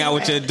If you hang out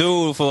with your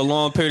dude for a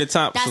long period of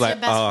time, That's it's your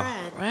like, best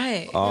friend.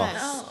 right.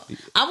 Yes.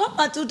 I want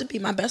my dude to be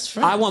my best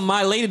friend. I want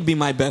my lady to be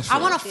my best I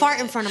friend. want to fart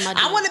in front of my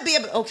dude. I want to be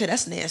able. Okay,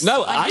 that's nasty.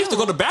 No, I used to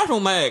go to the bathroom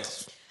with my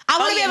ex. I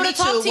want Oh, to be yeah, able me to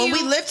talk too. to you. When we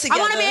lived I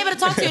want to be together. able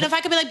to talk to you. And if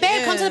I could be like,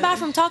 babe, come to the Yeah.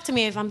 bathroom, talk to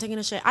me if I'm taking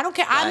a shit. I don't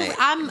care. Right.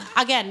 I'm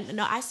again,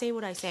 no, I say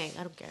what I say.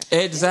 I don't care.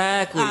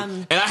 Exactly.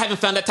 And I haven't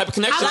found that type of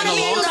connection I in want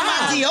a to long use my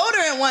time.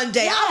 deodorant one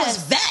day. I was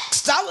Yes.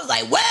 vexed. I was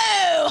like,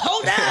 "Whoa,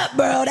 hold up,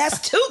 bro. That's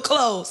too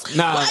close.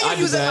 Nah, Why I you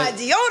do using that. my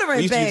deodorant,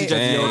 We used to use babe? each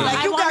other's deodorant. Like,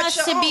 I you want got us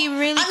your to own- be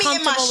really I mean,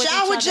 in my comfortable with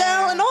shower each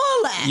gel other. and all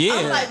that. yeah.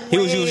 I'm like, He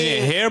was wait.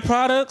 using hair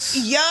products.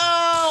 Yo,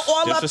 all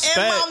up in Disrespect.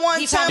 my one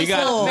He probably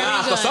temple. smelled very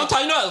Nah, good. so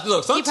sometimes, you know,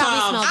 look, He probably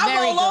sometimes smelled I very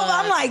roll over. good.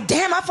 I'm like,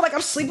 damn. I feel like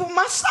I'm sleeping with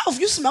myself.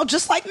 You smell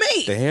just like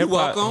me. The hair You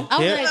welcome. pro-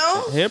 hair, Okay.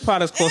 know? hair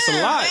products cost a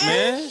Yeah, lot, man.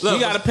 man. Look, you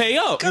got to pay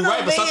up. you're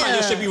right, but sometimes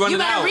your shit be running You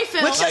gotta out.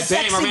 refill. With your Like, damn,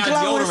 I sexy ran out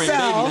of glowing deodorant,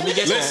 self. baby. Let me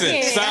get Listen,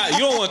 that. Si, you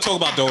don't want to talk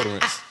about deodorants.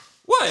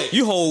 What?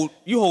 You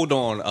hold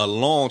on a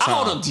long I time.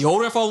 hold on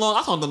deodorant for a long.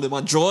 I hold on to my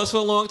drawers for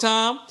a long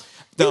time.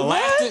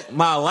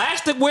 My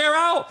elastic wear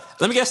out.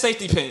 Let me get a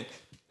safety pin.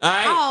 All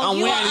right, Oh, I'm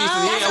you wearing are, these.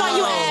 that's why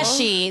you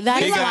ashy.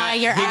 That's He why got,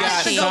 you're he got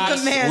ashy. socks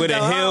commando. with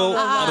a heel. The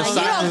You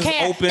socks don't is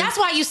care. open. That's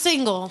why you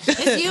single.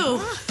 It's you.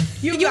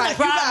 You the got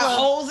problem.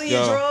 holes in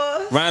your Yo,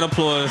 drawers. round of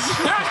applause. I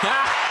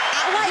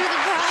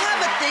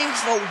have a thing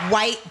for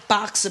white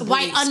boxer briefs.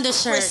 White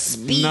undershirts,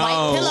 Crispy. No.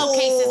 white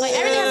pillowcases, like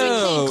everything has to be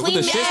clean. With Clean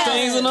the shit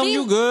stains in them,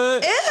 you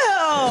good? Ew.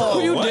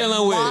 Who you What?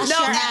 dealing with? Wash No,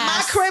 your at my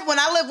ass. crib when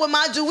I lived with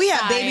my dude, we had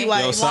Sorry. baby Yo,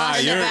 wipes. Si,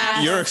 Wash your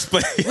ass. you're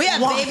explaining. We had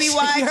baby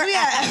wipes. We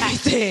had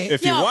everything.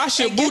 If you Yo, wash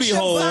your And get booty your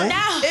hole, butt-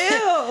 Now,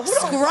 Ew. Who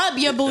don't- scrub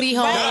your booty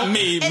hole. Not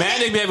me. And Man, then-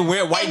 they be having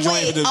wear white And joints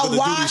wait, with the a duty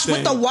wash with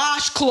stain. the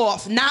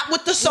washcloth, not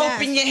with the soap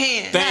Yes. in your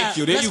hand. Thank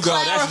you. There Let's you go.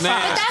 That's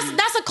clarify. nasty.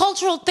 That's a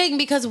cultural thing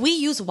because we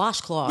use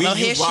washcloth. We Oh, use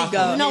here she washcloth.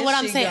 go. You know Here what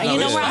I'm she saying? go. You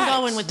know it's where I'm facts.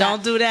 going with Don't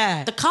that. do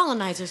that. The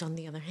colonizers, on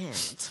the other hand,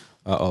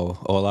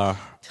 all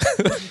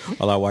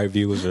our white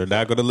viewers are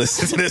not going to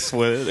listen to this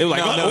one. They're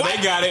like, No, what?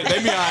 they got it.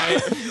 They be all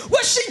right.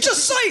 What she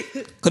just say?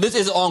 Because this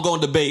is an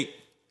ongoing debate.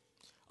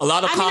 A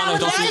lot of I mean, I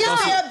colonists would don't like see. to don't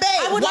know. see- Yeah,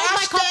 babe. I would like my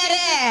Wash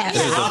that ass.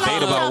 There's a I would debate like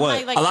to about know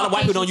what? my, A lot of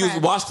white people don't use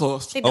Caucasian friends.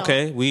 washcloths. They don't.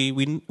 Okay,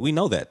 we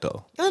know that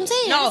though. That's what I'm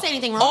saying. I No, didn't say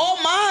anything wrong. all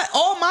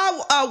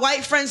my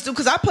white friends do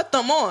because I put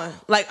them on.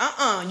 Like,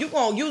 you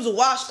gonna use a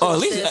washcloth? Oh, at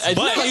least sis. at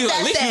But-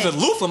 least use a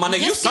loofah, my nigga.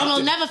 Your Use skin will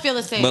something. never feel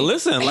the same. But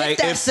listen, Hit like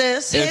that,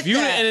 sis. if Hit you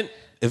that.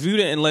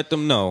 didn't let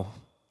them know,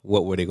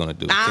 what were they going to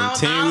do? I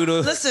Continue to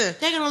listen.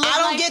 They're gonna live I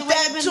don't life get the way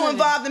they've that been too living.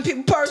 involved in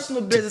people's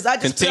personal business. I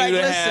just continue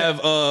feel to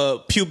like, listen.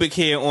 have pubic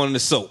hair on the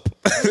soap.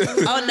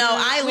 Oh no,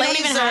 I We don't laser.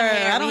 even have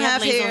hair. I don't We have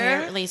have laser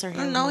hair. hair. Laser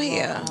hair. No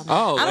hair.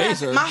 Oh, I don't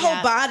laser. have, my whole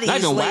Yeah. body Not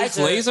is even wax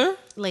laser.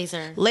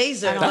 Laser.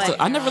 Laser. I don't That's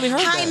like- I never really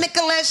heard Hi, that.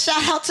 Nicolette.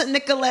 Shout out to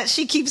Nicolette.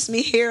 She keeps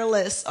me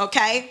hairless.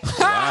 Okay.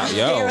 Wow,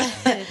 yo. I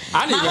didn't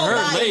My even whole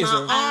heard body,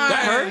 laser. my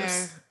That arms.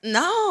 hurts.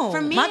 No,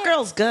 For me, my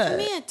girl's good. For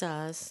me, it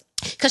does.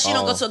 Because she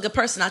don't go to a good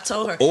person. I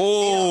told her.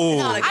 Oh.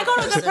 I go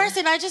to a good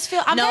person. I just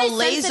feel I'm No, very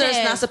laser's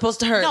sensitive. not supposed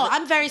to hurt. No,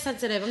 I'm very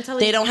sensitive. I'm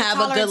telling you. They don't my have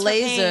a good tolerance for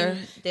laser.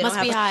 pain They must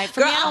don't be have high. a,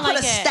 For girl, me, I I'll don't put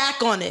like a it.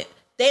 stack on it.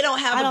 They don't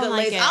have I a don't good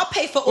like laser. it. I'll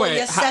pay for all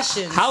your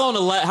sessions. How long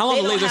how long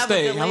They the don't laser have a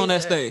stay? good How long that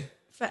laser. stay?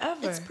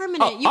 Forever. It's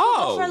permanent. You can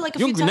go for like a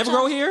few you never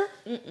go touch-ups.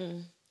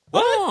 here?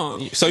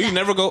 What? So you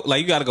never go,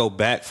 like, you got to go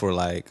back for,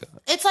 like,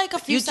 It's like a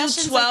few You do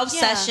sessions. 12 like,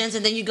 yeah. sessions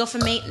and then you go for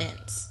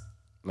maintenance.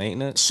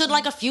 maintenance? Should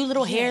like a few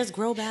little hairs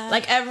grow back?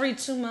 Like every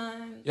 2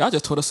 months. Yeah, I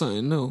just told her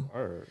something new.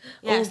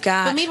 Yes. Oh,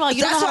 God. But meanwhile,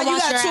 you That's don't why know you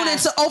how to got to wash tune your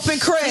into ass. Open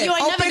Crib. You ain't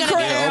never Open gonna Crib.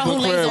 get a girl who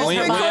Open lays crib. on When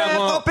her y'all body.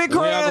 going, Open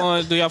when y'all crib.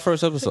 going to do y'all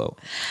first episode?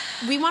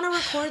 We want to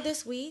record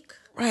this week.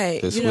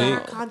 Right. This you week? know, Our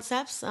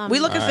concepts. we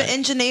looking Alright. for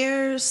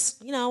engineers.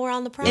 You know, we're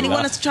on the pro.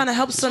 Anyone that's trying to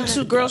help some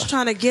 2 girls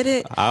trying to get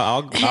it.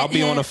 I'll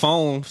be on the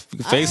phone.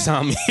 You can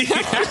FaceTime me. Give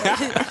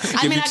I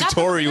me mean, I got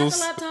tutorials. the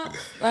laptop. You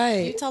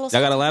Right. tell us.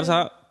 Y'all got a what to do.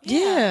 laptop?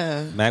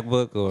 Yeah.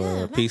 MacBook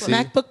or PC?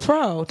 MacBook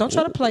Pro. Don't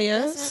try to play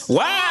us.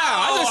 Wow,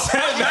 I just said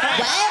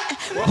that.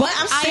 But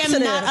I'm I am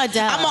sensitive. not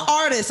Adele. I'm an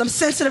artist. I'm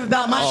sensitive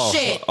about my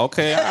shit.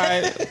 Okay, all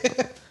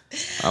right.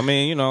 I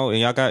mean, you know, and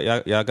y'all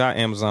got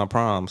Amazon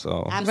Prime,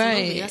 so Absolutely.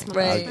 Right, That's my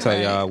right. I tell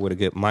y'all where to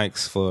get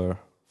mics for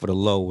the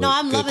low with No,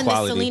 I'm good loving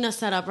quality. this Selena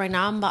setup right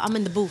now. I'm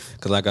in the booth.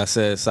 Cause like I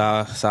said,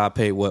 Sai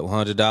paid what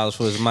 $100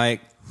 for his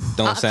mic.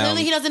 Don't sound.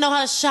 Clearly, he doesn't know how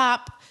to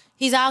shop.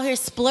 He's out here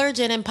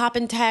splurging and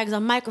popping tags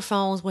on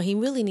microphones. What he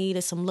really needs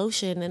is some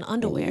lotion and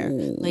underwear,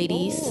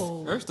 ladies.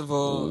 First of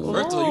all,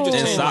 you just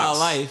And changed my socks.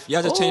 life.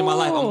 Y'all just changed my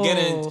life. I'm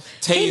getting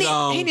Tay's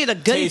he need a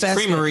goodie Tay's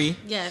basket. Creamery.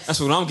 Yes. That's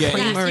what I'm getting.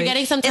 Yes, you're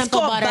getting some It's temple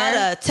called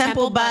butter.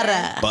 Temple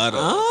butter. butter.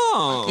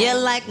 Oh. You're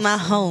like my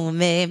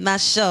homie, my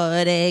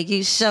shorty.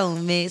 You show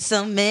me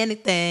so many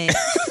things.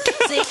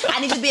 See, I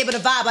need to be able to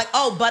vibe like,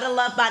 oh, Butter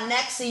Love by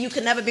Nexie. You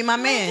could never be my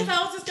man.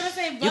 I was just gonna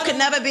say You could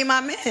never be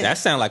my man. That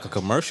sound like a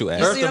commercial ad.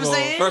 First see what of I'm all,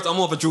 saying? first I'm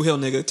more of a Drew Hill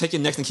nigga. Take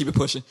your next and keep it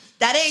pushing.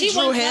 That ain't She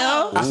Drew won't Hill.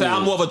 know. I said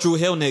I'm more of a Drew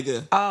Hill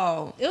nigga.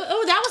 Oh. Ooh,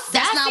 that was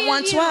That's sassy not of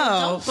you.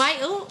 112. Don't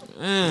bite. Ooh.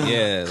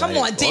 Yeah. Come like,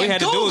 on, all you damn. had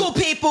to do Google,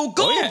 is- people.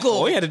 Google.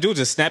 All you had to do was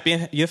just snap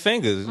your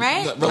fingers.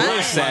 Right? But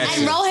we're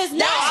sassy. And roll his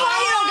neck. That's why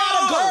he don't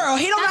got a girl.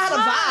 He don't know how to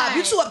That's vibe. why.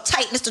 You too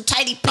uptight, Mr.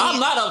 Tighty Pants. I'm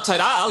not uptight.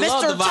 I love the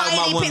Mr. vibe of my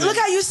Tiny woman. Pants. Look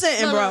how you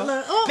sitting, Look, bro.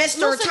 look, look. Mr.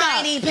 Loosen up.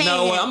 Tiny Pants. You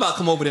know what? I'm about to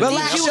come over there.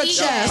 Relax Cut your eat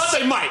chest. they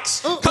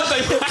mics. Cut they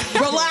mics.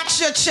 Relax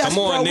your chest, Come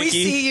on, bro. Nikki.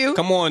 We see you.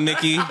 Come on,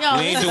 Nikki. Yo,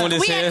 we ain't doing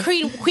this we here.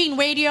 at Queen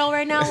Radio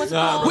right now. What's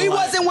Nah, going We on?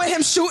 wasn't with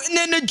him shooting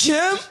in the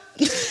gym.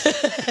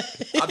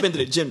 I've been to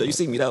the gym though. You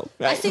see me though.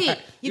 I see.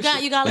 You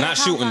got like Not a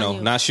shooting pound though. on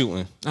you. Not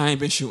shooting. I ain't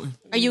been shooting.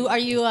 Are you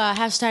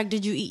hashtag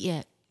did you eat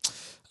yet?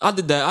 I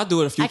did that. I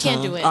do it a few I times.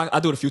 can't do it. I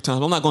do it a few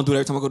times. I'm not gonna do it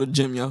every time I go to the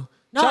gym, yo.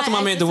 No, Shout out to my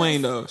I- man it's-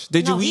 Dwayne though.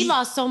 Did No, you he eat?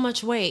 lost so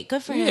much weight.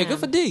 Good for him. Yeah, good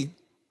for D.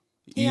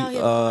 He out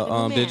here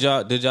looking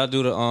Did y'all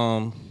do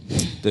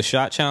the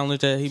shot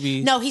challenge that he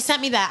be? No, he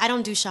sent me that. I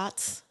don't do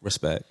shots.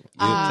 Respect.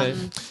 You,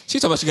 She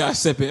talking about she got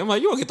sipping. I'm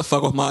like, you don't get the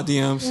fuck off my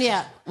DMs.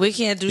 Yeah, We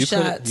can't do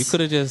shots. you could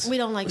have just. we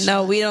don't like. No,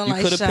 shots. we don't You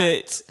like could have shots.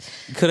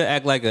 picked. You could have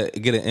act like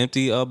get an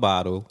empty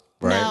bottle,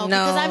 right? No, No.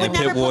 because I would And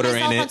never put put water in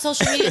myself it. on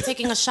social media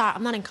taking a shot.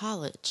 I'm not in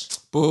college.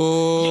 Boo.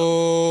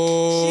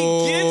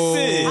 She gets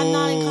it. I'm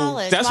not in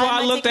college. That's why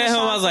am I looked taking at a him.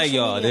 shot I was on like,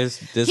 social yo, media?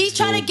 this. He's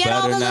trying to dude get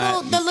all better the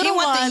not- little He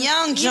want the ones.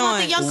 young He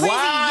want the joint. young crazy,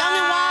 young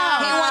and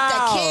wild. He want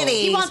the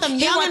kitties. He want them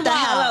He young want and the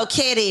wild. Hello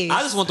Kitties.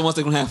 I just want the ones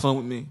that gonna have fun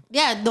with me.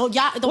 Yeah, the what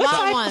wild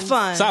type of ones.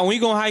 fun? So when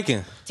you going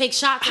hiking? Take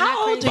shots. and How act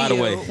old crazy. are By the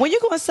you? way. When you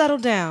going to settle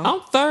down?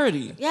 I'm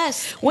 30.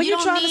 Yes. When you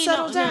don't trying to need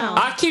settle down?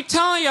 I keep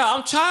telling y'all,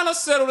 I'm trying to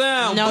settle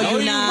down. No, but you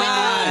you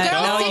not.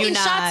 Girls No, you taking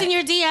not. shots in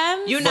your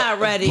DM. You're not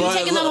ready. but-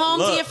 taking them Look, home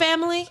to look. your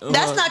family.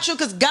 That's not true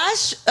because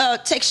guys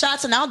take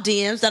shots in our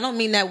DMs. That don't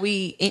mean that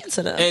we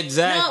answer them.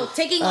 Exactly. No,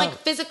 taking like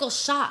physical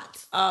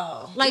shots.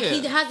 Oh. Like he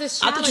Yeah. has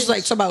this I challenge. thought you was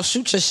like talking about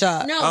shoot your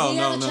shot. no, Oh, he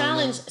no, has a no,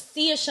 challenge.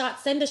 See a shot,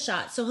 send a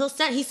shot. So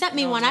he sent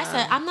me one. I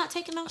said, I'm not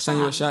taking no Send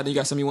you a shot. shot, then you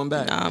gotta send me one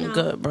back. Nah, I'm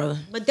good, brother.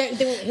 But his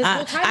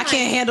whole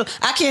timeline.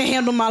 I can't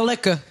handle my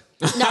liquor.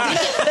 No, we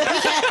can't.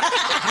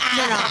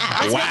 No.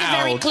 Let's make it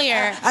very Wow.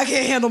 clear. I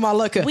can't handle my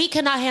liquor. We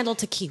cannot handle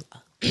tequila.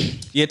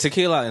 Yeah,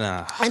 tequila.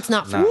 Nah. It's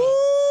not for Nah. me.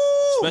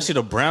 Especially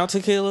the brown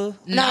tequila.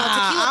 No, tequila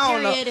I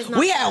don't period know. is not.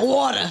 We had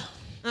water.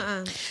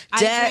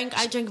 Dad-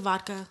 I drink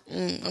vodka.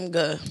 I'm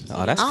good.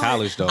 Oh, that's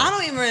college though. I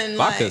don't even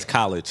Vodka's like.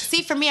 college.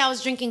 See, for me, I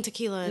was drinking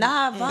tequila.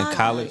 Nah, vodka. In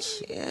college.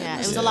 Yeah,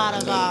 it was a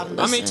lot of.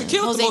 I mean,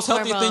 tequila's the Jose most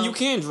healthy Cuervo. thing you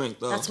can drink,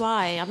 though. That's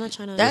why I'm not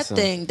trying to.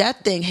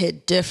 That thing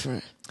hit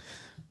different.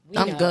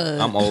 I'm good.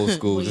 I'm old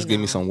school. Just give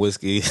me some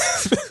whiskey.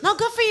 No,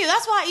 good for you.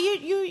 That's why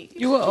you.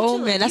 You an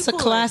old man. That's a cool.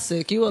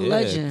 classic. You a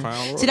legend.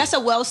 Crown Royal. See, that's a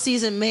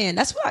well-seasoned man.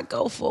 That's what I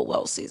go for.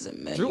 Well-seasoned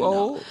man. You know?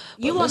 old?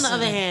 You, on the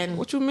other hand,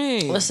 What you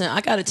mean? Listen,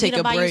 I gotta take need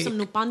to a buy break. you some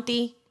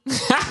Nupanti.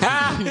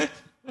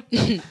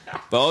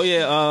 But oh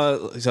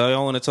yeah, so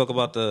y'all want to talk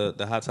about the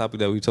hot topic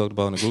that we talked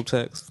about in the group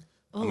text?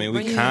 I mean,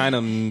 we bring kind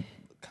of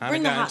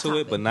Bring the got hot into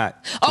it, topic. but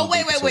not. Oh too wait,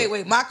 deep wait, into wait, it.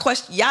 wait. My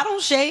question: y'all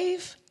don't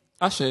shave?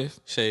 I shave.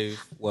 Shave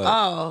what?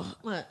 Oh,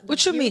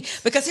 what you mean?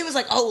 Because he was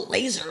like, "Oh,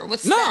 laser.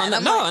 What's that?"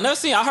 I'm No, like, I never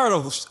seen. I heard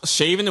of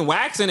shaving and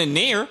waxing and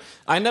nair.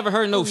 I never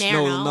heard no Nair,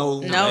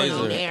 no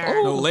no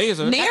nair. no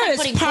laser. Nair That's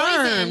like is putting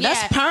perm. poison.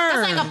 That's Yeah.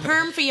 perm. That's like a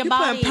perm for your You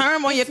body. putting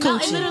perm on your It's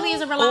not- coochie. It literally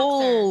is a relaxer.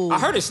 Oh, I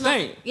heard it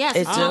stink. Yes,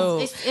 It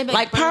do. it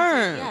Like burns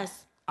perm. you. Yes.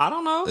 I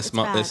don't know. It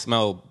bad.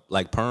 smell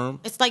like perm.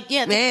 It's like,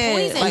 yeah, the Yeah,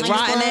 poison. like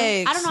rotten it's-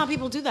 eggs. I don't know how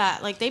people do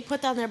that. Like, they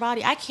put that on their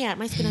body. I can't.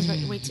 My skin is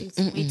way too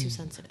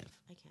sensitive.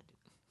 I can't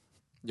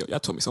do Yo, y'all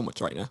told me so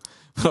much right now.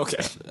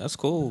 Okay. That's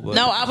cool. But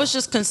no, I was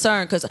just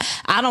concerned because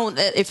I don't.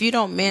 If you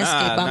don't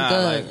manscape, I'm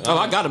good. Oh,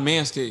 I got a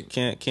manscape.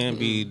 Can't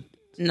be.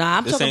 Nah,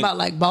 I'm This talking ain't- about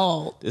like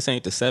bald. This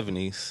ain't the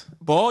 70s.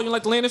 Ball, you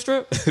like the landing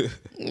strip?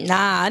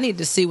 Nah, I need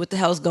to see what the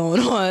hell's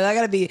going on. I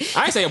gotta be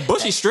I ain't say a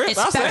bushy strip.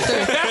 I inspector.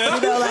 said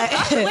You know, like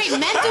Wait,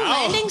 men do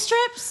landing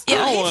strips? yo,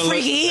 wanna he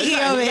freaky you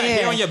got over hair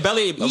here. on your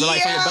belly, like from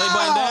your belly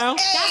button down.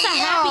 That's a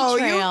happy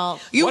trail.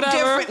 You Whatever.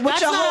 different with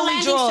That's your not a holy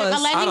landing strip. drawers. A I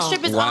landing don't-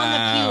 strip is Wow. on the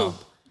pube.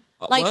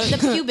 Like What? the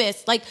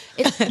pubis. Like,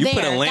 it's there.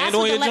 put a land That's on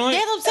what your the joint?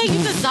 That's what I'm saying.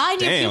 You design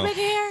your Damn. pubic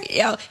hair.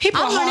 Yo, he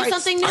put I'm learning hearts.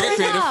 something new I get right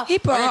creative. now. He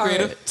put I get hearts.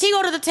 creative. T,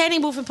 go to the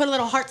tanning booth and put a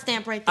little heart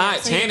stamp right there. All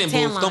right, So you tanning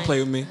tan booth. Don't line. play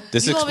with me.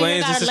 This You over here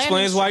explains. got This a landing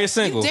explains why you're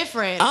strip. single. You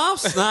different. I'm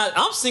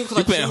single.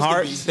 You putting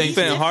hearts. You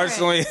putting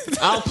hearts on you.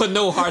 I don't put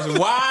no hearts.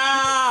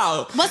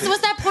 Wow. What's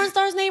that porn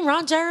star's name?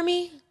 Ron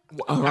Jeremy?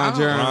 Ron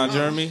Jeremy. Ron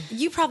Jeremy.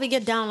 You probably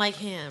get down like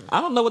him. I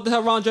don't know what the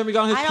hell Ron Jeremy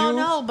got on his I don't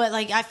pubes. know, but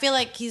like I feel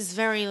like he's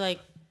very like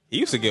He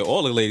used to get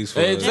all the ladies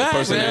for Exactly. a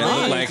person that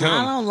looked like I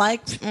him. don't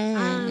like.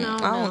 know,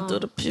 I don't do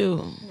the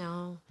pew.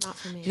 no, not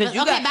for me. Because But,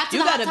 you okay, back to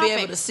the hot gotta be topic.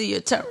 able to see your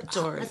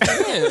territory.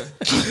 Yeah.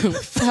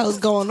 What the hell's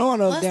going on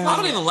over Let's there? I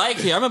don't even like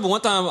hair. I remember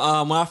one time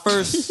when I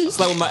first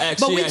slept with my ex.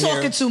 But she we had hair.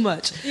 talking too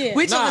much. We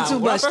Nah, talking too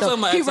when I much first stuff. saw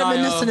my He ex, I,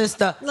 reminiscing and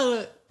stuff.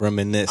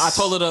 Reminisce. I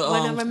told her to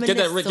When I get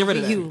reminisce rid of over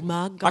that. you,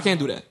 my God. I can't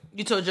do that.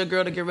 You told your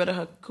girl to get rid of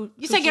her.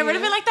 You said get rid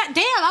of it like that?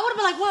 Damn, I would have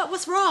been like, what?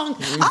 What's wrong? I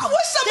wish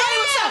somebody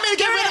would tell me to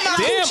get rid of my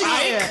Damn, coochie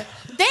hair.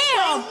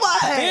 Damn.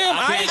 What? Damn, I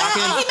can't.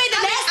 He made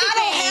the nasty I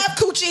don't face. have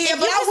coochie hair, If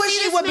but you I could wish see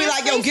he this would be man's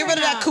like, yo, face get rid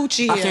of right that now.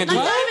 coochie I hair. can't do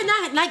Like, that. not even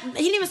that. Like,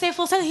 he didn't even say a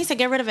full sentence. He said,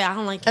 get rid of it. I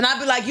don't like it. And I'd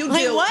be like, you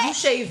Like do. what? You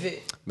shave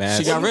it. Man,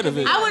 She got rid of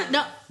it. I would,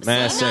 no.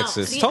 Man, See, no.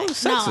 sexist. See, Totally No,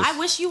 sexist. I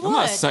wish you would. I'm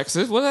not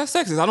sexist. What's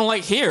that sexist? I don't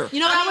like hair. You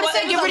know what I would have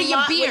said? Get rid of your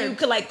You beard.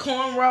 could like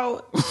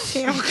cornrow.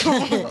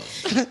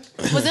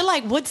 cornrow. Was it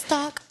like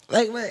Woodstock?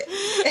 Like what?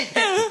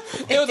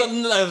 It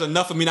was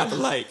enough for me not to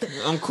like.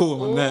 I'm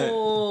cool on that.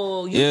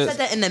 Oh, you Yeah. said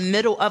that in the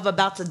middle of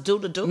about to do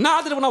the do. No,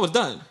 I did it when I was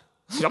done.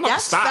 I'm not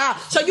That's stop.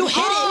 stop. So you hit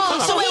Oh,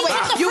 it. So so he wait,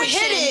 took the you friction.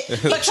 hit it,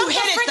 He but you took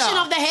hit the it friction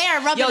though. of the hair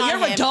rubbing Yo, on you're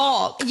him. a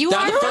dog. You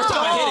That are was the first time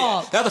I hit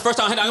dog. it. That was the first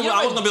time I hit it. You're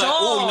I was gonna be like,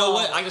 oh, you know dog.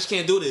 what? I just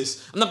can't do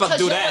this. I'm not about to 'Cause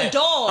do you're that. a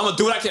dog. I'm gonna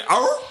do what I can.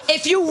 Oh,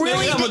 If you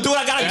really I'm gonna do what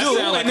I gotta That do.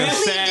 sound like a man.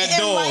 sad didn't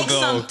dog, like though.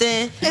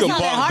 something, You can not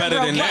that bark better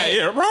than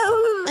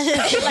heartbroken.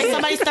 that. like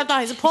somebody stepped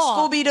on his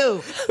paw. Scooby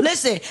Doo.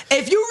 Listen,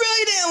 if you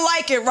really didn't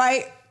like it,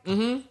 right?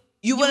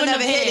 You would have wouldn't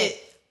never have hit hit it.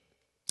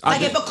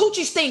 Like if a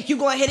coochie stink, you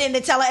gonna hit it and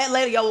then tell her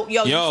later, yo,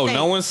 Yo, you stink.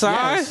 no one's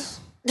side.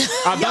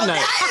 I've Yo, done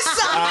that is that.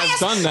 some I've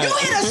done that. You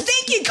hit a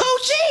stinky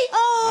coochie?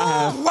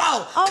 Oh,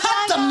 bro, cut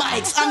my the God.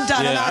 mics. I'm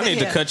done. I'm Yeah, I outta need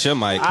to here. cut your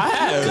mic. I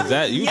have. 'Cause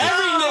that you.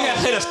 Every nigga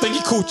hit a stinky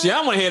coochie. I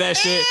don't want to hear that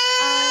shit.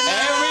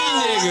 Every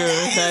nigga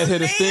has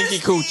hit a stinky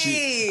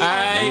coochie.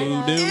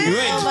 Alright? You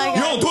Oh my God.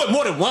 don't do it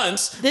more than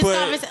once. This but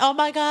conversation. Oh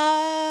my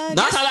God. 9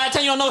 times out of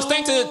 10 you don't know it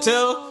stink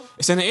till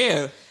it's in the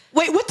air.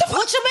 Wait, what the fuck?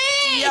 What you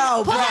mean? Yo,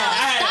 Pull bro. out. I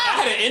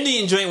had an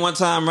Indian drink one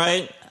time,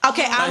 right?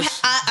 Okay,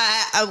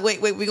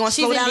 wait, we're gonna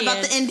slow She's down Indian.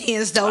 about the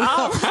Indians though.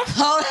 All right.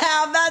 Slow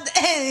down about the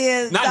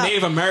Indians. Not though.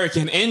 Native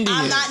American, Indian.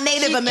 I'm not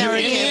Native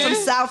American Indian?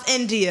 from South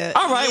India.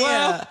 All right, Yeah.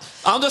 well,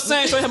 I'm just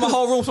saying, so I have my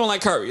whole room smelling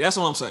like curry. That's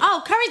what I'm saying.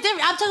 Oh, curry's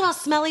different. I'm talking about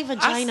smelly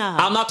vagina.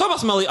 I'm not talking about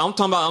smelly. I'm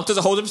talking about just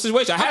a whole different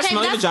situation. I had okay,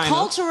 smelly that's vagina.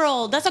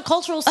 cultural. That's a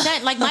cultural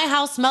scent. Like my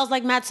house smells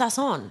like mad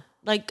sazon.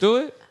 Like Do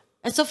it.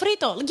 and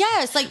sofrito.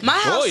 Yes, like My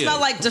house Goya. smell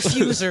like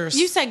diffusers.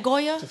 you said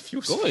Goya.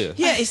 Goya.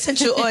 Yeah,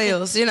 essential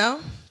oils, you know?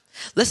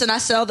 Listen, I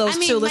sell those I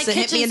mean, too. my Listen,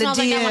 hit kitchen me in the smells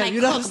like that when I DM.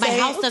 You know what cook. I'm My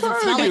saying? house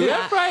doesn't smell like Yeah, that.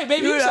 that's right,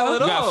 baby. You You sell know.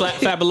 it You all. got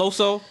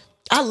Fabuloso.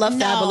 I love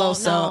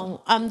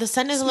Fabuloso. No, the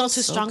scent is a little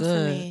too so strong for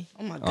good. me.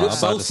 Oh my I god.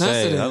 was about to say,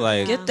 sensitive. I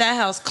like Get that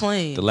house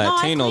clean. the No, I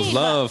Latinos clean,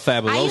 love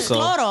but I use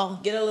Fabuloso.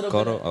 Cloro. Get a little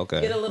Coro? bit.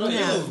 Okay. Get a little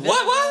bit.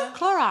 What?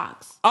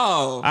 Clorox. Oh.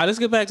 All right, let's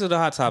get back to the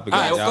hot topic. All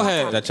right, that go y'all-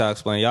 ahead. That y'all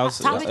explained. Y'all was,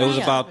 Topic it was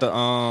right about the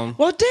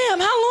Well, damn,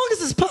 how long is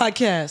this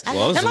podcast?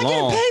 Well, it's Am I getting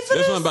long. paid for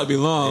This this? one about to be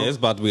long. Yeah, it's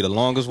about to be the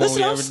longest one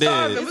Listen, we I'm ever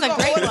starving. did. We're It's a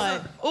gonna great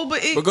order one. Uber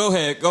Eats. But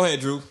go ahead,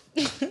 Drew.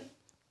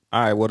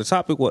 All right, well, the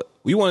topic, what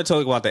we want to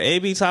talk about, the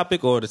AB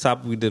topic or the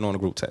topic we did on the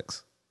group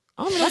text?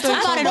 I don't know Let's what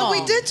talk about it But all.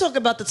 we did talk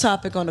about the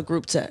topic on the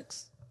group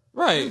text.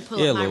 Right. Pull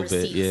Yeah, a up my little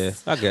bit.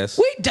 receipts. Yeah, I guess.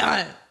 We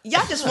done.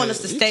 Y'all just want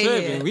us to You stay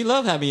tripping. here. We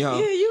love having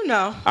y'all. Yeah, you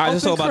know. All right,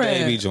 let's talk Open about the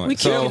crib. AB joint. We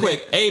So- Real killed it.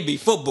 quick, AB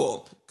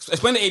football.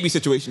 Explain the AB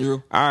situation,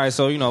 Drew. All right,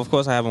 so of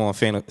course, I have him on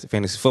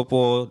fantasy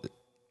football,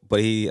 but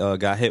he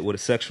got hit with a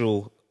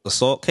sexual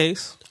assault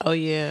case, Oh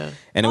yeah.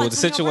 and it Oh,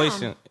 was a Antonio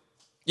situation.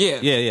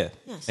 Yeah. Yeah.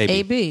 Yes.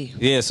 AB.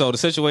 Yeah, so the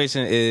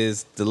situation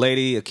is the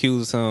lady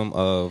accused him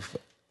of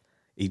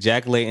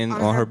ejaculating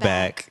on her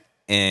back,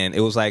 and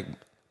it was like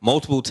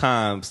multiple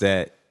times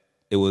that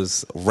it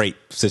was rape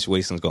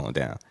situations going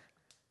down.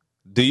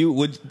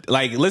 Would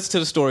listen to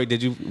the story?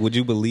 Would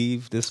you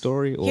believe this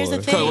story? Or Here's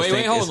the thing.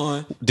 Wait, hold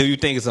on. Do you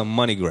think it's a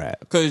money grab?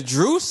 Because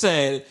Drew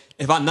said,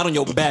 if I nut on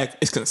your back,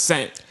 it's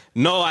consent.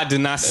 No, I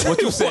did not say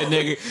What you said,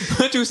 nigga?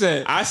 What you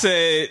said? I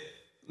said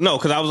no,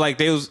 because I was like,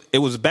 it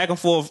was back and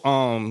forth.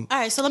 All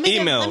right, so let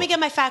me get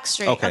my facts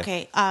straight.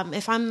 Okay.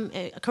 If I'm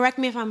correct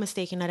me if I'm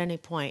mistaken at any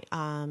point.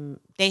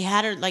 They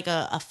had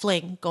a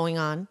fling going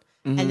on,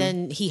 and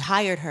then he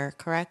hired her.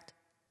 Correct,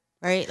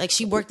 right? Like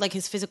she worked like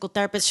his physical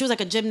therapist. She was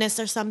like a gymnast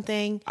or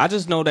something. I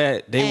just know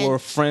that they were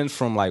friends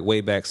from like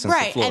way back since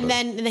Right, Florida.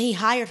 and then he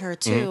hired her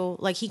too.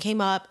 Like he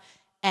came up.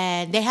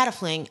 And they had a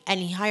fling, and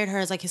he hired her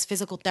as like his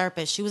physical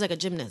therapist. She was like a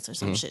gymnast or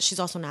some shit.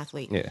 She's also an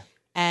athlete. Yeah.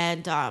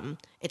 And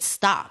it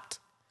stopped.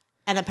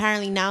 And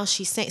apparently now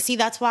she's saying, see,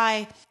 that's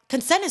why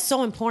consent is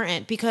so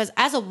important, because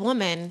as a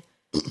woman,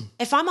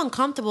 if I'm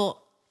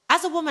uncomfortable,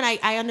 as a woman,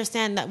 I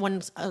understand that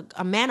when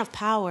a man of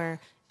power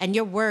and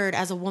your word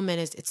as a woman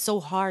it's so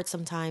hard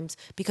sometimes,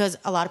 because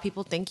a lot of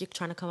people think you're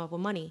trying to come up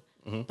with money.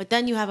 But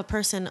then you have a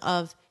person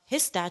of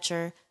his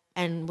stature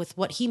and with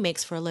what he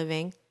makes for a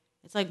living.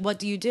 It's like, what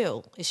do you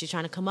do? Is she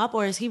trying to come up,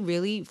 or is he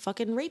really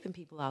fucking raping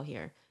people out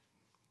here?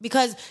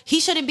 Because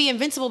he shouldn't be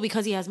invincible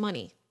because he has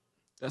money.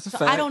 That's a So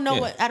fact. I don't know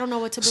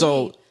what to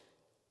believe.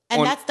 And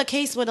on- that's the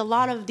case with a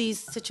lot of these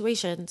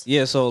situations.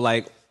 Yeah, so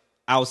like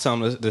I was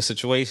telling the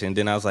situation,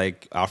 then I was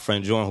like, our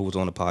friend Jordan, who was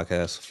on the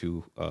podcast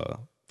a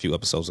few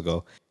episodes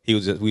ago, we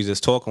was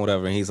just talking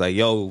whatever, and he's like,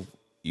 yo,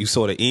 you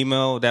saw the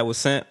email that was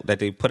sent that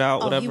they put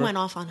out, whatever? He went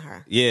off on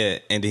her. Yeah,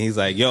 and then he's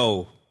like,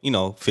 yo,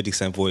 50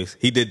 Cent voice,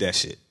 he did that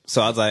shit.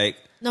 So I was like,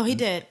 No, he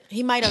did.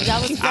 He might have. That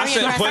was very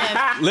said, aggressive.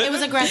 but- It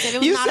was aggressive. It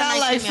was You not a sound nice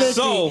like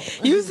email. 50.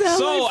 so You sound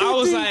so like I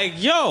was 50.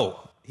 like, yo,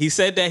 he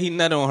said that he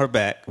nutted on her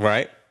back,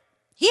 right?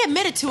 He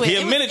admitted to it. He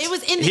admitted- It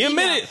was in the he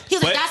email. admitted, He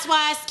was like, but- that's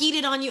why I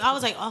skeeted on you. I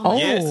was like, oh, my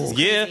Yeah, God, this is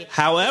yeah. crazy.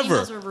 However-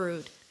 The emails were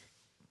rude.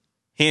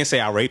 He didn't say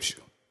I raped you.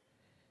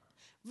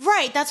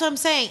 Right, that's what I'm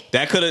saying.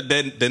 That could have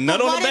the nut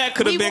But on what the back if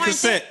could have we been weren't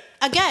consent.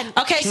 Again.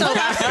 Okay, so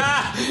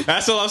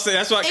That's what I'm saying.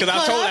 That's why, because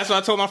that's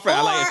what I told my friend.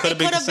 I like, it could have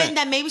been been consent.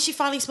 that maybe she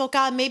finally spoke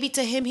out. Maybe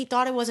to him he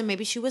thought it wasn't.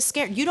 Maybe she was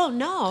scared. You don't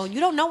know. You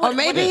don't know what. or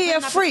maybe what he a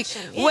in that freak.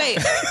 position. Yeah. Wait.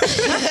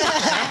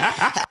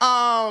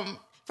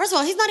 First of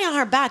all, he's not on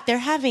her back. They're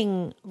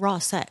having raw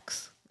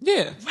sex.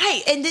 Yeah.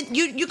 Right, and then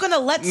you're gonna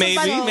let Maybe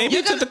somebody. he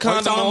you're took the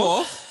gonna, condom off.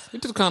 off. You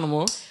took the condom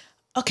off.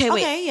 Okay,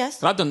 wait. Okay, yes.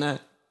 But I've done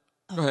that.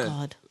 Oh Go ahead.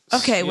 God.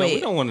 Okay, Yo, we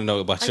wait. don't want to know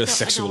about your don't- I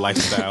sexual don't.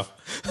 lifestyle.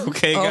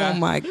 Okay, Oh guy.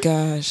 my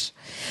gosh,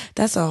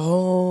 that's a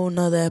whole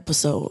nother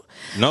episode.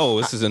 No,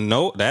 this is a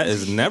note that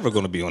is never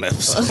going to be on that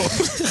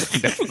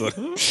episode. Never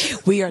gonna.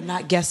 We are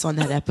not guests on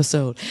that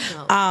episode.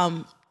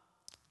 No.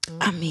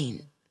 I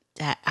mean,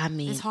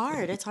 It's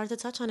hard. It's hard to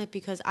touch on it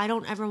because I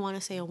don't ever want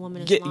to say a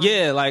woman is Yeah, lying.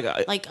 yeah,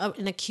 like Like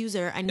an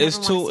accuser. I never it's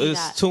want too to see it's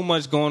that. too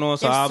much going on.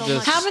 So There's I'll so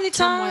just much How many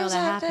turmoil times that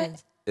have they-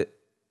 happens?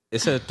 it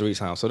said 3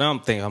 times. So now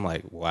I'm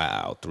like,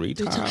 wow, 3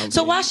 times.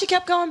 So why she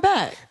kept going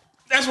back?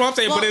 That's what I'm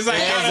saying. but it's like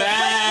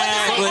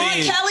Exactly.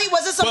 R. Kelly?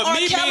 Was it some But R.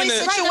 me Kelly being a-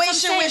 situation Right,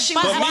 that's what I'm where she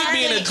saying. was But me locked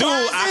being in a the dude,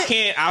 I closet?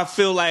 can't. I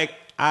feel like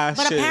I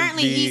But should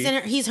apparently be.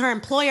 he's her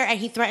employer and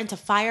he threatened to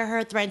fire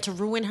her, threatened to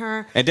ruin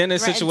her. And then the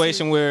threatened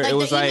situation to, where it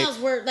was the like emails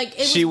were like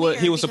it he was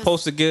weird because-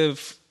 supposed to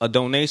give a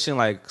donation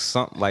like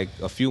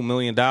a few $1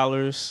 million,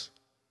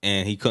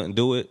 and he couldn't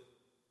do it.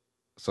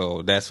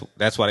 So that's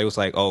why they was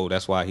like, oh,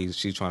 that's why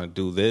she's trying to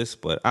do this.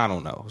 But I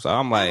don't know. So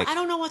I'm like, I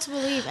don't know what to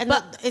believe. And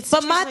But it's my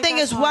situations like thing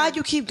that's is, why hard.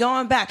 you keep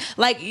going back?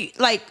 Like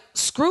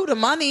screw the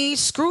money,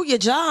 screw your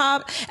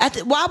job.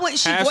 Why wouldn't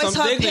she Have voice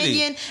some her dignity.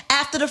 opinion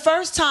after the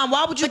first time?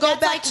 Why would you But go that's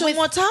back like 2 with-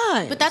 more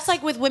times? But that's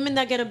like with women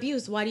that get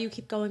abused. Why do you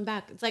keep going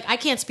back? It's like I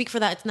can't speak for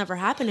that. It's never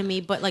happened to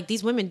me. But like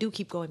these women do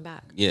keep going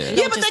back. Yeah. They yeah,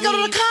 don't but they just go to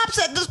leave. the cops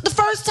at the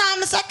first time,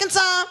 the second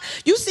time.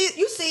 You see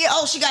it.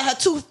 Oh, she got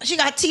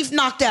her teeth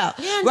knocked out,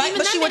 Yeah, and right? even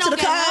But then she they went to the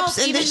don't get cops,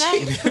 help, and then even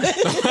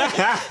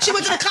she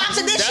went to the cops,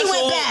 and then she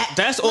went back.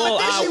 That's all.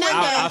 then she went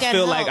back I and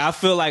feel get like. help. I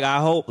feel like. I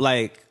hope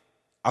like.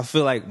 I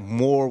feel like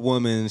more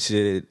women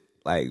should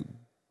like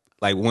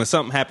when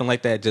something happened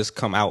like that, just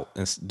come out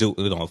and do. I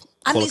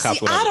call mean, the cops,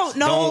 see, whatever. I don't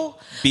know Don't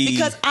be,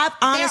 because I've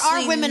There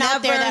honestly are women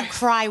out there never- that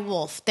cry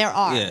wolf. There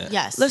are. Yeah.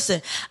 Yes.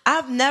 Listen,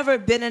 I've never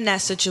been in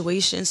that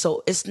situation,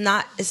 so it's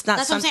not That's what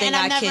I'm something saying. And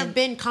I've I never can.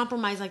 been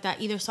compromised like that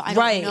either. So I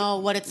Right. don't know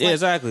what it's Yeah, like.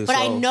 exactly. But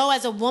I So- know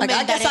as a woman Like,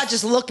 I guess that I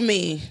just look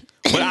me.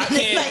 But I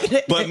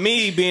can't. But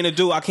me being a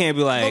dude, I can't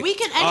be like, But we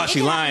can- oh, it she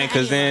can lying, happen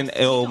because then anywhere.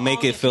 We it'll can make all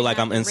it get feel like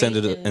I'm kidnapped and raped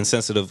insensitive and-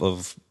 insensitive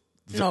of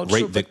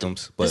rape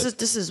victims. But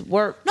this is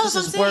work. No, this so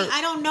I'm is saying work.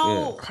 I don't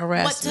know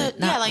Harassment, what to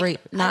not rape,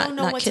 I don't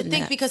know not what to think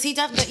kidnap. because the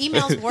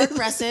emails were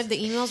aggressive. The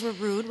emails were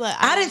rude, but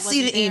I didn't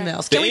see the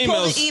emails. Can we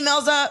pull the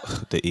emails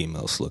up? the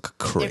emails look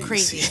crazy. They're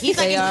crazy. He's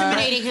like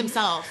incriminating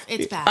himself.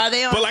 It's bad. Are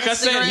they on But like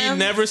Instagram? I said, he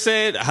never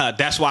said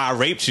that's why I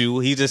raped you.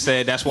 He just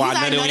said that's why I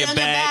nutted on your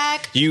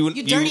back. You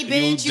dirty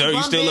bitch.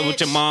 You still live with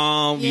your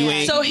mom. Yeah. You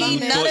ain't. So he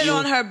Bum nutted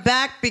on her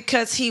back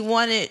because he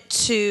wanted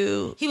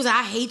to. He was like,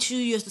 I hate you.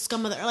 You're the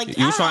scum of the earth. Like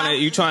You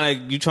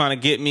trying to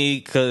get me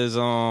because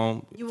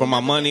for my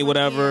money,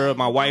 whatever. yeah.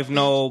 My wife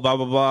know, blah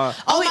blah blah.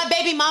 Oh, my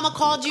baby mama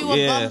called you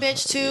a bum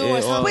bitch too,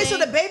 or something. Wait, so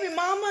the baby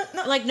mama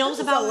knows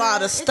this about is a lot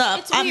her? of stuff.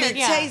 It's weird,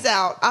 yeah. Tay's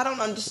out. I don't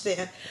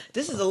understand.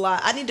 This is a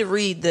lot. I need to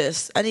read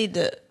this. I need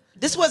to.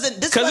 This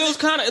wasn't. Because it was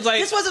kind of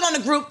like this wasn't on the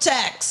group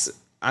text.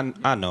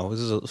 I know this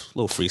is a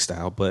little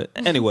freestyle, but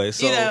anyway,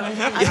 so I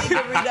need to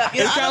read up.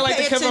 it's kind of like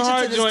the Kevin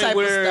Hart joint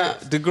where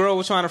the girl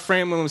was trying to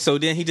frame him, so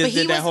then he just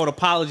did that whole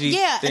apology.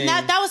 Yeah, thing.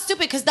 and that was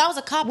stupid because that was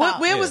a cop out.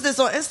 Where was this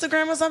on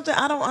Instagram or something?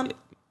 I don't.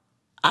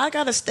 I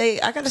gotta stay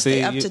up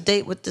to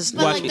date with this.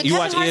 But like the you Kevin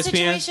watch Hart ESPN?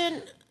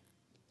 situation,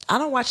 I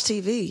don't watch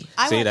TV.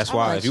 See, that's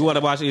why. If you want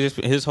to watch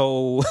his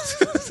whole,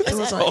 It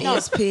was on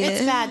ESPN.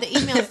 It's bad. The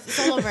emails, it's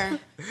all over.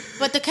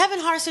 But the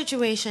Kevin Hart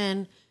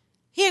situation,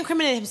 he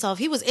incriminated himself.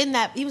 He was in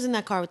that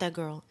car with that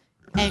girl,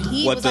 and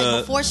he was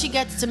like, before she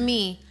gets to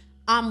me,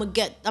 I'm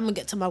gonna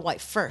get to my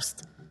wife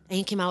first. And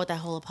he came out with that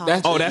whole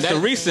apology. that's the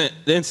recent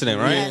incident,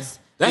 right? Yes.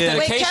 That's Wait,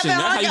 dedication. Kevin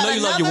That's how Hart you know got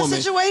you love your another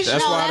woman. situation.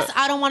 That's No, why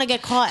I don't want to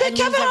get caught and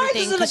Kevin lose Hart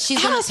everything is in because the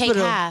she's gonna take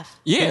hospital. half.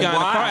 He Yeah, got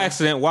in a car why?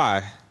 accident.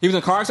 Why? He was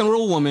in a car accident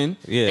with a woman.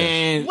 Yeah.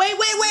 And Wait,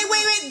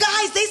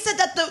 guys! They said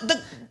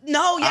that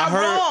no, y'all heard-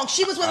 wrong.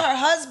 She was with her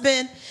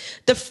husband.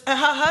 Her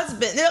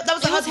husband. That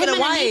was the It was husband him and and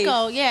wife.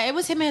 Nico. Yeah, it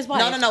was him and his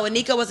wife. No. And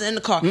Nico wasn't in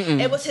the car.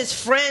 It was his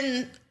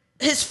friend.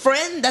 His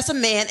friend, that's a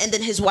man, and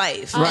then his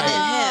wife. right. And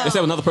then him. They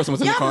said another person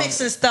was in the Y'all car.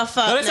 mixing stuff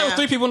up. No, they said it was now.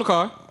 3 people in the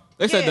car.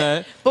 They said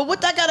that. But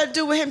what that got to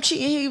do with him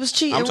cheating? He was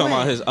cheating. I'm talking when?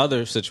 about his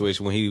other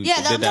situation when he Yeah,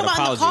 did I'm that talking about in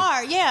apology. the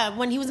car. Yeah,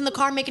 when he was in the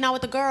car making out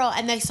with the girl,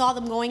 and they saw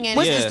them going in.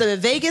 What's Yeah. this? The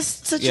Vegas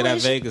situation? Yeah,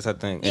 that Vegas, I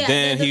think. Yeah, and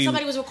then he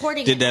somebody was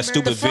recording did it, that remember?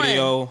 stupid The friend.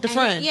 video. The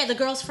friend. Yeah, the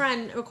girl's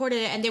friend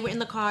recorded it, and they were in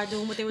the car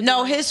doing what they were doing.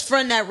 No, his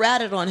friend that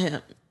ratted on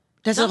him.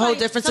 That's a whole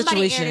different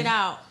somebody situation. aired it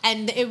out,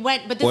 and it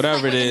went. But this Whatever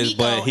is like it with is,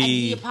 Nico, but and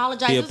he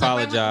apologized. he It was like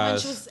when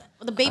apologized.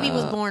 the baby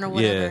was born or Yeah,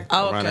 whatever.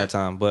 Oh, around okay. that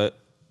time. But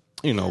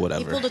He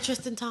whatever. pulled a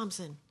Tristan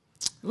Thompson.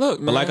 Look,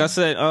 man. But like I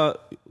said,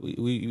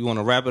 we want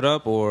to wrap it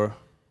up, or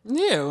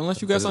yeah,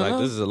 unless you got it's something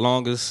like else. this is the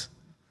longest.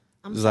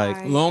 I'm It's sorry.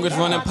 like Longest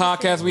running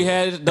podcast we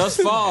had thus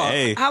far.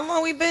 Hey, How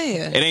long we been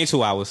here? it ain't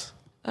 2 hours.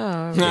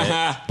 Oh,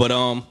 But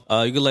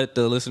you can let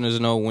the listeners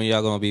know when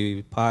y'all gonna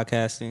be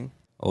podcasting,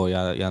 or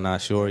y'all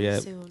not sure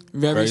yet. Soon.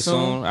 Very soon.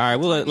 All right,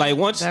 we'll let,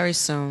 once very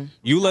soon.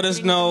 you let us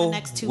Within know, the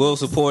next 2 we'll weeks.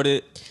 support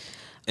it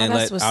and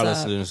That's let what's our up.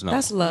 listeners know.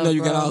 That's love. No,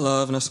 you bro. got our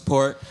love and our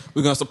support.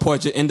 We're gonna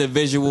support your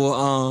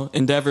individual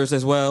endeavors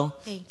as well.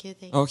 Thank you.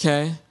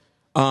 Okay.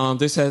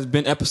 This has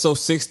been episode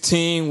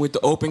 16 with the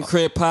Open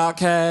Crib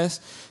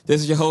podcast.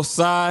 This is your host,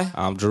 Cy.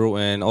 I'm Drew,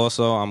 and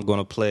also I'm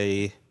gonna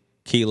play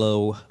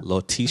Kilo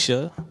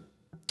Letitia.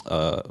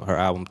 Her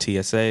album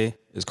TSA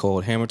is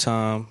called Hammer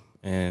Time,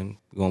 and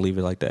we're gonna leave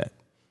it like that.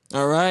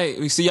 All right.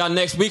 We see y'all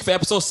next week for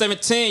episode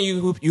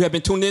 17. You have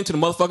been tuned in to the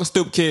motherfucking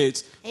Stupid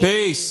Kids.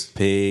 Peace.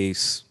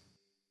 Peace.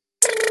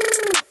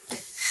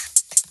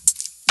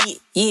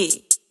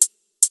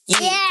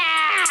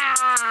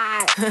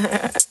 Yeah.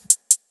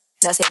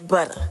 Now say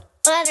butter.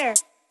 Butter.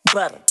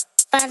 Butter.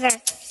 Butter.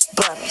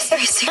 Butter.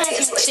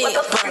 Shit,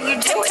 butter.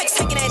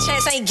 Taking that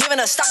chance, ain't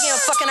giving a stock in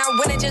fucking out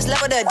winning, just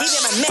level the deep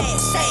in my man.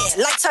 Sad,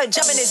 like her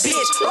jumping this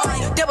bitch. Right,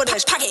 double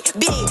dutch, pocket,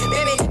 big,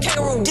 baby,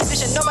 kangaroo. This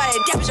bitch and nobody,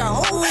 that bitch on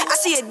who? I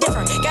see it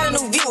different, got a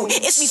new view.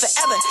 It's me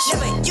forever,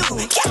 never you.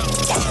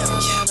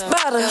 Yeah.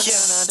 Butter.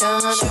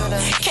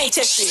 Can't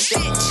touch this.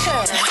 Can't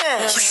touch it.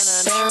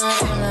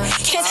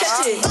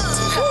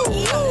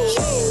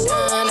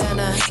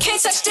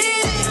 Can't touch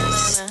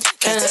this.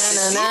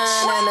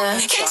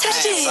 Can't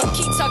touch it.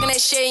 Keep talking that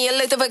shit and you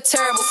look the fuck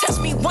terrible. Touch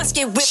me once,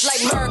 get whipped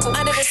like Miracle.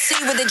 Under the sea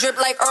with it drip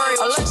like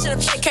Ariel. Allergic to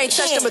the plate, can't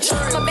touch the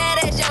material. My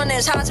bad ass John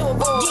that's hard to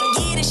avoid.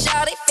 Get the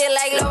shot, they feel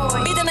like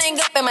Lloyd. Beat the thing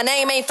up and my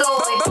name ain't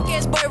Floyd. Broke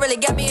ass boy really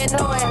got me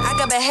annoyed. I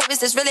got behaviors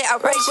that's really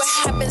outrageous. What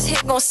happens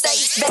here gon' stay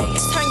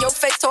Vegas. Turn your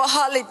face to a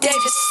holiday.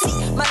 Just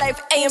see my life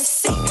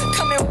AMC.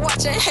 Come and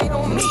watch and hate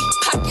on me.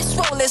 Pocket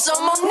swole is on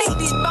my knee.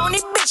 These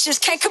bony bitches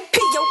can't compete.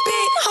 Yo,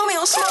 big homie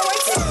on small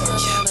right there.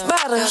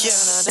 Butter.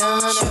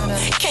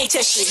 Can't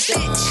touch it.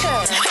 Can't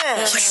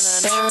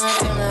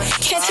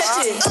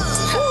touch it.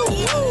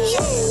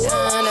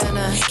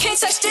 Can't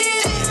touch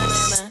this.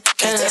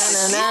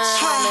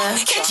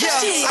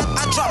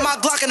 I dropped my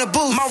Glock in the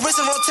booth. My wrist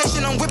in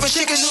rotation, I'm whipping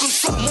chicken noodle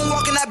soup.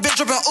 Moonwalking, I been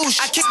dripping oosh.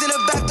 I kicked in the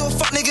back door,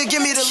 fuck nigga, give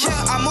me the loot.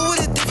 I move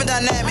with a different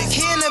dynamic.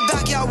 He in the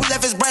backyard, we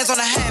left his brains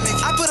on the hammock.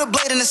 I put a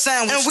blade in the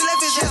sandwich, and we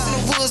left his ass in the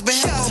woods, but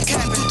him on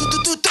camping.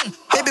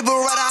 Baby, but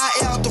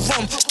right out the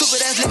room.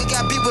 Stupid ass nigga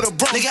got beat with a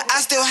broom. Nigga, I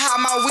still have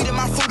my weed and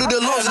my fruit of the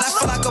lungs, and I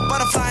feel like a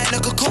butterfly in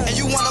a cocoon. And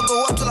you wanna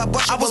go up till I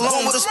bust you. I was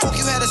born with a spook,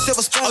 you had a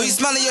silver spoon. Oh, you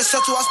smelling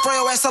yourself too, I spray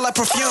your ass out like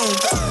perfume.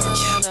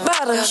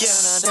 Bottom.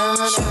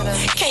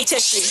 Can't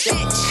touch it.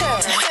 Can't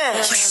touch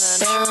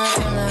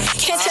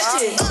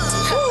it.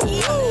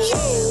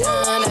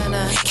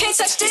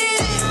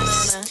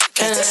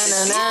 Can't touch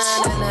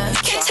it.